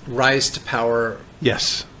rise to power.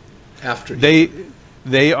 Yes, after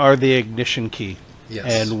they are the ignition key. Yes,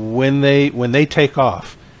 and when they take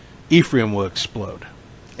off, Ephraim will explode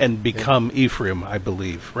and become Ephraim. I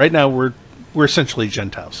believe right now we're essentially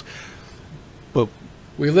Gentiles, but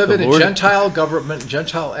We live in a Gentile government,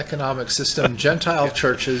 Gentile economic system, Gentile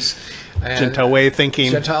churches, and Gentile way of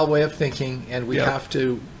thinking. Gentile way of thinking, and we have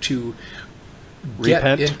to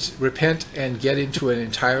repent and get into an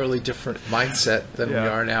entirely different mindset than we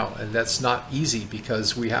are now, and that's not easy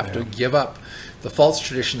because we have to give up the false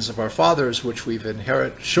traditions of our fathers, which we've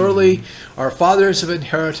inherited. Surely our fathers have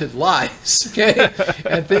inherited lies, okay,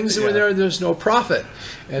 and things where there's no profit,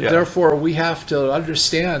 and therefore we have to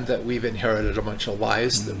understand that we've inherited a bunch of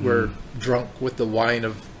lies, that we're drunk with the wine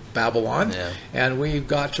of Babylon, and we've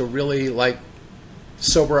got to really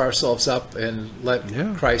sober ourselves up and let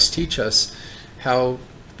Christ teach us how.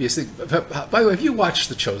 By the way, have you watched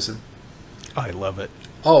The Chosen? I love it.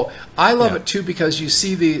 Oh, I love it too, because you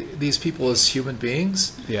see these people as human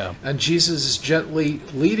beings. Yeah. And Jesus is gently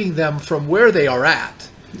leading them from where they are at.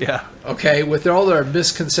 Yeah. Okay, with all their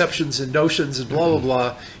misconceptions and notions and blah, blah,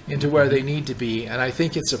 blah, into where they need to be. And I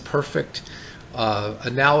think it's a perfect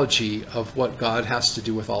analogy of what God has to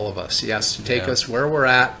do with all of us. He has to take us where we're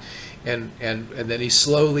at, and then he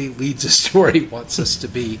slowly leads us to where he wants us to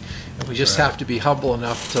be. And we just have to be humble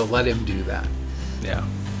enough to let him do that. Yeah.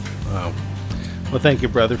 Wow. Well, thank you,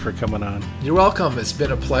 brother, for coming on. You're welcome. It's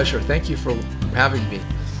been a pleasure. Thank you for having me.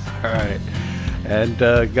 All right. And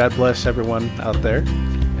God bless everyone out there.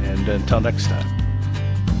 And until next time.